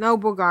Garden,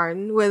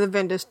 where the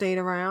vendor stayed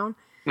around.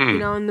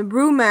 And the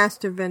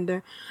brewmaster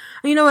vendor.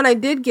 You know what I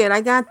did get?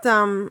 I got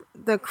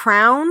the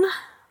crown.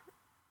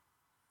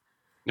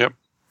 Yep.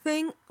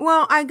 Thing.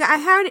 Well, I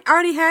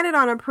already had it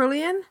on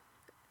Aprillian,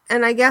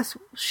 and I guess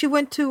she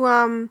went to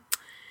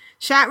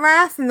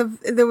Shatrath, and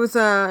there was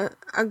a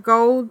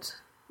gold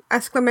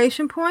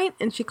exclamation point,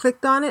 and she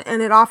clicked on it,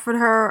 and it offered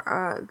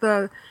her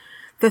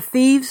the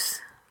thieves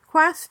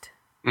quest.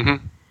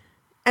 Mm-hmm.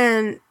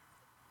 And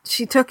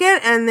she took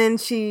it, and then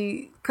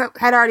she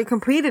had already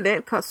completed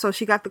it, so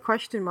she got the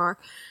question mark.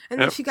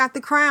 And then she got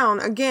the crown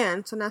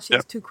again, so now she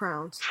has 2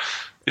 crowns.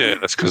 Yeah,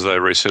 that's because they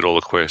reset all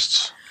the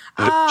quests.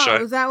 Oh,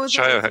 is that what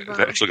Shayo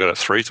actually got it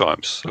 3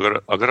 times.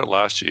 I got it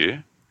last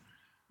year.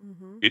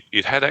 Mm-hmm.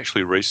 It had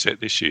actually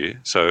reset this year,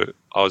 so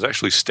I was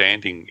actually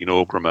standing in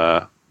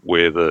Orgrimmar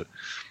where the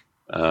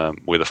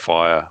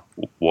fire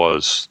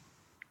was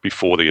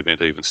before the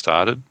event even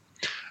started.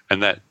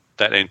 and that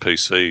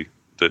NPC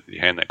that you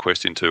hand that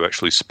quest into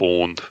actually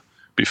spawned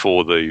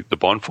before the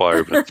bonfire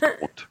even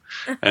spawned,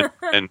 and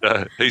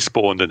he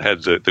spawned and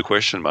had the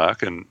question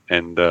mark, and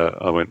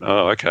I went,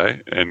 oh,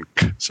 okay, and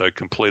so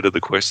completed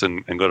the quest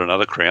and got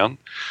another crown,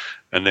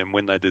 and then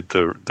when they did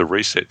the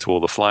reset to all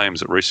the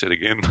flames, it reset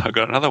again. I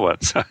got another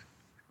one. So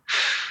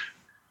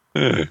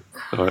yeah,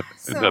 I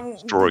ended up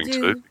destroying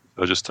two.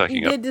 I was just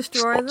taking up. You did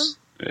destroy slots.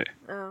 them?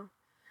 Yeah. Oh,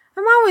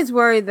 I'm always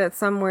worried that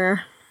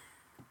somewhere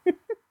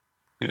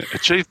Yeah,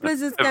 achievement. was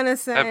just gonna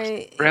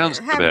say rounds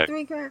have back.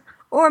 3 crowns,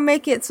 or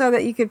make it so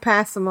that you could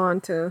pass them on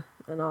to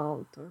an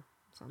alt or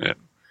something. Yeah.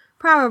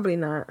 Probably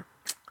not.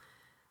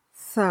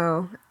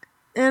 So,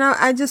 and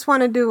I just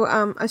want to do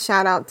a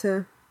shout out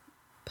to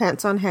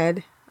Pants on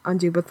Head on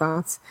Juba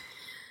Thoughts.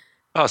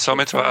 Oh, so I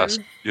meant to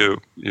ask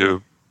you.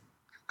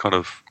 Kind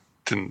of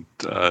didn't.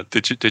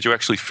 Did you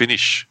actually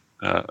finish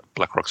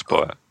Blackrock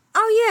Spire?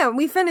 Oh yeah,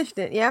 we finished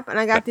it. Yep, and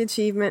I got the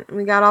achievement.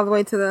 We got all the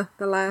way to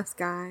the last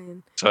guy.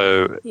 And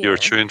So you're Yeah.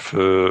 attuned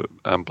for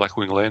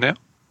Blackwing Lair now?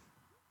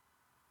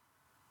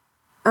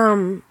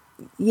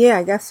 yeah,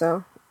 I guess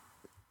so.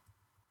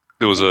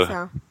 There was a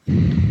So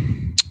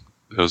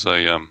there was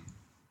a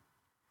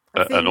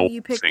an orb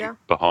you picked thing up.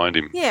 behind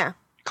him. Yeah.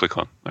 Click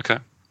on. Okay.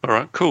 All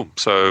right. Cool.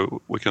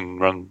 So we can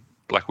run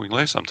Blackwing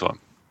Lair sometime.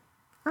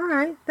 All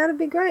right, that'd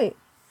be great.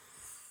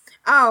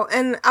 Oh,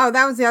 and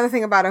that was the other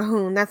thing about a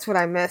hoon. That's what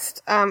I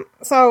missed.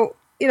 So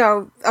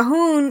a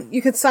hoon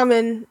you could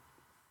summon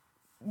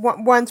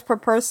once per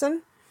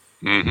person,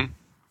 Mm-hmm.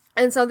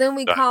 and so then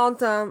we Right.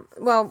 called.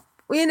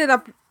 We ended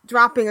up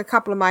dropping a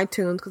couple of my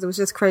tunes because it was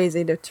just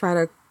crazy to try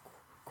to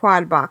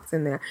quad box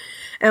in there,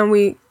 and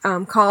we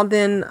called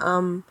in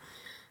a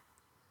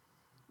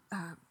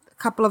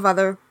couple of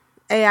other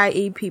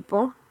AIE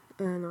people,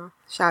 and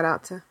shout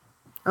out to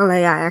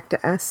LAI Actor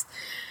S,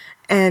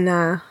 and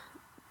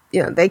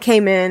they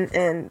came in,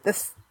 and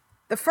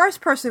the first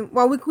person.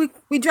 Well,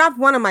 we dropped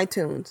one of my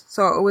tunes,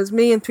 so it was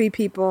me and 3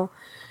 people,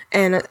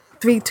 and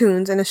 3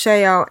 tunes, and a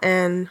Shayo,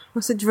 and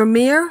was it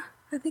Dramir?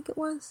 I think it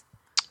was.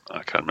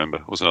 I can't remember.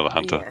 It was another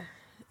hunter. Yeah,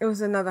 it was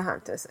another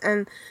Hunters,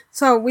 and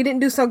so we didn't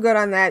do so good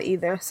on that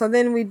either. So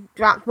then we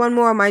dropped one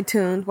more of my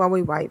tunes while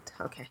we wiped.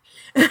 Okay,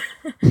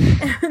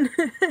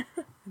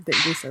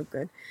 didn't do so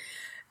good,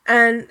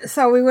 and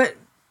so we went.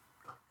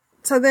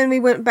 So then we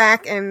went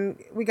back and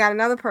we got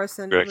another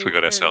person. We actually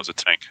got ourselves a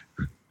tank.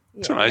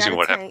 It's Yeah, we amazing got a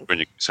what tank. happens when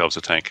you get yourselves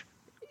a tank.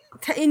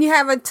 And you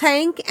have a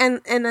tank and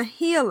a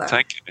healer.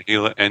 Tank, a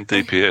healer, and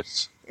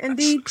DPS. And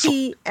That's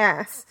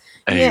DPS.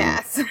 a-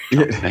 Yes.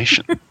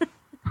 Combination.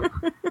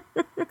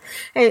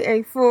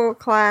 a full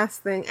class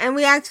thing. And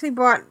we actually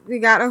we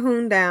got a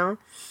hoon down.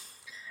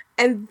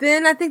 And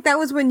then I think that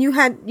was when you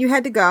had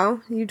to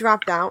go. You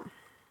dropped out.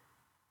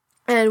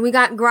 And we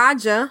got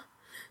Graja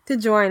to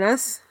join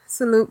us.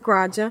 Salute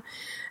Graja.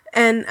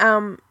 And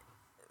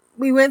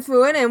we went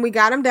through it and we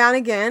got him down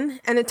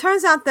again. And it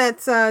turns out that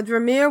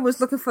Dramir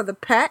was looking for the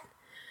pet.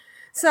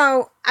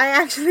 So I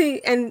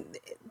actually, and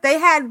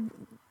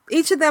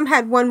each of them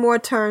had one more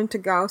turn to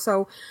go.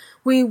 So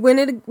we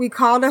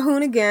called a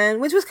hoon again,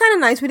 which was kind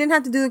of nice. We didn't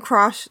have to do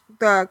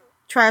the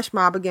trash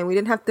mob again. We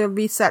didn't have to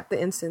reset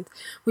the instance.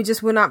 We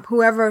just went up.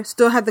 Whoever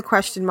still had the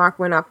question mark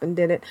went up and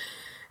did it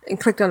and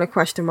clicked on the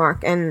question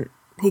mark, and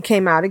he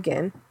came out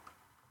again.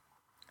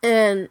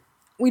 And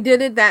we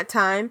did it that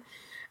time,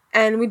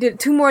 and we did it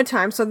 2 more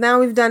times. So now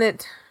we've done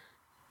it.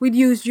 We'd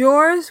used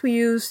yours. We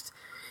used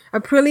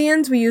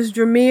Aprillian's. We used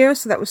Dramir.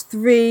 So that was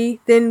 3.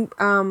 Then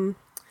one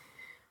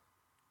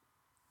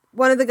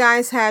of the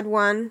guys had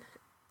one.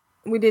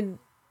 We did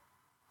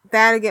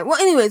that again.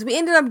 Well, anyways, we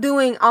ended up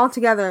doing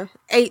altogether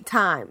 8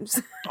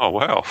 times. Oh,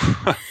 wow.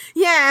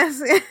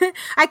 Yes.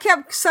 I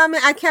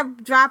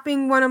kept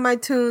dropping one of my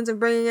tunes and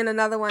bringing in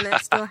another one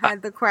that still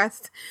had the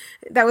quest,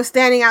 that was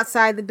standing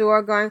outside the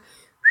door going,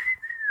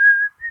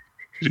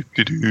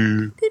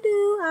 "Doo-doo,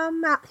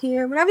 I'm out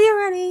here whenever you're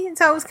ready." And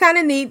so it was kind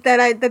of neat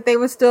that they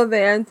were still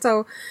there.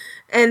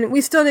 And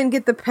we still didn't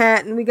get the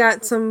pet, and we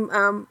got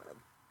some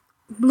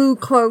blue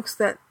cloaks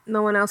that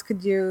no one else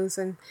could use.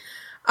 And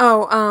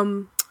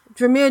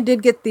Dramir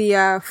did get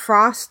the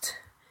frost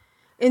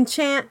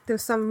enchant.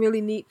 There's some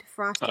really neat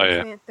frost Oh,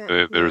 yeah.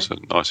 enchant. There is a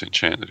nice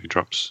enchant that he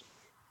drops.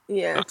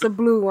 Yeah, it's a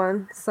blue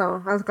one,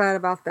 so I was glad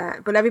about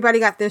that. But everybody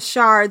got their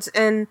shards,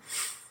 and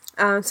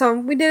so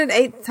we did it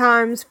 8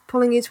 times,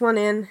 pulling each one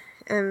in,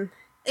 and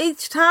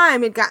each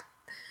time it got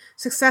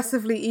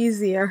successively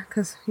easier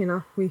because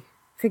we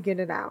figured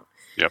it out.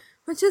 Yep.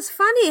 Which is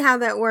funny how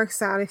that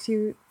works out. If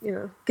you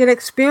get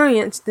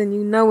experience, then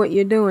you know what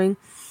you're doing.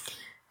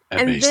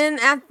 And then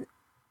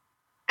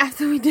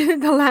after we did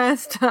it the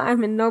last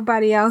time, and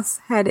nobody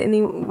else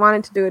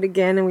wanted to do it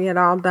again, and we had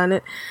all done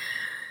it,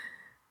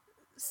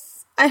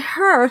 I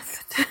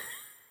hearthed.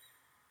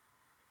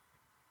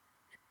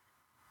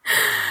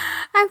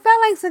 I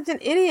felt like such an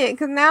idiot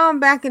because now I'm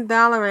back in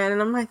Dalaran,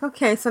 and I'm like,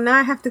 okay, so now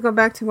I have to go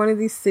back to one of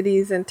these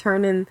cities and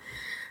turn in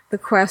the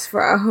quest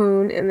for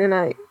Ahun, and then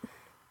I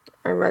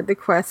read the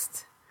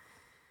quest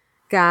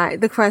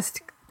guide, the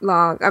quest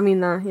log. I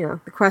mean, the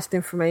quest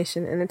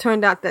information. And it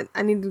turned out that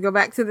I needed to go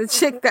back to the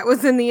chick that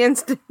was in the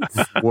instance.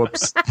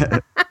 Whoops.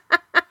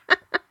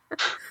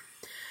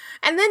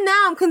 And then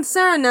now I'm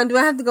concerned. Now, do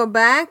I have to go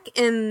back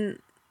and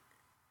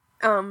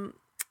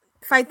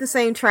fight the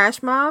same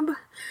trash mob?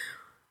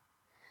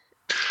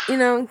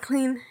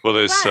 Clean. Well,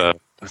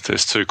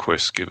 there's two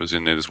quest givers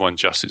in there. There's one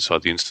just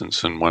inside the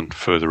instance and one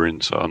further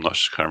in. So I'm not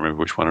sure, can't remember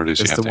which one it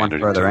is. It's the one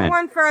further in.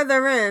 One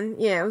further in.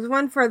 Yeah, it was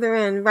one further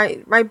in,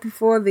 right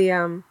before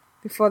the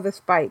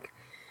spike.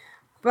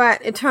 But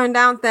it turned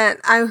out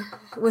that I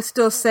was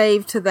still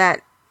saved to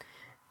that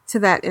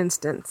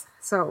instance.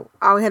 So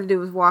all we had to do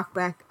was walk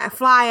back. I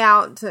fly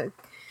out to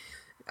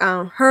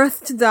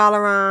Hearth to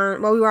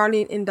Dalaran. Well, we were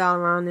already in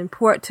Dalaran, and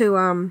port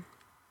to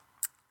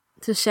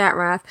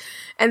Shatrath.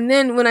 And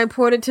then when I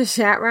ported to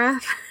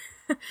Shatrath,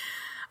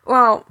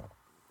 well,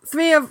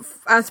 3 of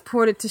us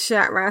ported to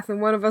Shatrath,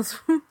 and 1 of us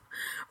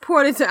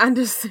ported to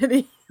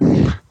Undercity.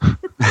 And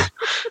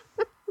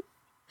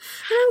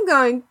I'm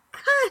going,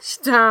 gosh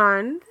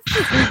darn, this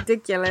is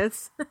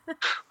ridiculous.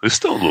 This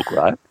don't look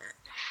right.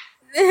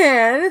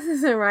 Yeah, this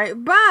isn't right.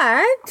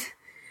 But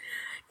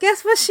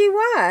guess what she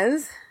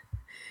was?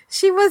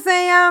 She was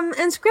a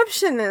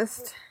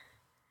inscriptionist.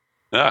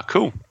 Ah,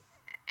 cool.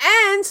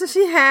 And so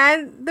she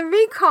had the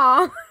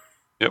recall.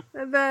 Yep.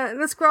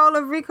 The scroll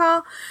of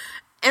recall.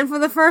 And for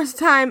the first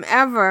time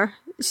ever,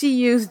 she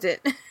used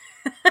it.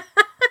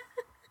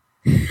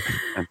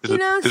 And did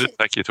it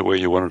take you to where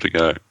you wanted to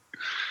go?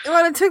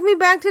 Well, it took me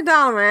back to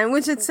Dalaran,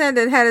 which it said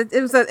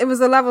it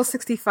was a level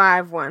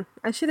 65 one.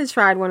 I should have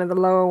tried one of the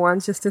lower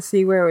ones just to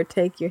see where it would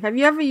take you. Have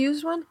you ever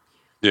used one?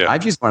 Yeah.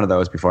 I've used one of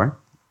those before.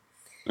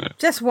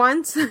 Just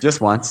once? Just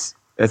once.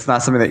 It's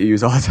not something that you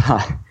use all the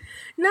time.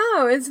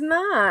 No, it's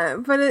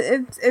not. But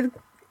and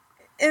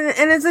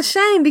it's a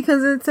shame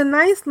because it's a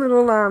nice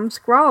little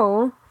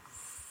scroll.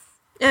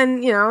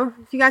 And,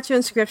 if you got your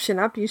inscription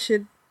up, you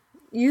should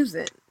use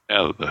it.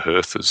 Now that the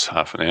hearth is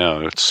half an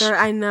hour,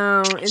 I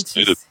know. It's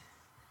needed. just,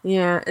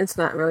 yeah, it's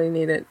not really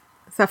needed.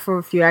 Except for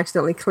if you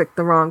accidentally click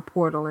the wrong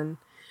portal.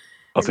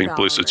 I think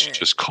Blizzard should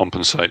just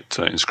compensate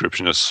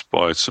inscriptionists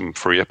by some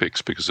free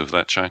epics because of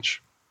that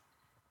change.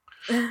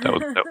 That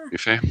would be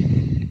fair.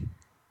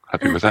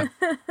 Happy with that.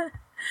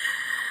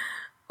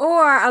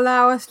 Or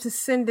allow us to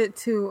send it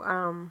to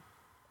our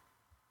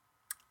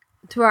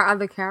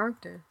other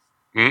characters.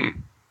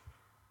 Mm.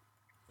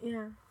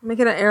 Yeah, make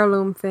it an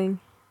heirloom thing.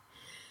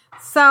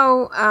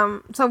 So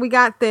we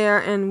got there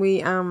and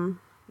we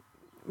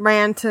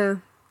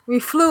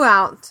flew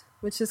out,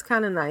 which is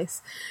kind of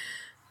nice.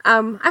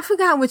 I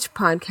forgot which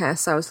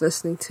podcast I was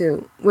listening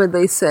to where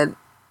they said,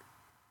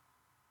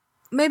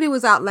 maybe it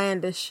was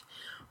Outlandish.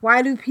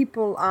 Why do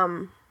people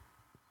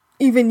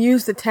even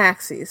use the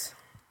taxis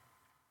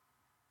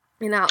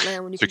in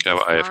Outland when you to can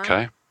go just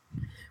fly? AFK?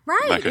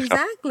 Right,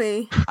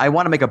 exactly. I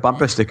want to make a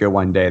bumper sticker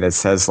one day that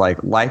says,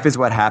 life is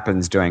what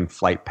happens during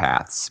flight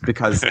paths.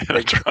 Because, That's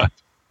right.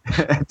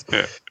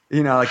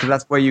 Yeah.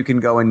 That's where you can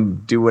go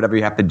and do whatever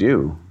you have to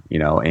do,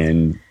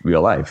 in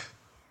real life.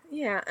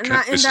 Yeah, and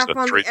not This end is up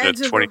on the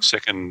edge of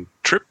 20-second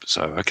trip,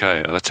 so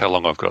okay, that's how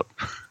long I've got.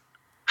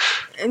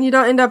 And you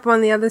don't end up on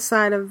the other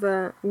side of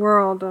the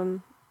world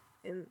and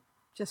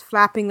just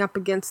flapping up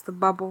against the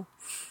bubble.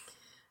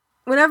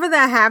 Whenever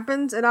that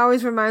happens, it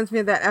always reminds me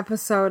of that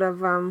episode of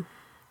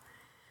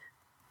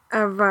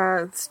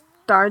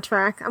Star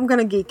Trek. I'm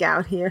gonna geek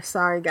out here,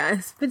 sorry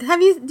guys. But do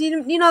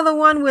you know the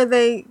one where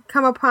they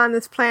come upon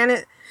this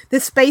planet,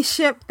 this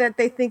spaceship that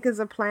they think is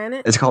a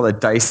planet? It's called a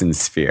Dyson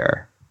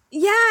sphere.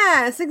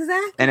 Yes,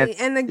 exactly.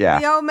 And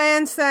the old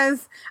man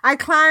says, I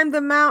climbed the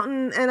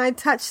mountain and I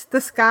touched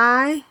the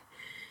sky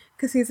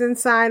because he's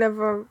inside of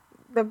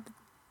the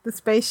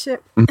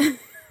spaceship.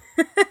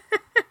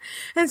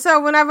 And so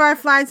whenever I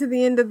fly to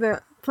the end of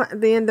the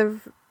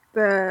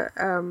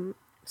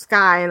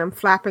sky and I'm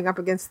flapping up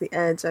against the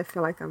edge, I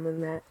feel like I'm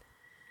in that.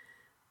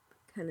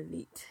 Kind of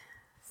neat.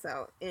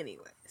 So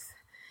anyways,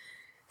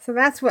 so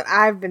that's what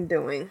I've been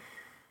doing.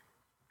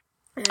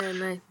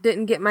 And I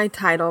didn't get my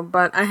title,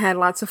 but I had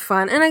lots of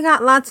fun. And I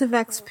got lots of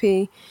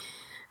XP.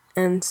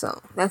 And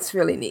so, that's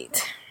really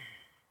neat.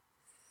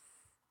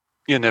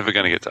 You're never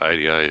going to get to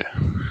 80, are you?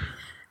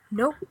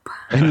 Nope.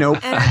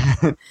 Nope.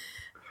 And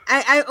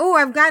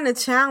I've gotten a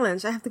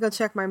challenge. I have to go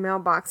check my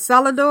mailbox.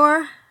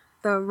 Celador,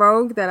 the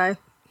rogue that I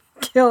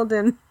killed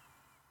in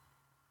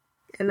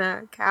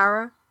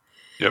Kara.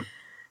 Yep.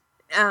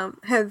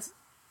 Has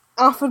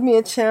offered me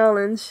a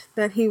challenge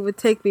that he would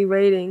take me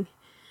raiding.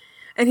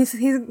 And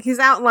he's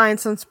outlined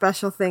some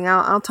special thing.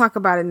 I'll talk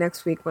about it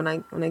next week when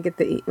I get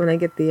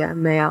the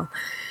mail.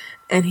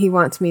 And he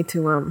wants me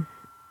to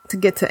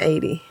get to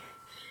 80,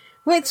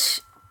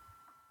 which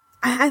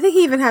I think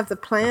he even has the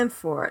plan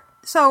for it.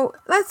 So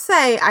let's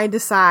say I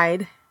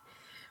decide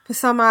for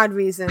some odd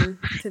reason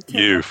to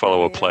take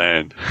follow a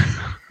plan.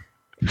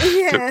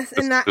 Yes,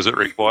 does it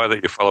require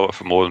that you follow it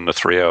for more than a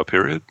 3-hour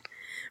period?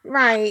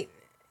 Right,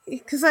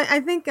 because I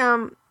think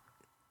I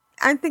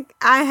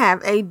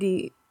have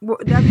WWADD.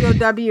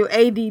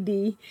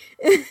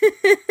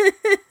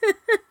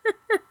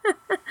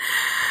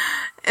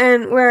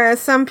 And whereas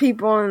some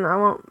people, and I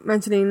won't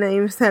mention any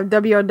names, have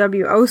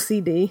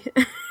WOWOCD.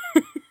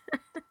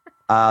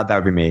 That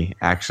would be me,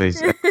 actually.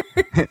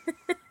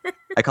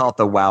 I call it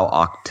the WoW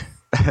Oct.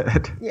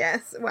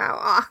 Yes, wow,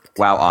 oct.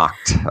 WoW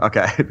Oct.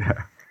 Okay.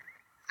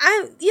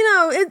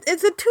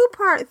 It's a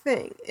two-part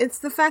thing. It's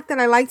the fact that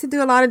I like to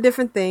do a lot of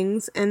different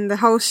things and the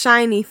whole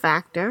shiny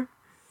factor.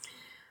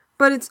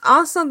 But it's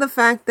also the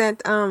fact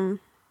that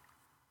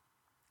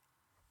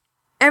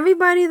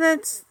everybody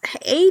that's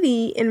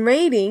 80 in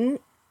rating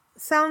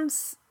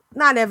sounds,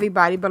 not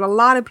everybody, but a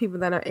lot of people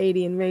that are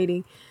 80 in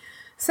rating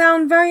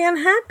sound very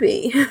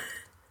unhappy.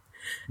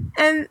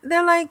 And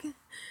they're like,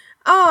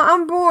 oh,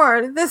 I'm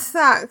bored. This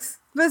sucks.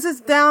 This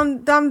is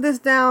down, dumb this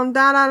down,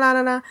 da da da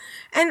da da.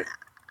 And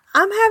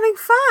I'm having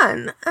fun.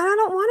 And I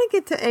don't want to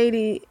get to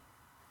 80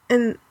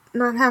 and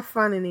not have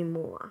fun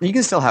anymore. You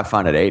can still have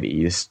fun at 80.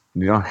 You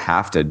don't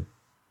have to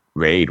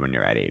raid when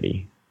you're at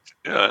 80.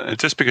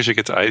 Just because you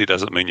get to 80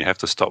 doesn't mean you have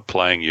to stop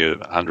playing your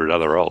 100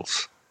 other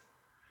roles.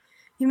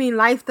 You mean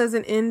life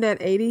doesn't end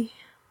at 80?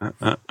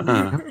 Not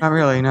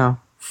really, no.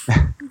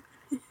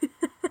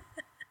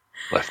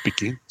 Life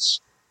begins.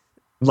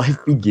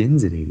 Life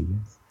begins at 80,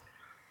 yes.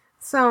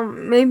 So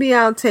maybe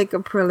I'll take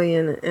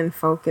Aprillian and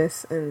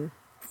focus and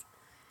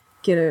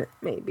get it.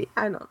 Maybe.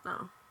 I don't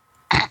know.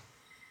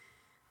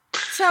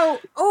 So,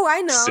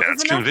 I know.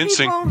 Sounds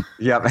convincing.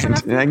 Yeah,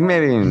 like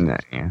maybe,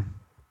 yeah.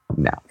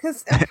 No.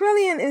 Because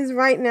Aprillian is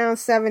right now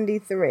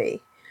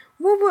 73.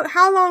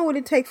 How long would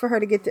it take for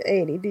her to get to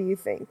 80, do you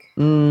think?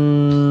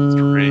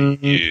 3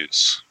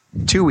 years.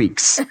 2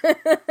 weeks.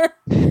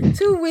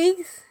 2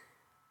 weeks?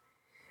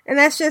 And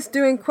that's just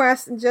doing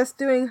quests and just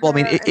doing her. Well, I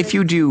mean, if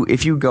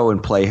you go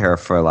and play her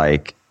for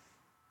like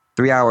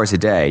 3 hours a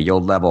day,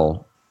 you'll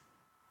level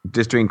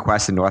just doing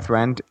quests in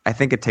Northrend. I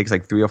think it takes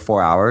like 3 or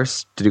 4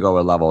 hours to go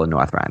a level in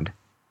Northrend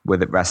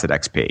with it rested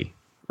XP.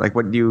 Like,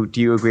 what do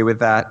you agree with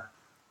that,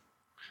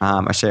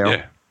 Asheo?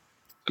 Yeah.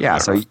 Yeah,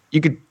 so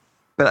you could,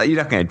 but you're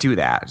not going to do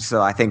that.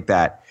 So I think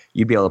that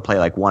you'd be able to play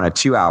like 1 or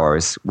 2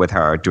 hours with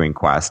her doing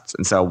quests.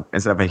 And so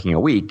instead of making a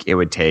week, it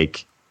would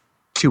take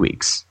 2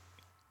 weeks.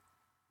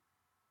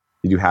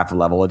 You do half a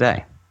level a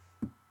day.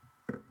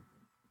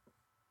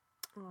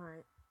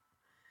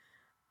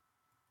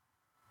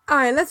 All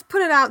right, let's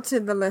put it out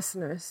to the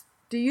listeners.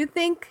 Do you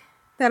think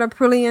that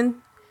Aprillian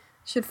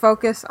should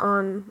focus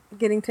on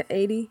getting to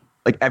 80?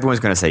 Like, everyone's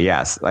going to say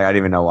yes. Like, I don't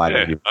even know why.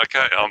 Yeah,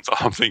 okay,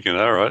 I'm thinking,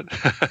 all right.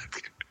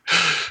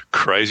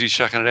 Crazy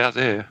chucking it out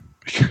there.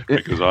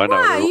 Because I know.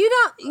 Why?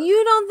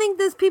 You don't think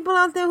there's people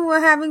out there who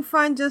are having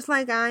fun just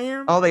like I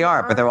am? Oh, they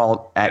are, but they're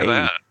all at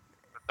 80.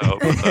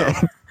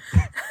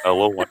 They'll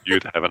all want you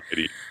to have an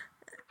 80.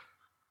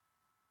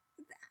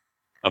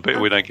 I bet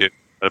we don't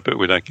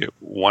get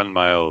one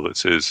mail that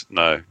says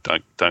no,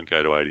 don't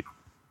go to 80.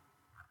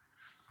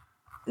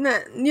 No,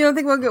 you don't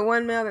think we'll get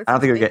one mail? I don't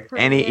think we'll get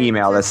any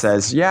email that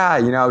says, yeah,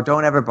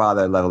 don't ever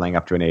bother leveling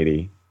up to an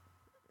 80.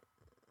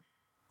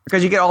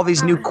 Because you get all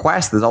these new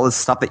quests. There's all this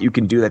stuff that you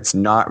can do that's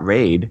not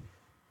raid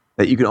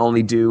that you can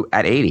only do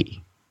at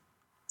 80.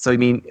 So, I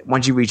mean,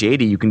 once you reach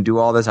 80, you can do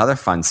all this other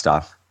fun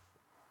stuff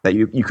that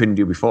you couldn't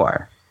do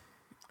before.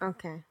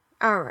 Okay.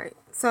 All right.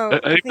 So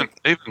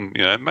even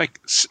make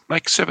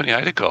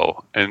 78 a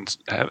goal and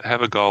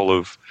have a goal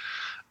of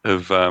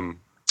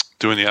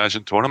doing the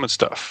Argent tournament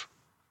stuff.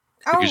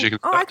 I can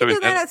do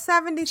that at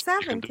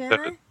 77,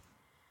 can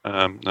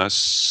I? No,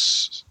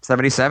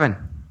 77.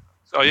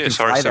 Oh yeah,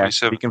 sorry,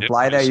 77. You can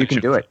fly there. You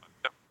can do it.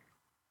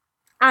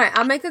 All right,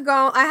 I'll make a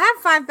goal. I have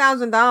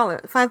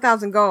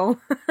 $5,000 goal.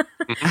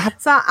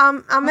 So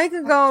I'll make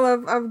a goal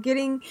of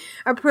getting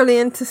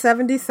Aprillian to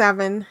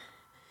 77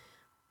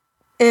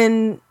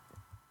 in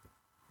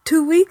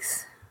 2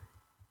 weeks.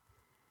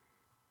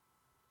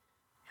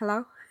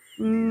 Hello?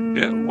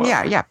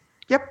 Yeah.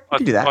 Yep, you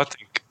can do that. I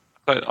think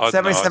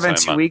 77 in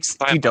 2 weeks.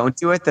 If you don't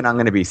do it, then I'm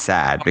going to be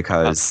sad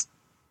because...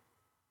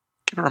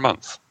 Give her a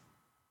month.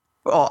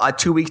 Well,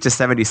 2 weeks to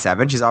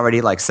 77. She's already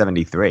like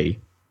 73.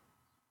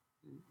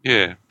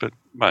 Yeah, but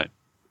mate,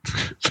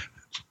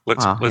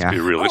 let's be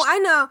realistic. Oh, I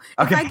know.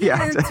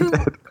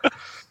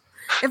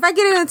 If I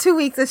get it in 2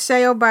 weeks,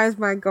 Asheo buys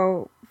my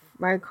cold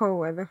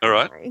weather. All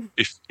right.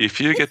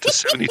 If you get to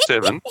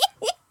 77,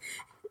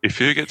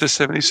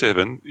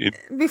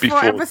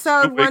 before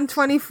episode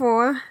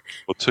 124,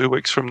 or 2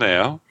 weeks from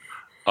now,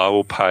 I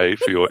will pay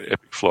for your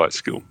epic flight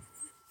skill.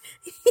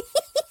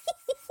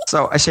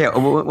 So,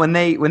 Asheo, when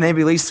they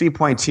release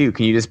 3.2,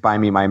 can you just buy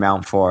me my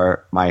mount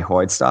for my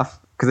Horde stuff?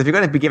 Because if you're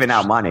going to be giving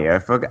out money, well,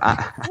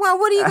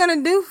 what are you going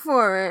to do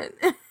for it?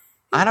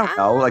 I don't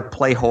know, like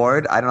play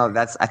Horde. I don't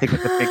know. I think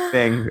that's a big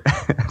thing.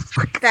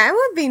 That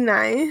would be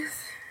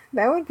nice.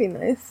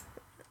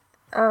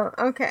 Oh,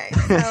 okay.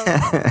 So,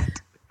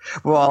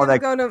 we'll all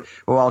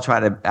try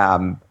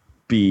to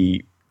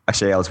be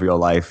Asheo's real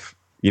life,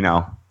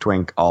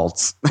 twink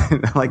alts.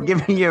 Like,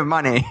 give me your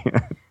money.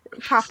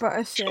 Papa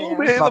Asheo.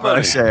 Papa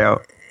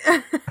Asheo.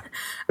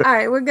 All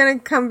right, we're going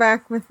to come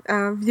back with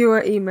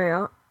viewer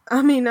email.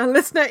 I mean, a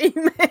listener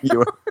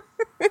email.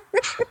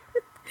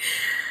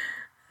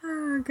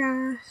 Oh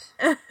gosh.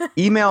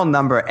 Email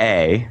number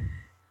A,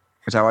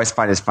 which I always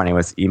find is funny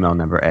with email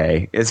number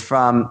A, is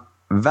from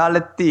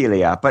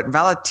Valetilia. But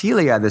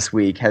Valetilia this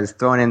week has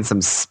thrown in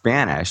some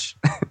Spanish.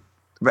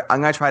 But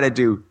I'm going to try to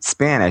do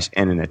Spanish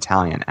in an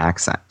Italian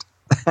accent.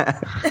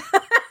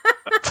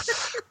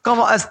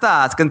 ¿Cómo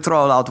estás,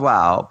 Control Alt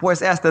WoW?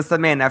 Pues esta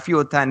semana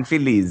fui tan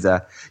feliz.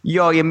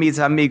 Yo y mis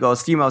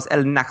amigos fuimos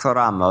el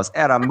Naxoramos.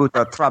 Era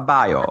mucho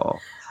trabajo.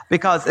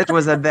 Because it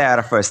was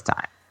their first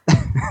time.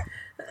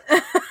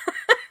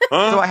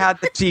 So I had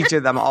to teach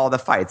them all the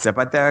fights,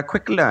 but they're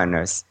quick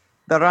learners.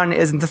 The run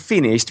isn't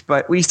finished,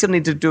 but we still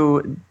need to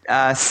do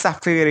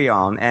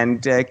Saphirion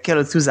and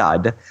kill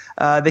Suzad.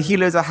 The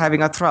healers are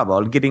having a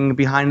trouble getting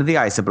behind the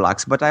ice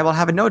blocks, but I will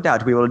have no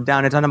doubt we will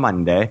down it on a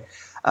Monday.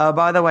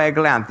 By the way,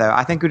 Glanther,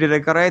 I think you did a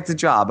great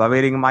job of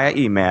reading my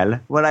email.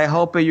 Well, I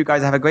hope you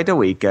guys have a great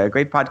week,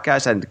 great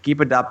podcast, and keep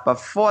it up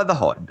for the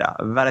hood.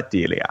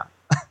 Valetilia.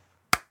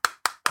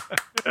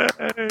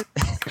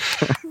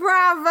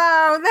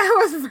 Bravo! That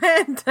was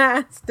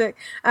fantastic.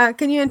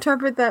 Can you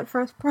interpret that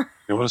first part?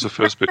 Yeah, what does the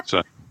first bit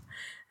say?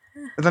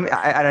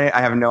 I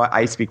have no.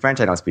 I speak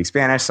French. I don't speak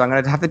Spanish, so I'm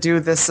going to have to do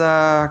this.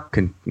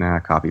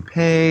 Copy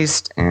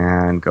paste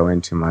and go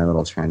into my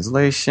little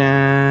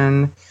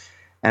translation,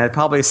 and it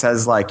probably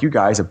says like you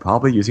guys are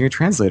probably using a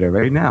translator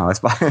right now. That's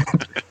fine.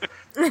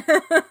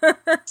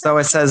 So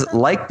it says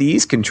like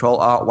these Control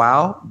Alt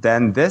WoW.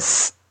 Then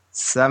this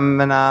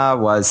Semina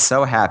was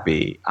so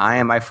happy. I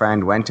and my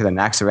friend went to the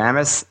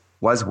Naxxramas.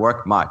 Was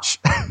work much.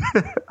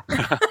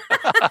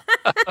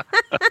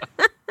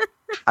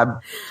 I'm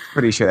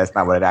pretty sure that's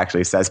not what it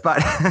actually says, but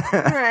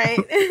Right.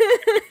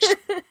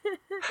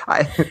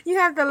 You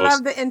have to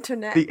love the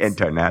internet. The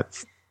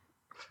internet.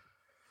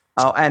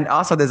 Oh, and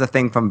also there's a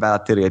thing from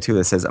Valkyria too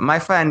that says, my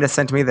friend has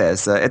sent me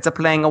this. It's a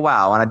playing a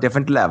WoW on a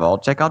different level.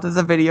 Check out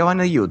the video on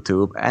the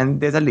YouTube,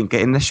 and there's a link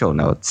in the show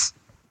notes.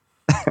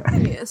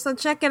 Yeah, so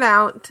check it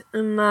out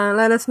and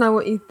let us know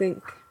what you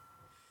think.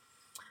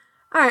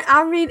 All right,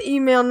 I'll read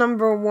email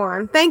number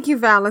 1. Thank you,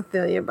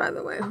 Valetilia, by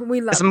the way.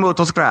 We love it.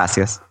 Muchas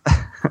gracias.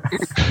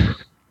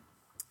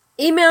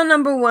 Email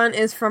number 1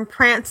 is from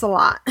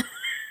Prancelot.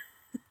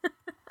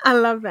 I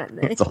love that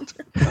name.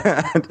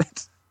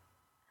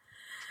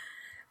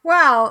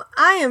 Well,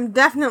 I am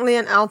definitely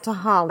an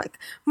alcoholic.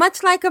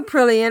 Much like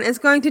Aprillian, it's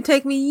going to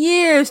take me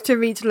years to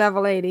reach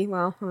level 80.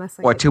 Well, unless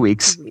I Or get 2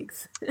 weeks. 2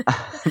 weeks.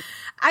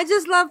 I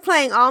just love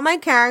playing all my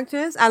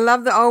characters. I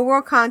love the old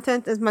world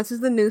content as much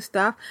as the new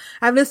stuff.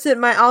 I've listed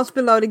my alts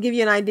below to give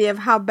you an idea of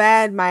how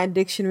bad my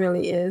addiction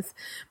really is.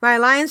 My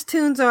Alliance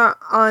tunes are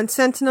on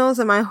Sentinels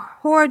and my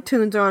Horde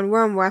tunes are on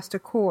Wormwest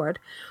Accord.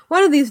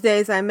 One of these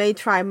days I may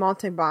try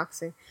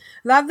multi-boxing.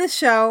 Love the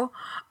show.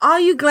 All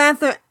you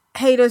Glanther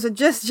haters are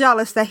just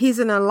jealous that he's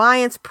an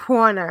Alliance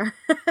porner.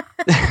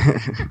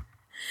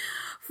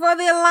 For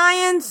the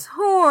Alliance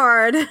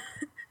Horde.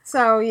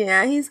 So,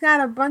 yeah, he's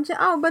got a bunch of...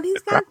 Oh, but he's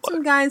got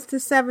some guys to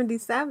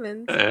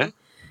 77. So,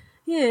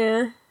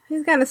 yeah,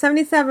 he's got a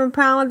 77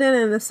 Paladin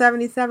and a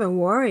 77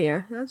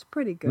 Warrior. That's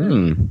pretty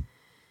good.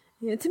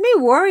 Yeah, to me,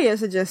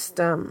 Warriors are just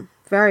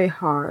very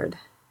hard.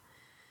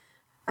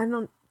 I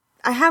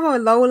have a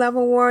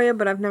low-level Warrior,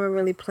 but I've never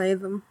really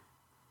played them.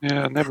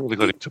 Yeah, I never really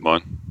got into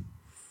mine.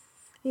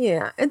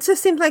 Yeah, it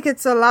just seems like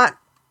it's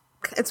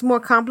it's more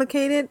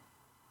complicated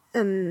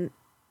and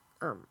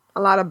a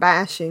lot of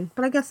bashing.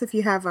 But I guess if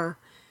you have a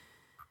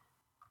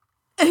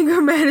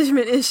anger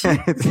management issue,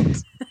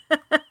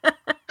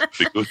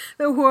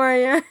 the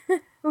Warrior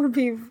would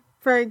be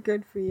very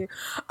good for you.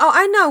 Oh,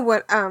 I know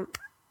what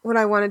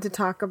I wanted to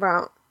talk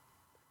about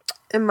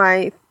in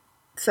my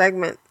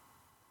segment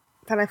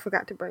that I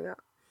forgot to bring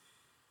up.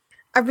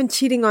 I've been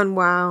cheating on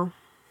WoW.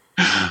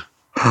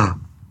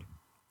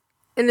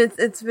 And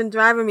it's been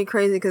driving me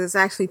crazy because it's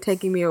actually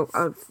taking me a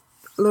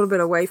little bit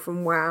away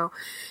from WoW.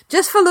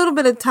 Just for a little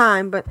bit of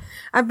time, but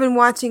I've been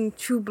watching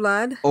True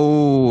Blood.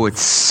 Oh,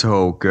 it's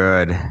so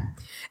good.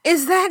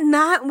 Is that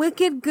not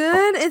wicked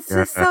good? It's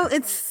just so,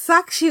 it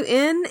sucks you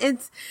in.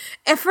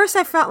 At first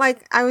I felt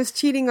like I was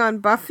cheating on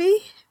Buffy,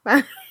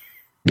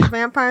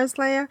 Vampire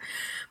Slayer,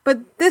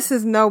 but this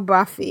is no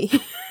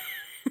Buffy.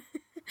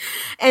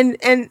 and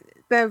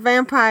the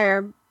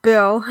vampire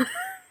Bill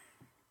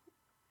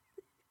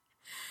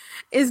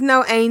is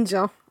no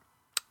angel.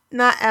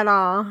 Not at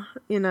all,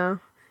 and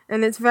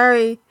it's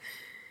like,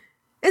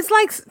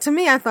 to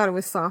me, I thought it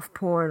was soft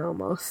porn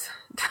almost,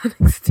 to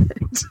an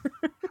extent.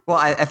 Well,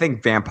 I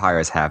think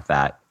vampires have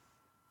that.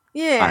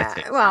 Yeah,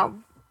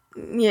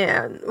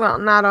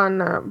 not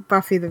on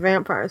Buffy the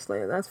Vampire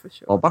Slayer, that's for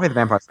sure. Well, Buffy the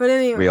Vampire Slayer,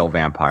 anyway, real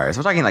vampires.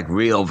 We're talking like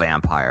real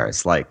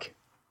vampires, like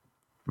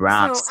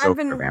Bram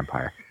Stoker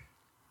vampire.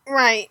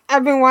 Right.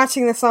 I've been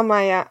watching this on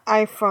my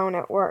iPhone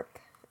at work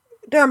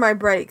during my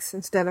breaks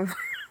instead of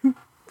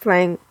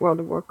playing World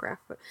of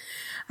Warcraft. But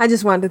I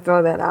just wanted to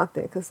throw that out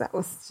there because that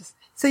was just...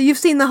 So you've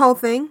seen the whole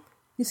thing?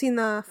 You've seen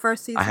the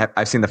first season?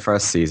 I've seen the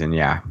first season,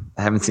 yeah.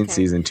 I haven't seen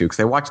season 2 because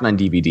I watched it on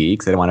DVD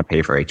because I didn't want to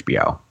pay for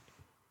HBO.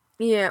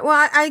 Yeah,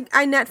 well,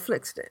 I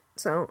Netflixed it,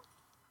 so...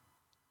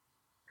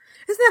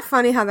 Isn't that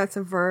funny how that's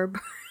a verb?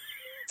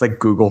 It's like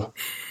Google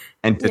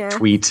and to Yeah.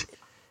 tweet.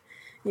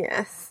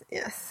 Yes.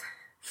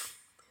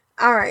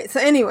 All right. So,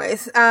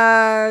 anyways,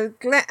 Shayo,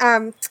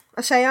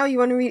 you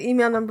want to read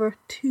email number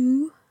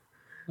 2?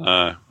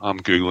 I'm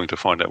Googling to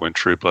find out when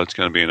True Blood's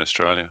going to be in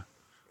Australia.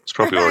 It's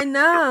probably I already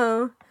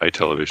know. pay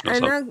television or I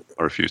something. know.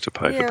 I refuse to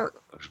pay Yeah.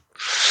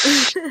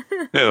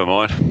 for Never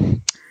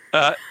mind.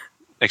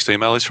 Next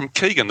email is from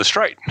Keegan the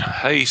Straight.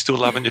 Hey, still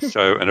loving your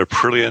show, and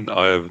Aprillian,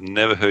 I have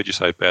never heard you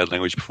say bad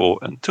language before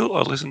until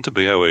I listened to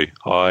BOE.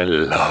 I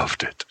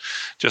loved it.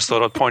 Just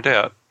thought I'd point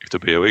out, if the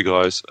BOE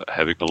guys are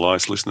having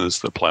alliance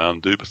listeners that play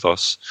on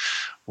Dubathos,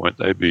 won't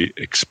they be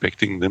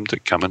expecting them to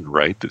come and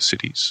raid the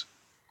cities?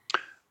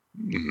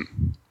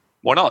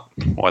 Why not?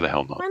 Why the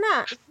hell not? Why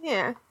not?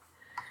 Yeah.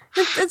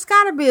 It's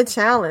got to be a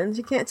challenge.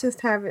 You can't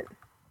just have it,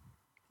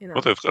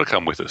 Well, they've got to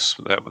come with us.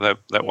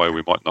 That way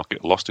we might not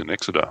get lost in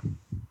Exeter.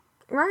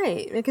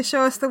 Right. They can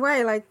show us the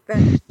way like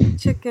that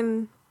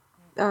chicken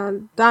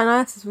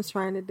Dionysus was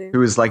trying to do. Who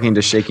was liking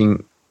to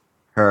shaking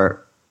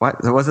her...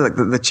 What? Was it like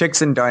the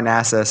chicks in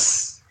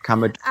Darnassus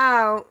come...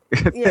 Oh,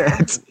 yeah.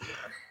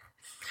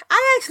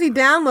 I actually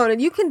downloaded...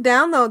 You can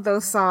download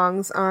those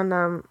songs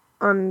on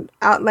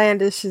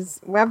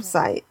Outlandish's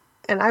website.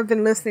 And I've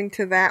been listening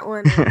to that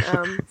one.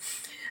 And,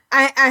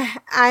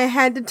 I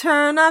had to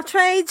turn off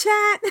trade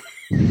chat.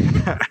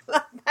 Love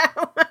that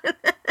one.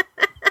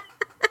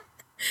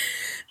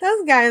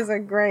 Those guys are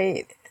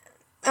great.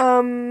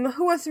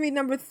 Who wants to read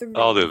number 3?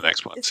 I'll do the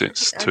next one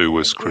since 2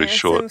 was pretty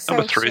short.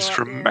 Number 3 is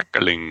from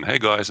Mackling. Hey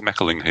guys,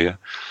 Mackling here.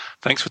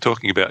 Thanks for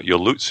talking about your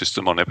loot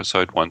system on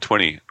episode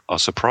 120. I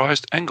was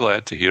surprised and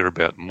glad to hear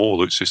about more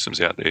loot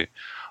systems out there.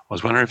 I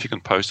was wondering if you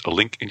can post a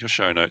link in your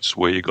show notes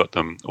where you got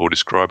them or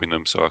describing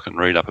them so I can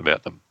read up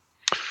about them.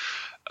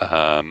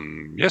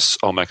 Yes,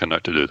 I'll make a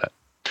note to do that.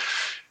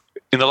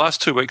 In the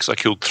last 2 weeks, I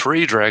killed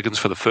 3 dragons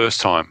for the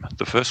first time.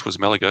 The first was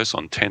Malagos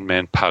on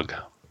 10-man Pug.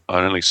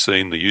 I'd only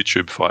seen the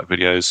YouTube fight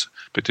videos,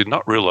 but did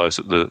not realise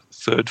that the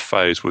third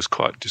phase was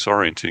quite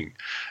disorienting,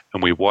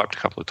 and we wiped a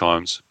couple of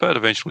times, but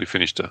eventually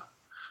finished her.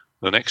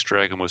 The next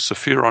dragon was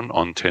Sephiron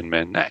on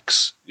 10-man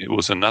Nax. It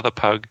was another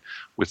Pug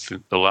with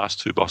the last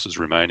 2 bosses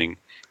remaining,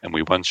 and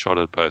we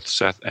one-shotted both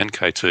Sath and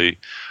KT,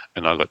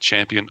 and I got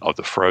champion of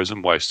the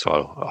Frozen Waste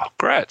title. Oh,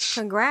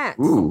 Congrats.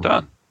 Ooh.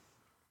 Done.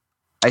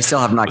 I still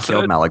have not The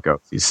killed third-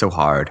 Malagos. He's so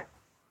hard.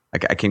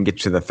 I can get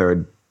to the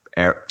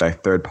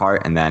third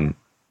part, and then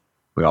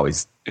we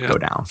always go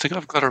down. I think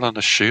I've got it on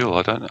the shield.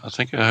 I don't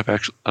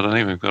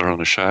even got it on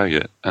the show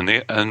yet. And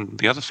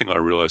the other thing I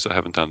realised I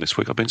haven't done this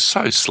week, I've been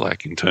so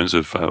slack in terms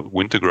of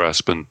Winter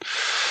Grasp and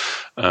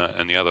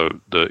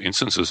the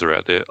instances that are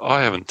out there.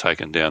 I haven't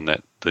taken down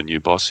the new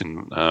boss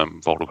in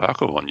Vault of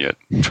Archivon yet.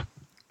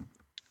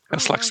 How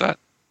slack's that?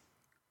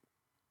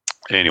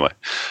 Anyway,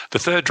 the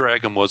third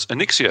dragon was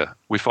Onyxia.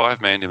 We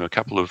 5-manned him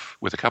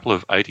with a couple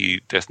of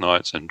 80 Death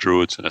Knights and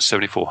Druids and a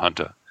 74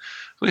 Hunter.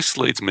 This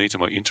leads me to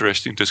my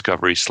interesting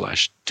discovery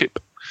 / tip.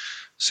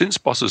 Since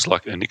bosses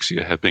like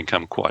Onyxia have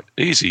become quite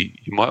easy,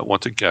 you might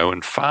want to go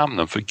and farm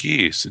them for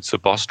gear since the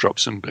boss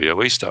drops some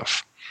BOE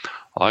stuff.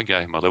 I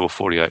gave my level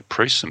 48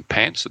 priest some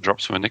pants that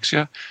drops from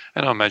Onyxia,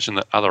 and I imagine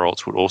that other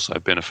alts would also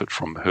benefit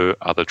from her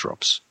other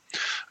drops.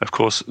 Of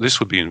course,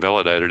 this would be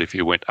invalidated if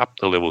you went up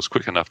the levels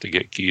quick enough to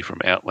get gear from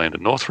Outland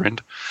and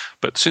Northrend,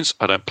 but since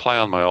I don't play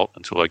on my alt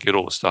until I get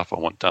all the stuff I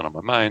want done on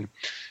my main,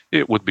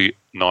 it would be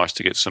nice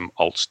to get some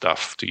alt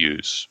stuff to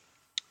use.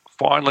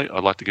 Finally,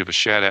 I'd like to give a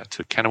shout out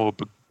to Cannibal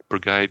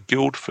Brigade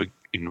Guild for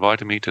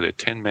inviting me to their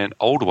 10-man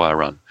Oldwire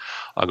run.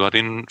 I got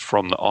in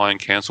from the Iron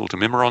Council to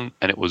Mimeron,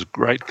 and it was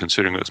great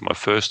considering it was my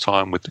first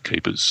time with the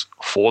Keepers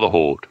for the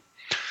Horde.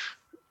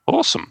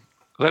 Awesome.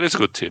 That is a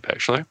good tip,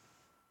 actually.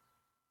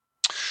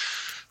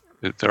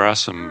 There are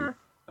some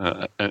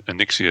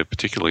Onyxia,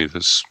 particularly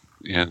there's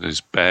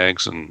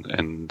bags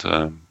and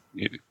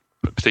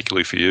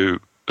particularly for you,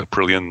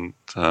 Aprillian,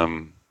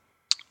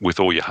 with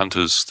all your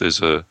hunters, there's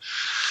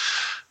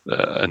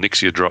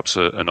Onyxia drops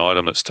an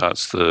item that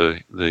starts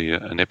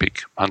an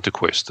epic hunter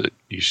quest that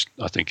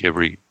I think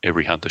every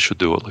hunter should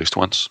do at least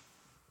once.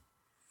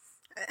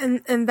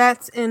 And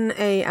that's in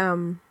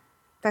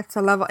that's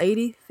a level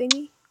 80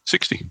 thingy?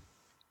 60.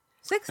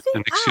 60?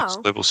 Onyxia's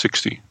level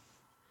 60.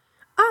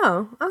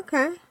 Oh,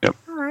 okay. Yep.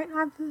 All right, I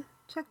have to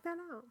check that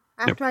out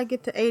after I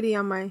get to 80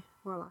 on my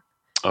Warlock.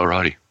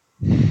 Alrighty.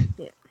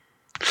 Yeah.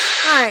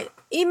 All right.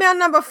 Email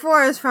number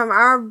 4 is from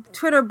our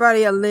Twitter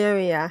buddy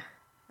Alira.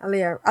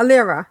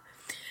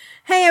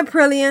 Hey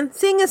Aprillian,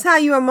 seeing as how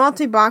you are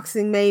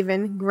multi-boxing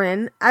maven,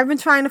 Grin, I've been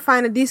trying to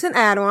find a decent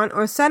add-on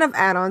or set of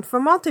add-ons for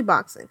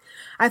multi-boxing.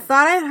 I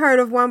thought I had heard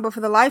of one, but for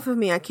the life of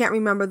me, I can't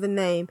remember the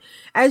name.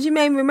 As you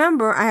may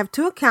remember, I have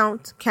 2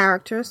 accounts,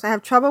 characters. I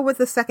have trouble with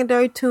the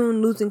secondary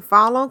toon, losing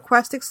follow,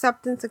 quest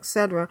acceptance,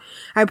 etc.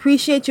 I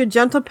appreciate your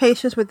gentle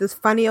patience with this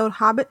funny old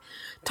hobbit.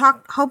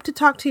 Hope to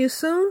talk to you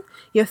soon.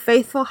 Your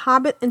faithful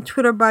hobbit and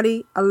Twitter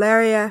buddy,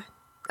 Alara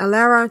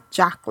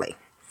Jockley.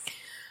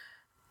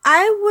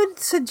 I would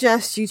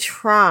suggest you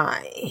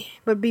try,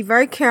 but be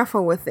very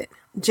careful with it.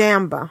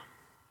 Jamba.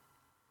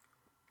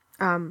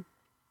 I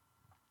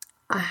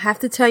have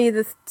to tell you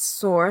the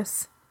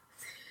source.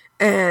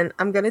 And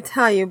I'm going to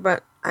tell you,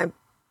 but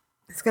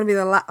it's going to be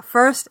the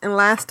first and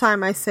last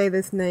time I say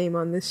this name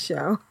on this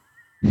show.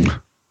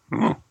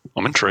 Oh,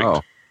 I'm intrigued.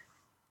 Oh.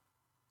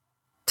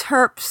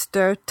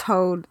 Terpster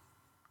Toad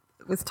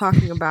was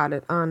talking about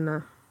it on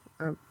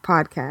a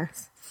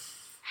podcast.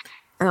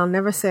 And I'll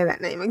never say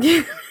that name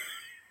again.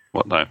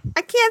 What name?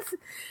 I can't.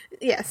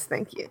 Yes,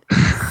 thank you.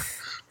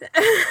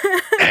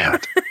 Damn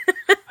it.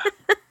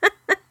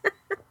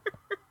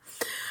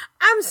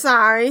 I'm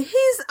sorry.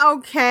 He's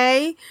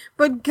okay.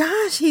 But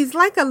gosh, he's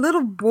like a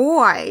little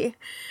boy.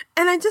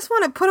 And I just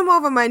want to put him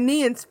over my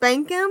knee and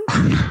spank him.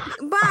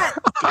 But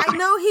I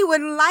know he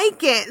would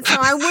like it, so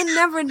I would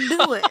never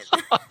do it.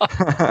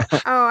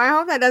 Oh, I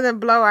hope that doesn't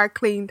blow our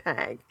clean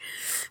tag.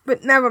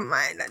 But never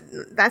mind.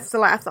 That's the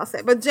last I'll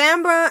say. But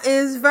Jambra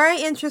is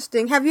very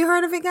interesting. Have you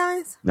heard of it,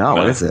 guys? No,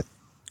 what is it?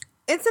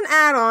 It's an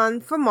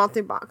add-on for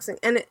multi-boxing,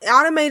 and it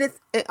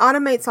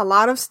automates a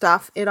lot of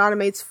stuff. It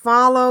automates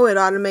follow. It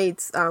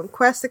automates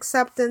quest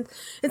acceptance.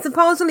 It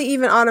supposedly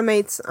even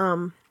automates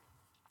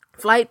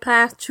flight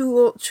path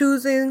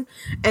choosing,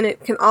 and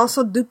it can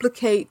also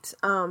duplicate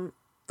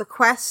the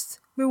quest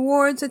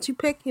rewards that you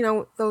pick. You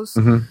know, those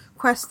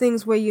quest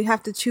things where you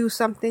have to choose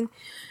something.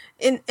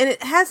 And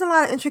it has a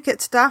lot of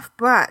intricate stuff,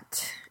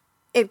 but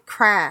it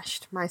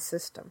crashed my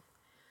system.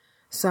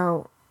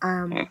 So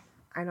I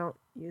don't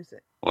use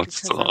it. Well,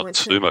 it's not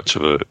too much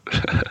of a...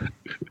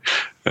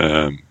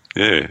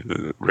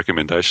 the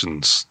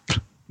recommendations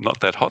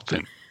not that hot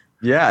then.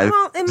 Yeah.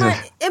 Well, it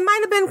might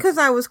have been because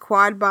I was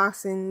quad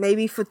boxing.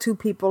 Maybe for two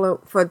people,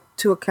 for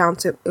two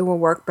accounts, it will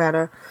work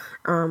better.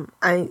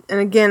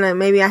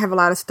 Maybe I have a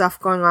lot of stuff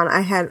going on. I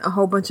had a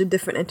whole bunch of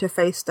different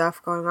interface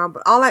stuff going on,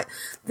 but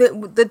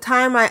the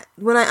time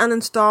when I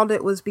uninstalled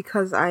it was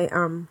because I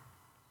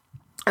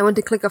went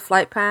to click a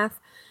flight path,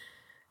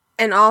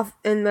 and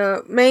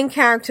the main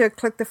character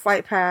clicked the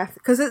flight path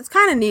because it's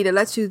kind of neat. It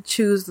lets you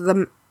choose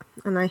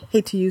and I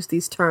hate to use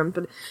these terms,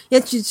 but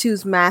yet you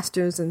choose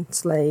masters and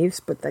slaves,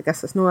 but I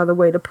guess there's no other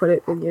way to put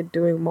it when you're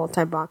doing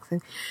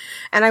multi-boxing.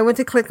 And I went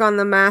to click on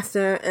the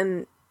master,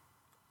 and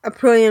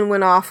Aprillian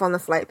went off on the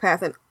flight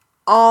path, and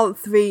all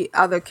three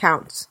other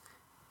counts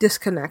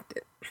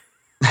disconnected.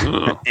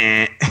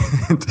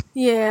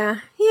 Yeah,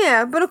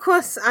 but of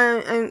course,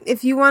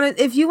 if you want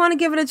to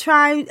give it a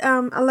try,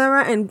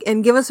 Alera,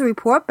 and give us a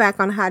report back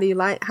on how you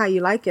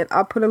like it,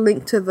 I'll put a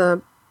link to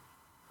the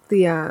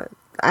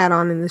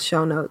add-on in the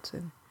show notes,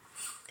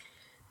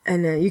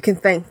 and you can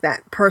thank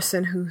that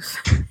person who's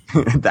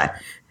that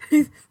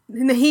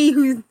he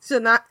who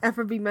should not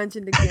ever be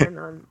mentioned again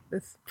on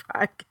this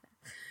podcast.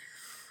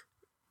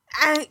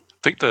 I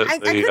think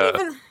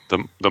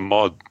the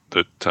mod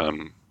that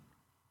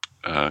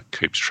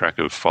keeps track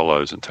of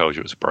follows and tells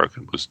you it's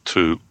broken was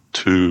two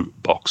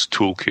box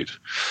toolkit,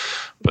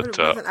 but it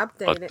wasn't I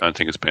updated. don't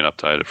think it's been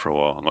updated for a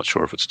while. I'm not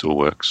sure if it still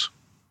works.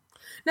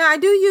 Now I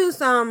do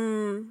use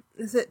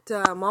is it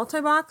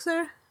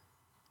Multiboxer?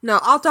 No,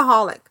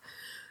 Altaholic.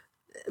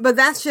 But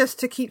that's just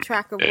to keep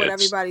track of what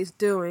everybody's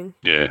doing.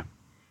 Yeah.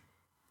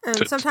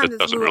 And sometimes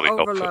it's a little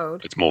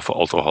overload. It's more for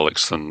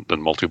alcoholics than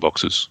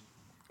multi-boxes.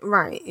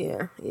 Right,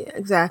 yeah,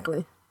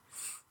 exactly.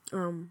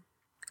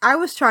 I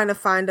was trying to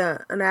find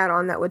an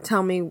add-on that would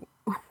tell me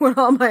what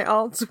all my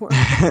alts were,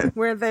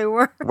 where they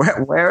were.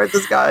 Where is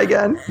this guy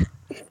again?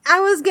 I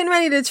was getting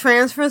ready to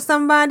transfer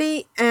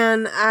somebody,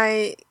 and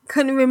I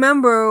couldn't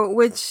remember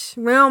which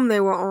realm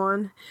they were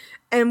on,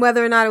 and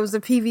whether or not it was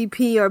a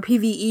PvP or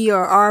PvE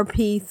or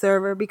RP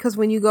server, because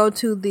when you go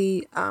to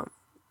the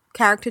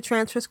character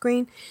transfer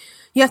screen,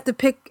 you have to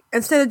pick,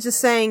 instead of just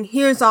saying,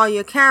 here's all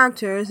your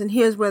characters and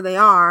here's where they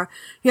are,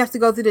 you have to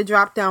go through the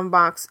drop-down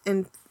box,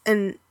 and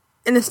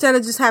instead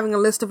of just having a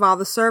list of all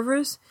the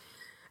servers,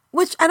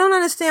 which I don't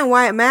understand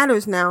why it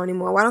matters now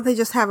anymore. Why don't they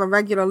just have a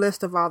regular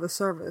list of all the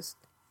servers?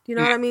 You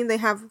know what I mean? They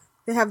have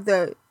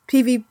the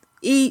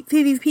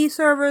PvP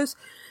servers,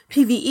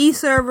 PvE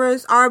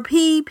servers,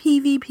 RP,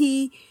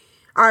 PvP,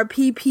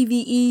 RP,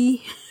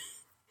 PvE,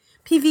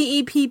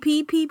 PvE,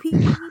 PP, PP,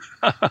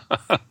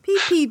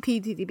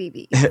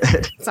 PP,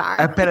 Sorry.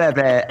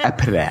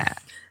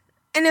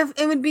 And if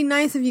it would be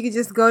nice if you could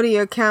just go to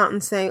your account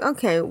and say,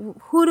 okay,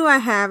 who do I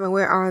have and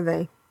where are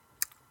they?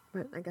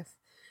 But I guess.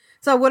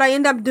 So what I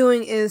end up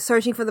doing is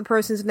searching for the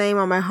person's name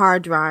on my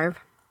hard drive,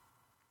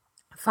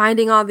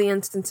 finding all the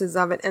instances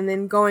of it, and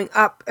then going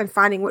up and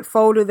finding what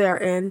folder they're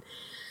in.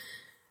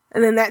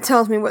 And then that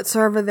tells me what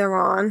server they're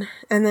on,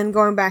 and then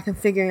going back and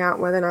figuring out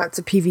whether or not it's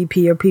a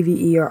PvP or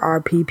PvE or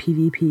RP,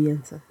 PvP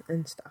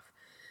and stuff.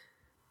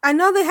 I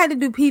know they had to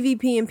do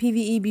PvP and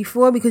PvE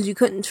before because you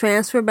couldn't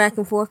transfer back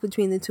and forth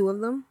between the two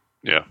of them.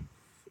 Yeah.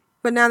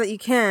 But now that you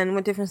can,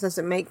 what difference does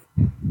it make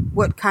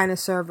what kind of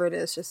server it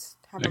is? Just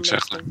have a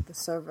list of the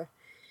server.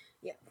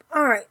 Yeah.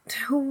 All right.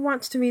 Who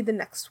wants to read the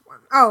next one?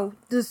 Oh,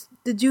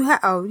 did you have...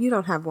 Oh, you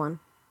don't have one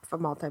for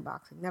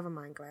multi-boxing. Never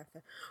mind,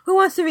 Glantha. Who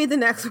wants to read the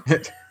next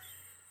one?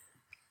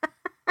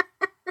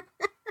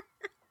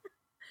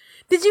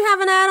 Did you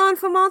have an add-on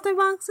for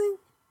multi-boxing?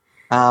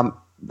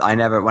 I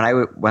never. When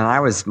I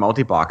was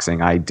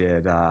multi-boxing, I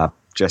did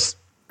just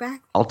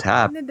Back Alt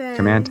Tab, in the day.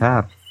 Command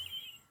Tab.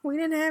 We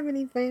didn't have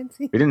any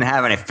fancy. We didn't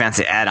have any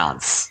fancy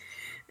add-ons.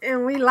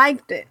 And we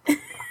liked it. In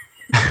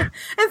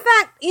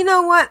fact, you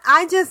know what?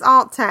 I just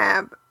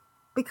Alt-Tab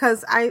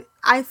because I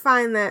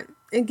find that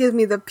it gives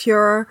me the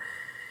pure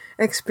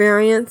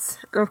experience.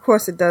 And of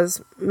course, it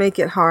does make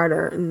it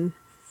harder and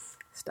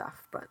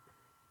stuff, but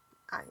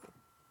I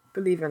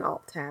believe in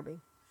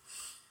Alt-Tabbing.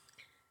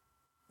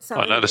 So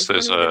I noticed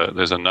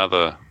there's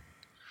another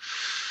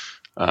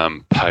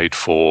paid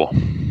for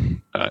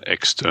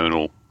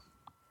external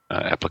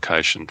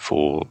application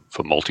for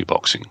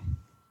multi-boxing.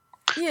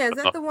 Yeah, is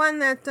that the one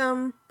that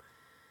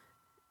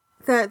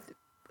that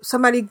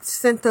somebody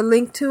sent the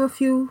link to a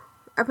few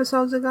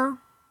episodes ago?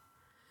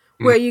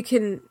 Where you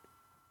can,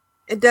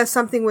 it does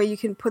something where you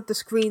can put the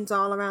screens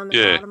all around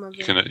the bottom of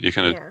it. You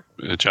can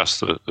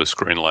adjust the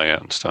screen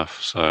layout and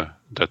stuff, so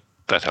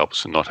that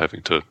helps in not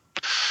having to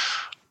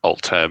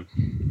Alt-Tab.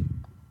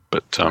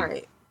 But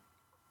right.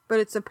 But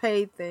it's a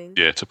paid thing.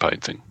 Yeah, it's a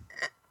paid thing.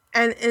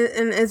 And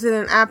is it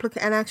an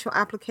actual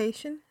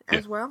application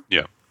as well?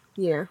 Yeah.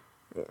 Yeah.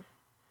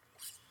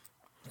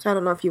 So I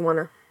don't know if you want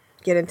to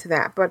get into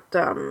that, but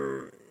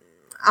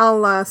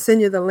I'll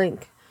send you the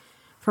link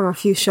from a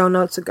few show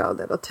notes ago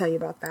that'll tell you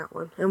about that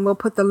one. And we'll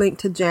put the link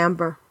to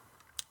Jamba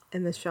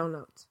in the show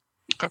notes.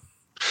 Okay.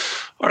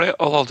 All right,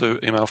 I'll do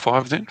email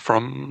 5 then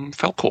from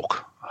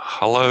Falcork.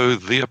 Hello,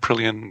 the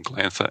Aprillian,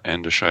 Glantha,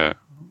 and Ashaya.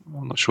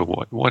 I'm not sure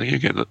why do you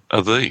get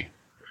a the?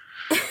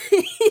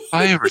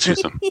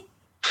 Favoritism.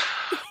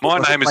 My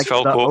name is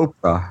Falcork.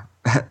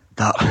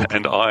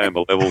 And I am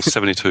a level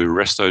 72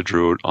 Resto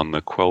Druid on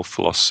the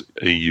Quel'Thalos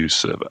EU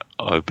server.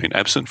 I've been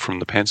absent from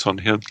the Pants on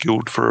Head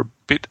Guild for a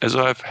bit as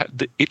I've had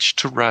the itch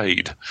to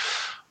raid.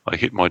 I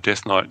hit my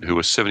Death Knight, who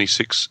was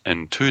 76,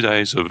 and 2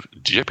 days of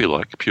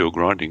Jeppy-like pure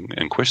grinding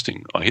and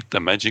questing. I hit the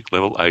magic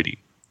level 80.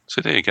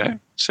 So there you go,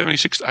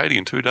 76 to 80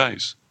 in 2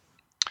 days.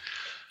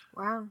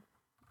 Wow.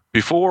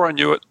 Before I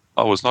knew it,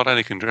 I was not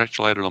only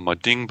congratulated on my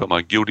ding, but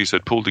my guildies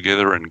had pulled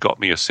together and got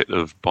me a set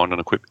of Bond and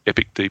Equip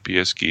epic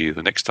DPS gear.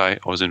 The next day,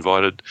 I was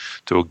invited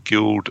to a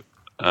guild.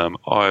 What's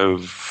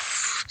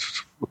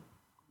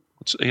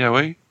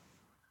EOE?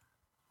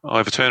 Eye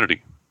of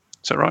Eternity.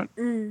 Is that right?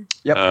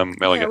 Yep.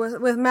 Malagos. Yeah,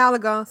 with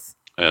Malagos.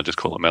 I just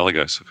call it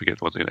Malagos. I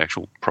forget what the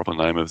actual proper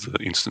name of the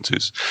instance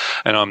is.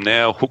 And I'm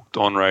now hooked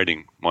on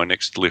raiding. My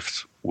next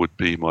lift would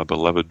be my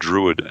beloved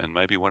Druid and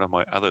maybe one of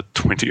my other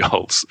 20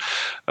 alts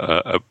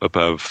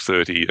above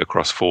 30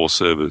 across 4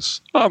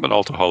 servers. I'm an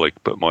altaholic,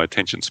 but my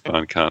attention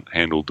span can't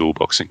handle dual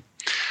boxing.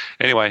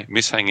 Anyway,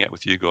 miss hanging out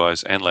with you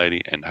guys and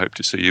lady and hope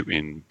to see you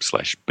in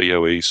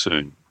 /BOE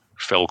soon.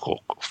 Falcork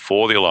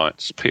for the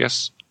Alliance.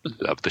 P.S.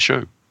 Love the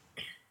show.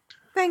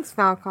 Thanks,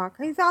 Falcock.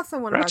 He's also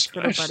one of our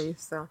Twitter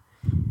buddies, so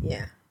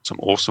yeah. Some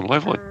awesome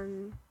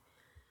leveling.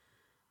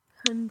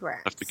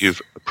 Congrats. I have to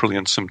give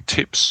Aprillian some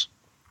tips.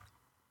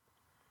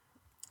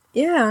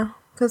 Yeah,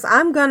 because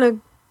I'm going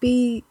to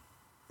be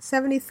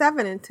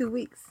 77 in 2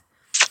 weeks.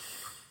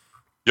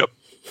 Yep.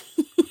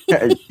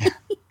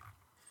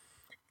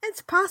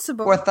 It's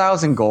possible.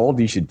 4,000 gold,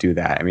 you should do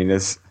that. I mean,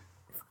 there's...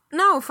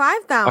 No,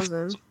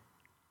 5,000.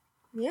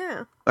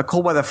 Yeah. The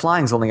cold weather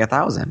flying is only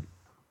 1,000.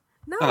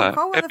 No,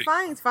 cold weather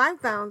flying is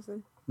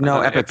 5,000. No,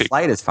 epic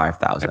flight is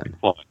 5,000.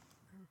 Oh,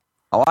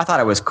 I thought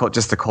it was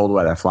just the cold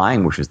weather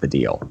flying, which was the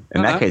deal.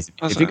 In that case,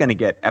 if you're going to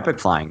get epic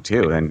flying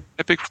too, then...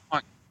 Epic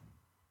flying.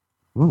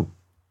 Ooh.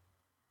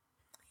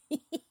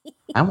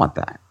 I want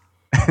that.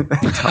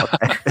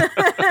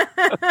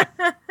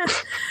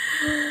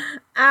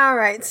 All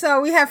right,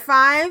 so we have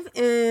 5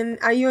 in...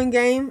 Are you in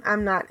game?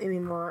 I'm not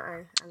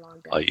anymore. I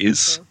logged out. I is.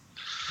 So.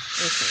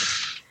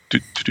 Okay.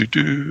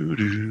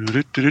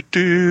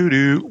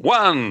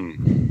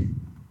 1.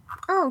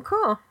 Oh,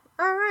 cool.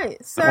 All right.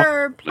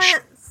 Sir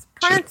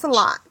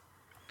Prancelot.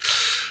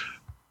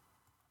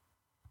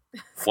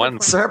 1.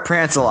 Sir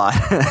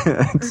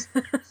Prancelot.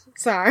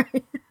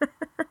 Sorry.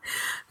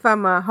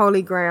 From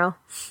Holy Grail.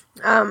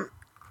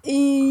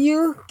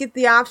 You get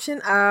the option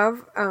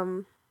of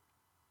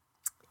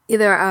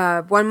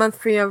either 1 month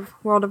free of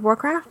World of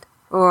Warcraft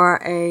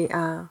or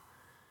a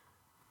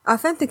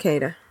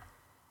authenticator.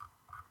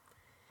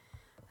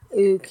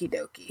 Okie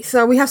dokie.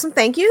 So we have some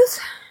thank yous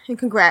and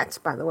congrats,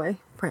 by the way,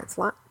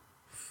 Prancelot.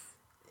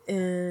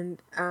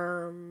 And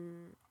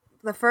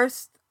the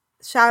first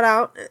shout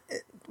out,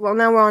 well,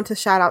 now we're on to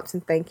shout outs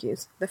and thank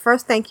yous. The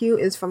first thank you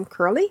is from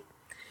Curly,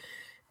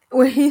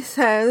 where he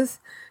says,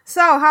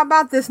 "So, how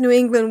about this New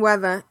England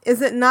weather?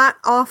 Is it not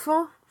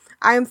awful?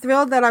 I am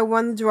thrilled that I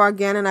won the draw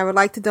again, and I would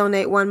like to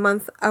donate 1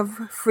 month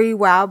of free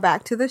WoW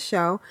back to the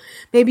show.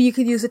 Maybe you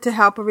could use it to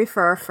help or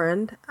refer a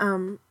friend."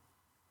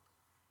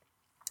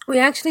 We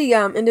actually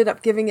ended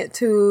up giving it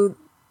to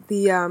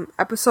the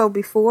episode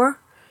before.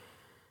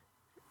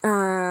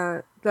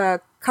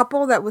 The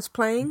couple that was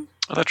playing.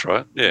 Oh, that's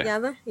right. Yeah.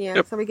 Together. Yeah.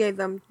 Yep. So we gave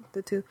them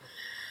the 2.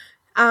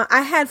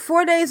 I had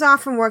 4 days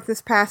off from work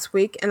this past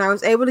week, and I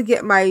was able to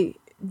get my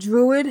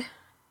Druid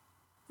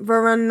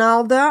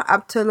Veranalda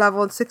up to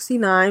level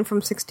 69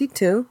 from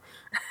 62.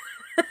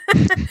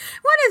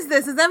 What is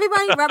this? Is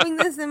everybody rubbing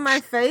this in my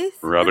face?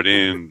 Rub it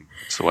in.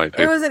 It's the way It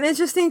people. was an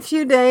interesting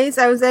few days.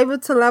 I was able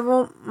to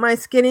level my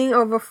skinning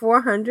over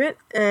 400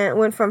 and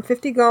went from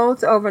 50 gold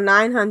to over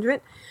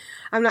 900.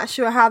 I'm not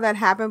sure how that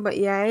happened, but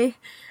yay.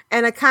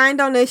 And a kind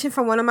donation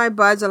from one of my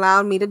buds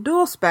allowed me to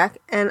dual spec,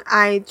 and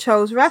I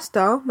chose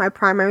Resto. My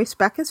primary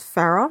spec is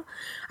Feral.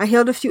 I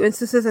healed a few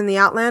instances in the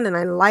Outland, and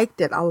I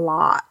liked it a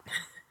lot.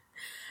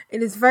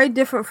 It is very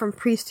different from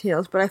Priest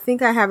heals, but I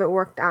think I have it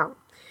worked out.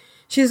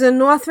 She's in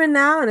Northrend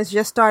now and has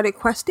just started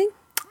questing.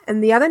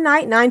 And the other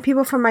night, 9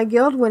 people from my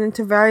guild went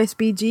into various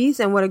BGs,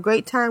 and what a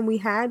great time we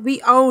had.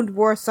 We owned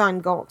War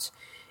Sun Gulch.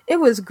 It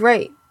was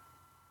great.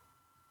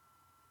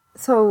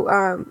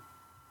 So,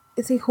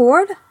 is he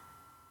Horde?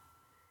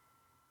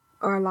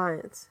 Or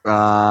Alliance?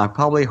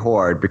 Probably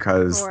Horde,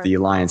 because Horde. the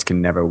Alliance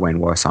can never win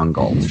Warsong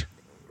Gold.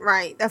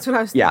 Right, that's what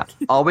I was Yeah,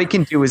 thinking. all we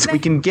can do is we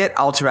can get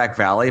Alterac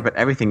Valley, but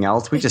everything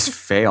else, we just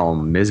fail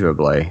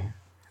miserably.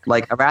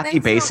 Like, Arathi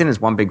Thanks, Basin is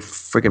one big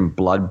freaking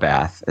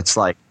bloodbath. It's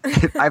like,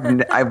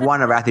 I've won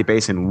Arathi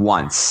Basin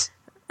once.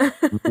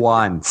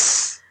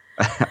 Once.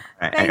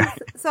 Thanks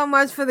so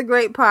much for the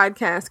great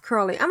podcast,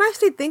 Curly. I'm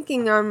actually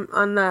thinking on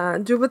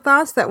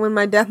Jubithos that when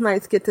my Death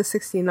Knights get to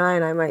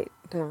 69, I might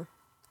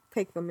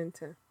take them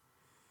into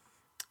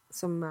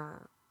some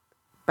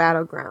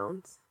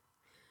battlegrounds.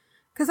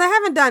 Because I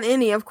haven't done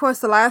any. Of course,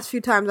 the last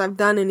few times I've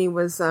done any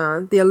was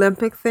the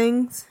Olympic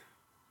things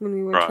when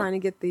we were Right. trying to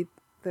get the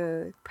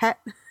pet.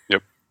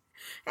 Yep.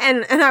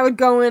 And I would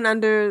go in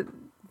under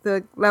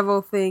the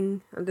level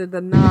thing, under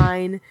the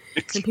 9,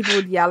 and people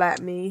would yell at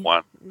me.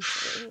 One.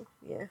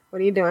 Yeah,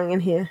 what are you doing in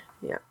here?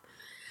 Yeah.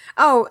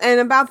 Oh, and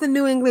about the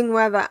New England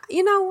weather,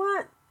 you know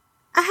what?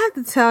 I have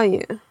to tell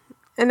you,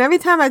 and every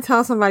time I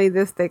tell somebody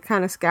this, they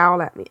kind of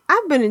scowl at me.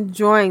 I've been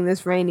enjoying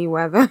this rainy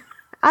weather.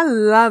 I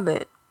love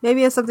it.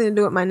 Maybe it has something to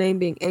do with my name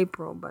being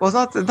April. But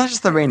Well, it's not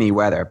just the rainy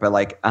weather, but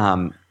like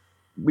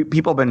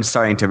people have been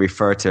starting to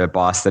refer to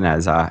Boston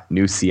as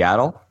New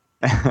Seattle,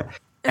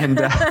 and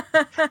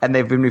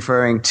they've been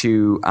referring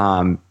to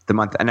the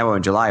month. I know we're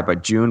in July,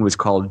 but June was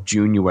called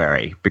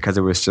January because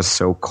it was just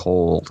so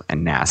cold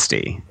and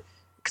nasty.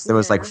 Because there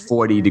was like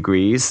 40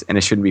 degrees, and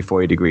it shouldn't be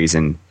 40 degrees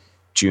in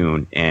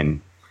June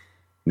in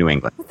New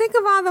England. think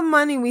of all the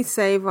money we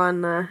save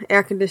on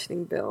air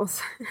conditioning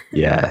bills.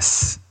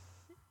 Yes.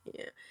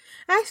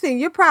 Actually,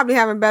 you're probably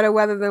having better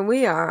weather than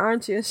we are,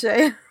 aren't you,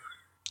 Shay?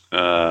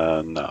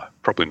 No,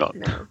 probably not.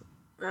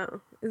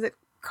 Oh, is it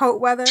coat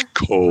weather?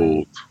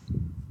 Cold.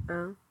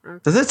 Oh, okay.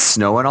 Does it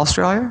snow in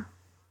Australia?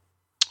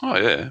 Oh,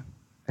 yeah.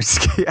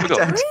 Yeah. We it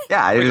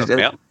got was-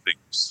 mountain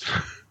things.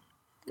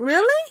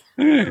 Really?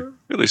 Yeah.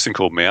 We got this thing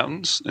called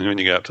mountains, and when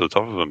you go up to the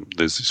top of them,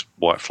 there's this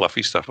white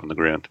fluffy stuff on the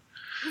ground.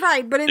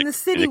 Right, but in the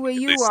city you where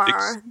get you these sticks,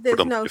 are, put there's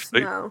them no on your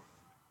feet. snow.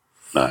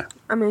 No.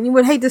 I mean, you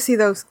would hate to see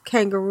those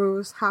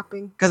kangaroos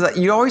hopping. Because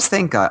you always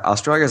think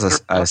Australia's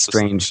a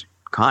strange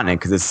continent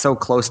because it's so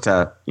close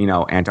to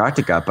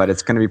Antarctica, but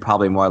it's going to be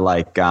probably more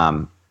like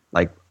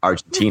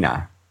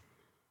Argentina,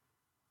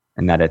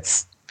 and that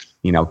it's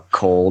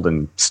cold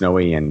and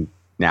snowy and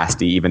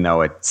nasty, even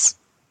though it's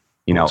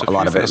It's a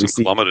lot of it we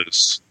see.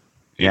 Kilometers.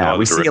 in Yeah, either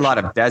we see a lot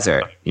direction. of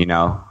desert.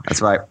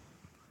 That's why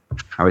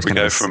I was We kind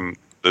go of from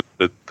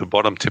the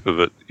bottom tip of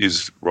it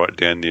is right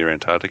down near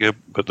Antarctica,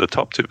 but the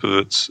top tip of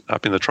it's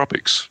up in the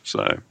tropics.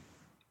 So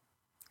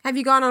Have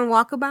you gone on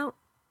walkabout?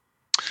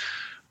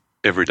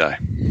 every day,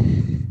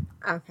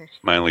 Okay.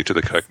 mainly to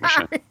the Coke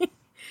machine.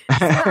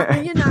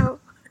 Sorry, you're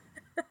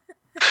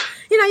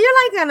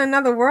like on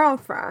another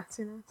world for us.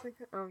 It's like,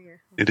 oh yeah.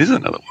 It is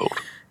another world.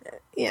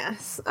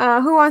 Yes.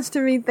 Who wants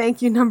to read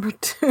thank you number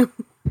 2?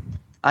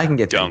 I can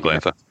get John there.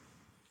 Glanther.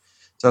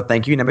 So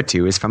thank you number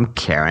 2 is from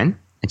Karen.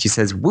 And she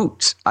says,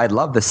 Woot, I'd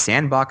love the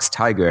Sandbox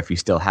Tiger if you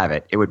still have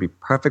it. It would be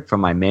perfect for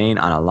my main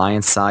on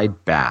Alliance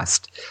side,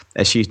 Bast,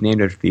 as she's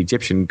named after the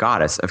Egyptian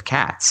goddess of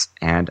cats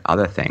and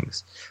other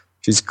things.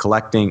 She's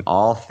collecting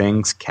all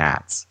things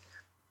cats.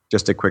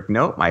 Just a quick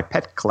note, my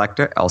pet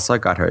collector, Elsa,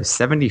 got her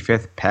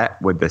 75th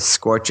pet with the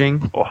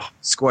Scorchling,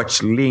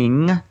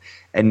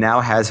 and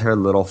now has her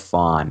little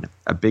fawn.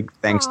 A big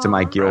thanks to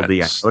my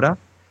guildie, Rats. Anoda,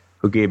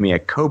 who gave me a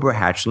cobra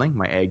hatchling.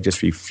 My egg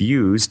just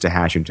refused to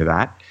hatch into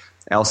that.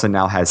 Elsa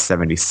now has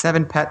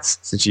 77 pets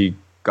since she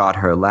got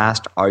her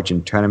last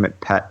Argent tournament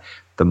pet,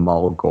 the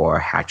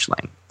Mulgore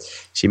hatchling.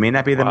 She may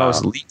not be the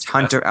most elite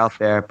hunter out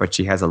there, but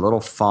she has a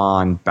little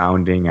fawn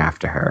bounding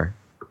after her.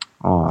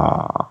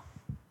 Aww.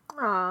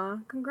 Aw,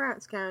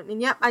 congrats, Karen.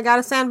 And yep, I got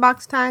a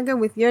Sandbox Tiger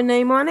with your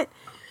name on it,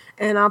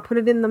 and I'll put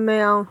it in the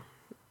mail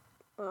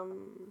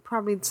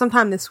probably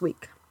sometime this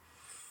week.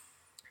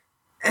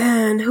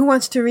 And who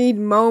wants to read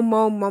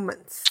Momo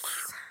Moments?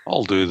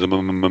 I'll do the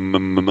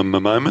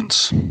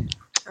moments. Okay.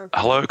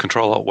 Hello,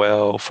 Controller,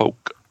 WoW,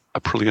 folk,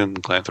 Aprillian,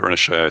 Glanther, and a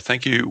show.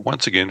 Thank you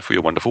once again for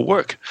your wonderful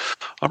work.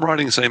 I'm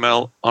writing this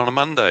email on a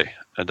Monday,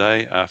 a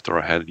day after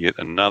I had yet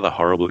another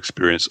horrible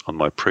experience on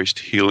my priest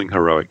healing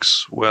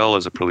heroics. Well,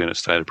 as Aprillian has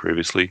stated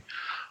previously,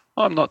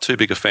 I'm not too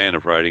big a fan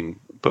of raiding,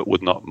 but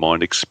would not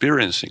mind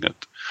experiencing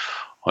it.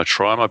 I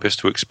try my best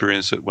to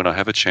experience it when I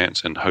have a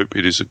chance and hope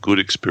it is a good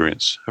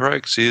experience.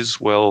 Heroics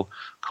is, well,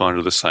 kind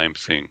of the same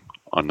thing.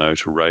 I know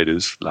to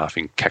raiders,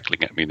 laughing,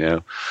 cackling at me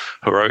now,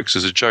 heroics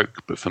is a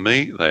joke, but for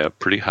me, they are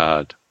pretty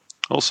hard.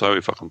 Also,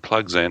 if I can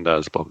plug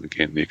Xandar's blog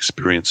again, the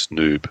experienced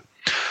noob.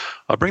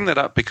 I bring that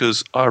up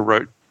because I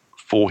wrote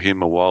for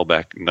him a while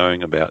back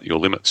knowing about your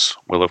limits.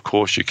 Well, of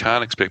course, you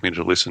can't expect me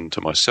to listen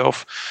to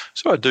myself,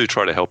 so I do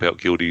try to help out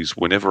guildies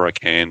whenever I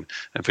can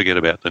and forget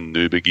about the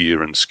noober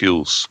gear and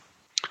skills.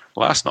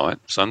 Last night,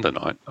 Sunday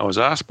night, I was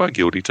asked by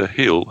guildie to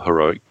heal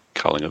heroic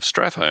Culling of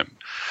Stratholme.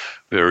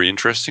 Very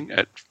interesting,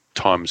 at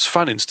times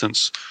fun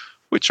instance,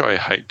 which I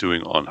hate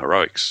doing on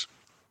heroics.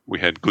 We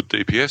had good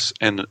DPS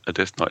and a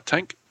Death Knight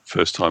tank.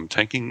 First time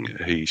tanking,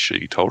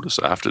 she told us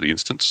after the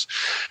instance.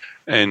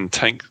 And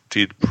tank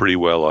did pretty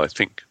well, I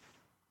think.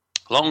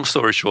 Long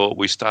story short,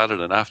 we started,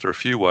 and after a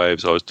few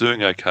waves, I was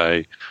doing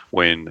okay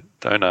when,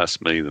 don't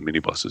ask me the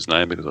mini-boss's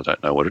name because I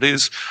don't know what it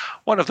is,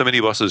 one of the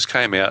mini-bosses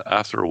came out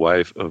after a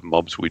wave of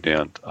mobs we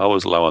downed. I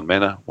was low on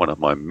mana, one of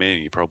my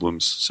many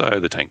problems, so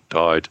the tank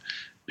died,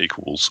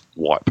 equals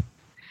wipe.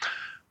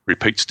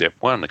 Repeat step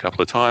 1 a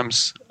couple of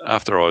times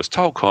after I was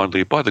told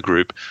kindly by the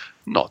group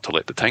not to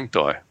let the tank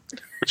die,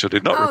 which I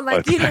did not reply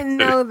like you to. didn't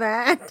know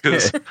that.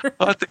 Because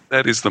I think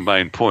that is the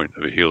main point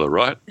of a healer,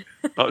 right?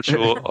 Not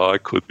sure, I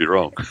could be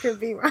wrong. Could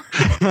be wrong.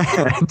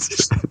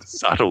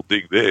 Subtle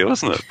dig there,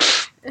 wasn't it?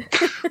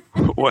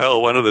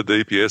 Well, one of the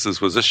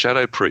DPSs was a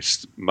Shadow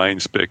Priest,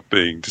 main spec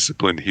being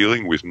disciplined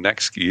healing with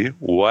Nax gear,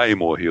 way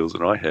more heals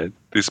than I had.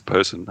 This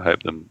person,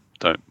 hope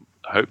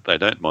they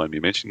don't mind me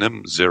mentioning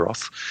them,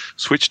 Zeroth,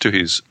 switched to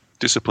his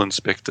disciplined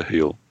spec to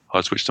heal. I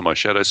switched to my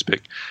Shadow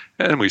spec,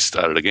 and we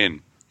started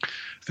again.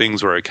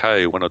 Things were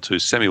okay, 1 or 2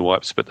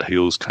 semi-wipes, but the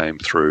heals came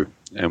through,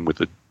 and with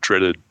the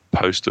dreaded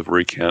post of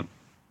recount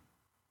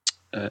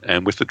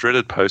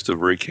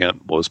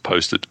was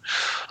posted.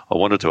 I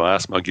wanted to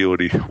ask my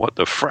guildie, what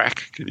the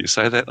frack? Can you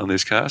say that on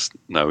this cast?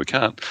 No, we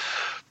can't.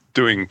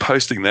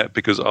 Posting that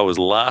because I was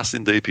last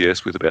in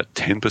DPS with about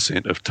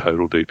 10% of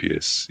total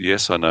DPS.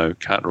 Yes, I know,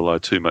 can't rely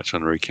too much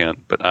on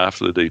recount, but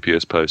after the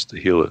DPS post, the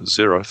healer,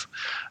 Zeroth,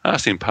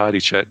 asked in party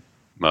chat,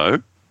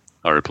 Mo?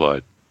 I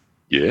replied,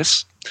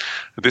 yes.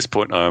 At this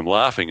point, I am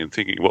laughing and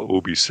thinking what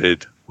will be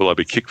said. Will I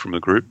be kicked from the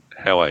group?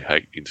 How I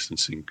hate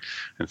instancing.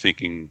 And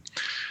thinking,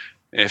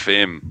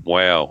 FM,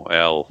 wow,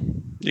 Al.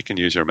 You can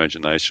use your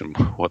imagination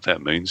what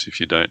that means. If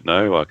you don't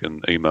know, I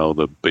can email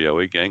the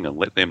BOE gang and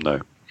let them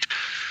know.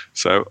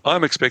 So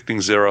I'm expecting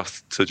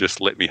Zeroth to just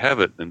let me have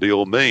it and be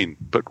all mean.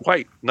 But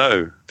wait,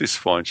 no, this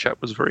fine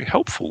chap was very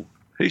helpful.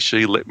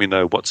 She let me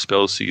know what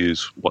spells to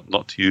use, what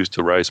not to use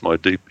to raise my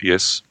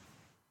DPS.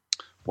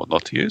 What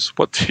not to use?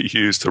 What to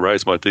use to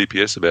raise my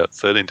DPS about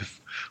 13 to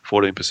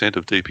 14%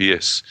 of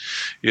DPS.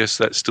 Yes,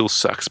 that still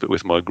sucks, but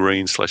with my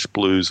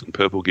green/blues and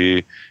purple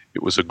gear,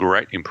 it was a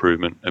great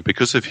improvement. And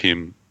because of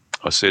him,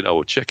 I said I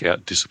will check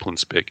out Discipline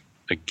Spec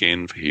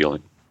again for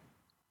healing.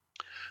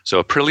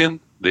 So Aprillian,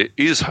 there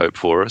is hope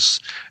for us,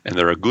 and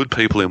there are good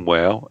people in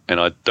WoW, and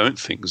I don't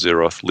think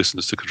Zeroth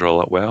listens to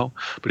Control at WoW,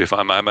 but if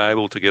I'm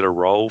able to get a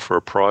role for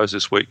a prize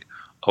this week,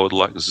 I would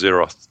like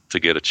Zeroth to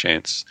get a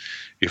chance.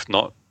 If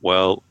not,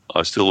 well,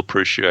 I still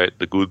appreciate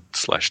the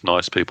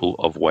good/nice people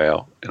of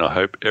WoW, and I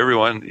hope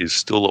everyone is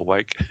still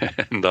awake,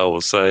 and I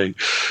will say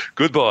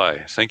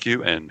goodbye, thank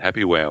you, and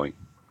happy wowing.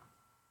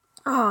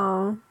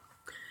 Oh.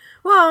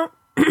 Well,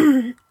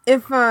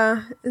 if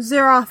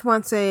Zeroth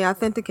wants a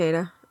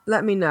authenticator,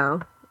 let me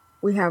know.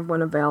 We have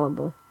one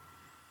available.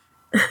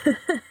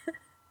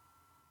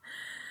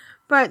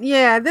 But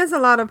yeah, there's a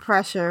lot of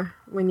pressure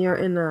when you're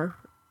in a...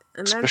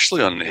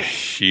 Especially on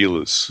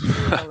healers.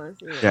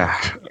 Yeah.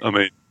 I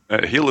mean,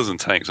 healers and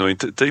tanks. I mean,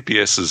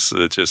 DPS is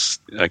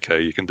just, okay,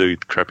 you can do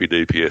crappy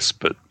DPS,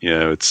 but, you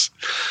know, it's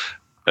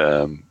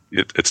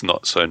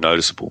not so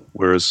noticeable.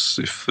 Whereas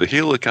if the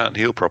healer can't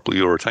heal properly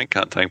or a tank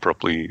can't tank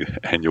properly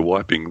and you're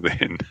wiping,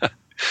 then,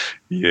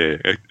 yeah,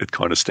 it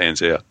kind of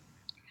stands out.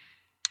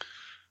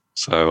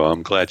 So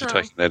I'm glad you're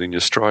taking that in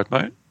your stride,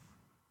 mate.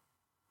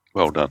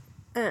 Well done.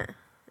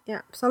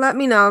 Yeah. So let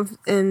me know,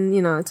 and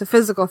you know, it's a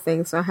physical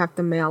thing, so I have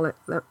to mail it.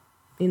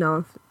 You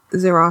know, if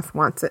Zeroth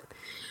wants it,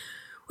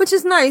 which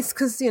is nice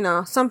because you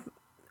know,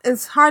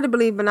 it's hard to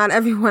believe, but not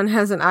everyone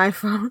has an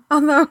iPhone.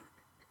 Although,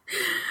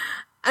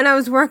 and I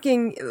was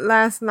working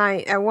last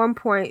night. At one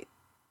point,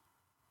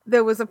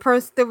 there was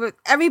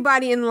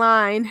everybody in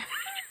line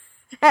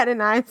had an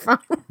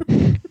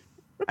iPhone.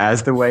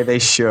 As the way they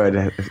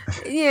should.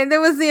 Yeah,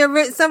 there was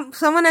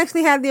someone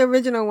actually had the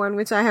original one,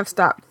 which I have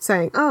stopped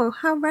saying. Oh,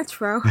 how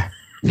retro!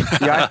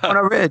 Yeah, I want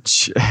a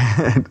rich.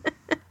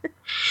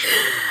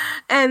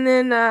 And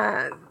then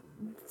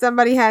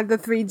somebody had the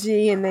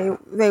 3G, and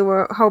they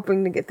were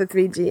hoping to get the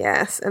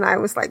 3GS, and I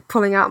was like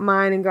pulling out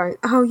mine and going,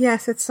 "Oh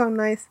yes, it's so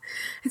nice.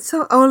 It's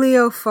so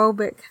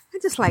oleophobic." I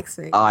just like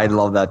saying. I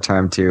love that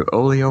term too,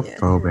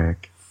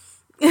 oleophobic.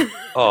 Yeah.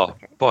 Oh,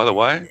 by the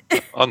way,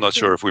 I'm not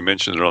sure if we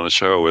mentioned it on the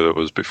show or whether it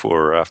was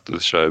before or after the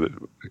show, but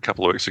a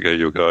couple of weeks ago,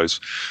 you guys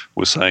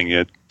were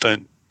saying,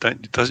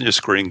 doesn't your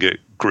screen get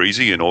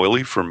greasy and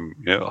oily from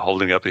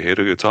holding up your head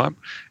all the time.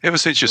 Ever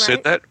since you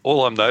said that,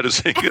 all I'm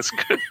noticing is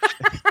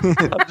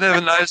I've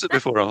never noticed it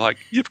before. I'm like,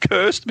 you've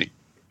cursed me.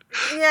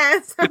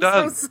 Yes, I'm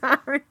so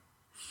sorry.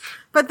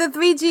 But the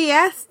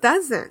 3GS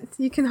doesn't.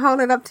 You can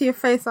hold it up to your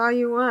face all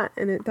you want,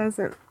 and it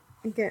doesn't.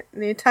 When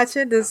you touch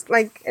it, it's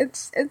like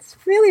it's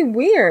really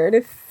weird.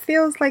 It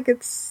feels like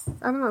it's,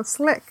 I don't know,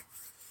 slick.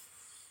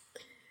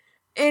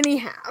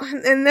 Anyhow,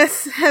 and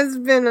this has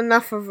been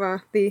enough of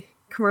the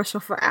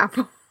commercial for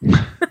Apple.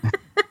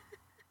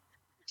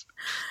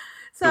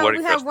 So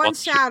we have one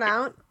shout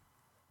out.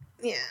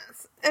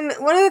 Yes, and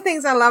one of the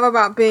things I love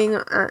about being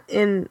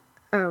in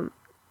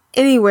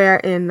anywhere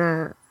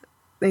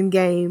in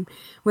game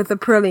with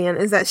Aprillian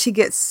is that she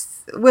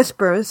gets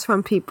whispers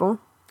from people.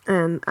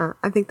 And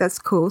I think that's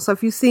cool. So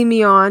if you see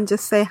me on,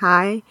 just say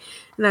hi.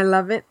 And I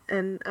love it.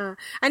 And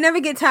I never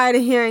get tired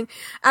of hearing,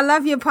 I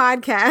love your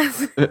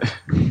podcast.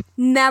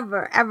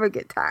 Never, ever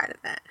get tired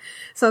of that.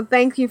 So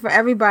thank you for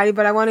everybody.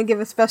 But I want to give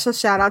a special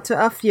shout out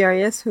to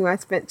Furious, who I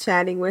spent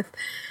chatting with.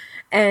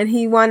 And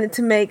he wanted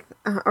to make,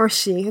 or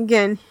she,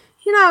 again,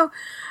 I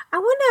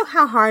wonder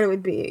how hard it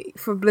would be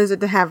for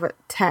Blizzard to have a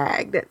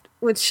tag that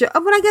would show,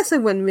 but I guess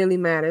it wouldn't really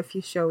matter if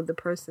you showed the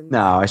person.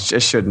 No, it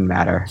shouldn't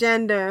matter.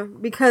 Gender,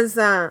 because,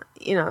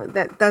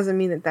 that doesn't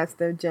mean that that's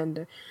their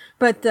gender.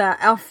 But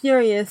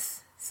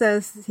Furious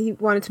says he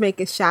wanted to make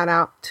a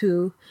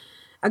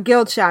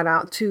guild shout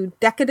out to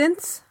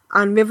Decadence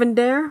on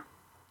Rivendare.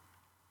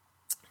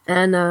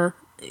 And,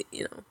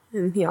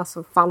 and he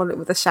also followed it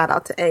with a shout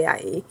out to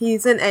AIE.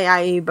 He's in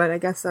AIE, but I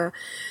guess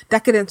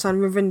Decadence on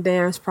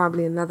Rivendare is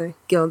probably another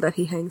guild that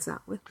he hangs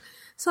out with.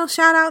 So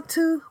shout out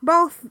to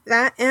both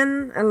that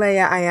and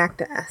Alea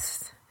Iacta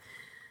Est.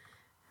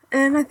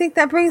 And I think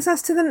that brings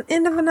us to the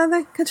end of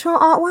another Control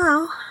Alt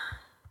WoW.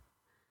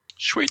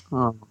 Sweet.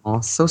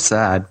 Oh, so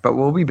sad, but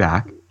we'll be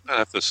back. I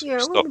have to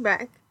stop we'll be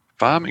back.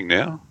 farming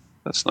now.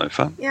 That's no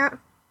fun. Yeah.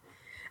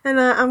 And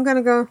I'm going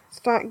to go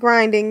start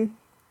grinding.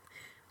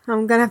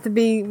 I'm going to have to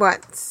be,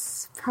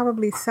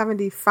 probably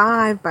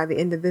 75 by the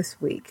end of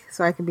this week.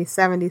 So I can be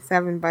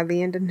 77 by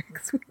the end of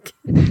next week.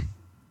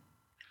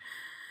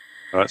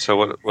 All right, so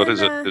what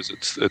is it? Is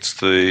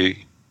the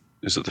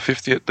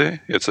 5th yet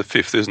there? It's the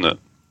 5th, isn't it?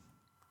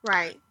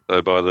 Right.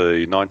 So by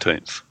the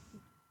 19th.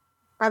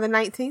 By the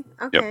 19th?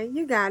 Okay, Yep.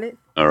 You got it.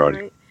 All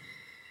right.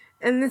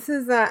 And this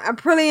is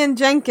Aprillian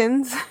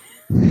Jenkins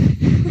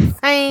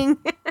saying,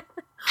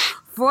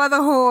 for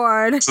the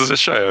Horde. This is a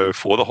show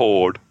for the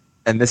Horde.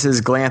 And this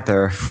is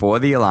Glanther for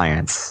the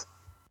Alliance.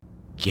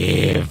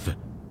 Give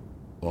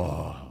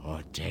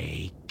or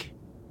take.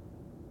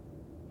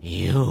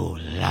 You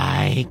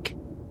like,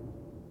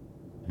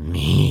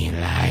 me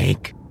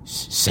like,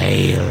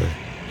 sail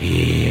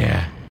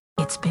here.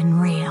 It's been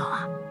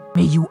real.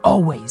 May you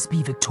always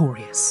be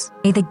victorious.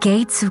 May the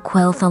gates of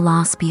Quel'Tha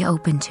Lost be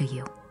open to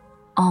you.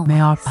 Always. May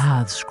our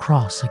paths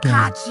cross again.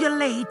 Catch you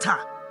later.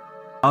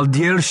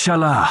 Aldir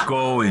Shalah.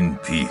 Go in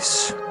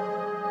peace.